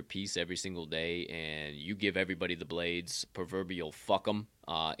chase after peace every single day and you give everybody the blades, proverbial fuck 'em,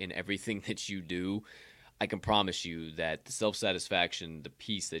 in everything that you do, I can promise you that the self-satisfaction, the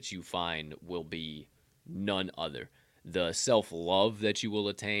peace that you find will be none other. The self-love that you will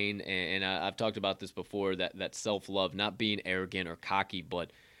attain, and I've talked about this before, that self-love, not being arrogant or cocky,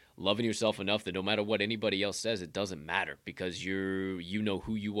 but loving yourself enough that no matter what anybody else says, it doesn't matter, because you know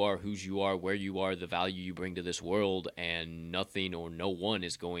who you are, whose you are, where you are, the value you bring to this world, and nothing or no one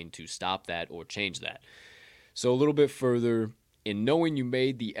is going to stop that or change that. So a little bit further, in knowing you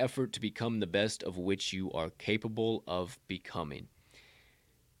made the effort to become the best of which you are capable of becoming.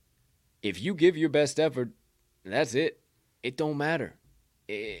 If you give your best effort, that's it. It don't matter.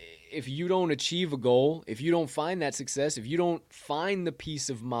 If you don't achieve a goal, if you don't find that success, if you don't find the peace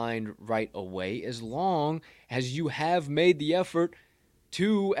of mind right away, as long as you have made the effort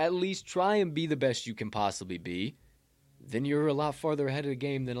to at least try and be the best you can possibly be, then you're a lot farther ahead of the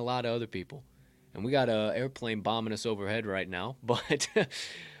game than a lot of other people. And we got an airplane bombing us overhead right now, but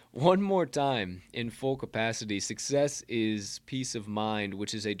one more time, in full capacity, success is peace of mind,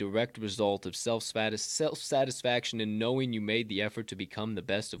 which is a direct result of self-satisfaction in knowing you made the effort to become the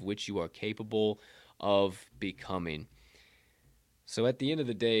best of which you are capable of becoming. So at the end of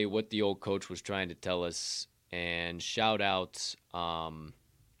the day, what the old coach was trying to tell us, and shout out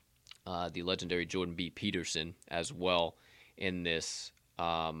the legendary Jordan B. Peterson as well in this,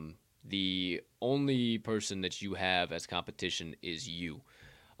 the only person that you have as competition is you.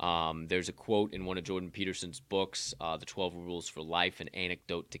 There's a quote in one of Jordan Peterson's books, The 12 Rules for Life, An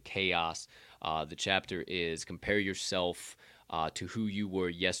Antidote to Chaos. The chapter is compare yourself to who you were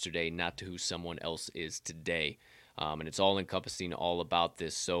yesterday, not to who someone else is today. And it's all encompassing, all about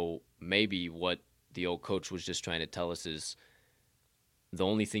this. So maybe what the old coach was just trying to tell us is the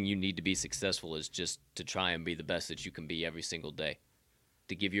only thing you need to be successful is just to try and be the best that you can be every single day.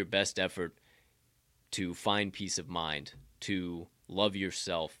 To give your best effort, to find peace of mind, to love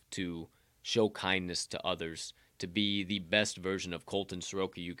yourself, to show kindness to others, to be the best version of Colton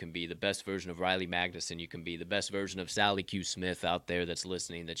Soroka you can be, the best version of Riley Magnuson you can be, the best version of Sally Q. Smith out there that's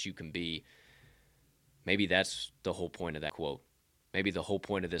listening that you can be. Maybe that's the whole point of that quote. Maybe the whole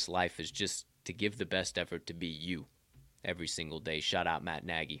point of this life is just to give the best effort to be you every single day. Shout out Matt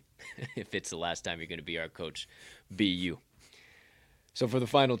Nagy. If it's the last time you're going to be our coach, be you. So for the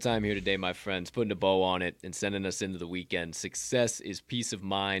final time here today, my friends, putting a bow on it and sending us into the weekend, success is peace of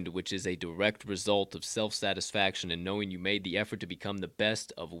mind, which is a direct result of self-satisfaction and knowing you made the effort to become the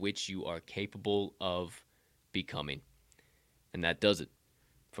best of which you are capable of becoming. And that does it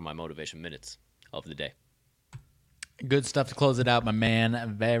for my Motivation Minutes of the day. Good stuff to close it out, my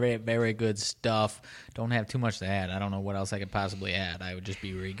man. Very, very good stuff. Don't have too much to add. I don't know what else I could possibly add. I would just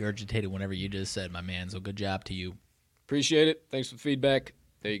be regurgitated whenever you just said, my man. So good job to you. Appreciate it. Thanks for the feedback.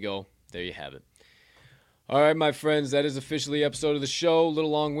 There you go. There you have it. All right, my friends, that is officially episode of the show. A little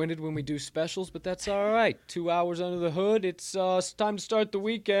long-winded when we do specials, but that's all right. 2 hours under the hood. It's time to start the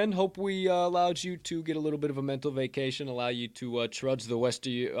weekend. Hope we allowed you to get a little bit of a mental vacation, allow you to trudge the rest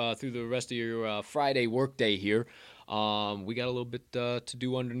of your, through the rest of your Friday workday here. We got a little bit to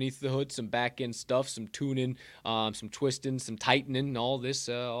do underneath the hood, some back-end stuff, some tuning, some twisting, some tightening, all this,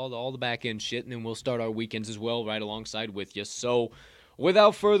 all the back-end shit, and then we'll start our weekends as well right alongside with you. So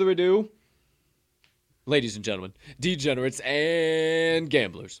without further ado, ladies and gentlemen, degenerates and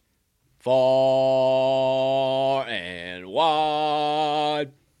gamblers, far and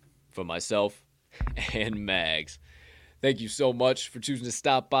wide, for myself and Mags. Thank you so much for choosing to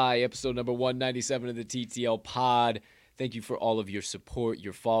stop by episode number 197 of the TTL Pod. Thank you for all of your support,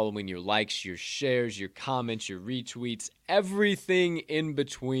 your following, your likes, your shares, your comments, your retweets, everything in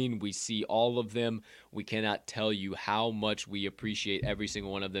between. We see all of them. We cannot tell you how much we appreciate every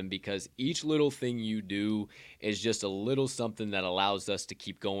single one of them, because each little thing you do is just a little something that allows us to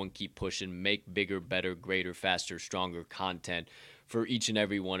keep going, keep pushing, make bigger, better, greater, faster, stronger content for each and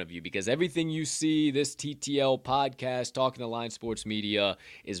every one of you, because everything you see, this TTL podcast, Talking to Line Sports Media,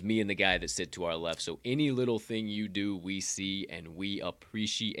 is me and the guy that sit to our left. So any little thing you do, we see, and we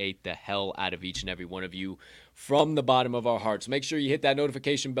appreciate the hell out of each and every one of you from the bottom of our hearts. Make sure you hit that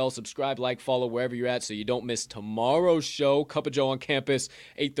notification bell, subscribe, like, follow wherever you're at so you don't miss tomorrow's show, Cup of Joe on Campus,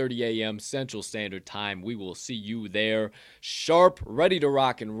 8:30 a.m. Central Standard Time. We will see you there, sharp, ready to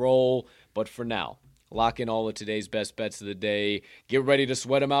rock and roll. But for now, lock in all of today's best bets of the day. Get ready to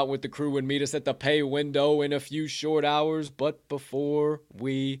sweat them out with the crew and meet us at the pay window in a few short hours. But before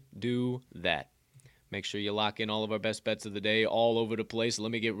we do that, make sure you lock in all of our best bets of the day all over the place.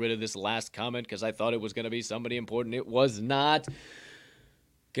 Let me get rid of this last comment because I thought it was going to be somebody important. It was not.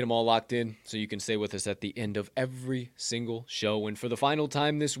 Get them all locked in so you can stay with us at the end of every single show. And for the final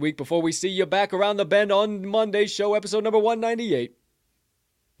time this week, before we see you back around the bend on Monday's show, episode number 198,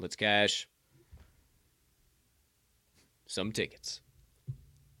 let's cash some tickets.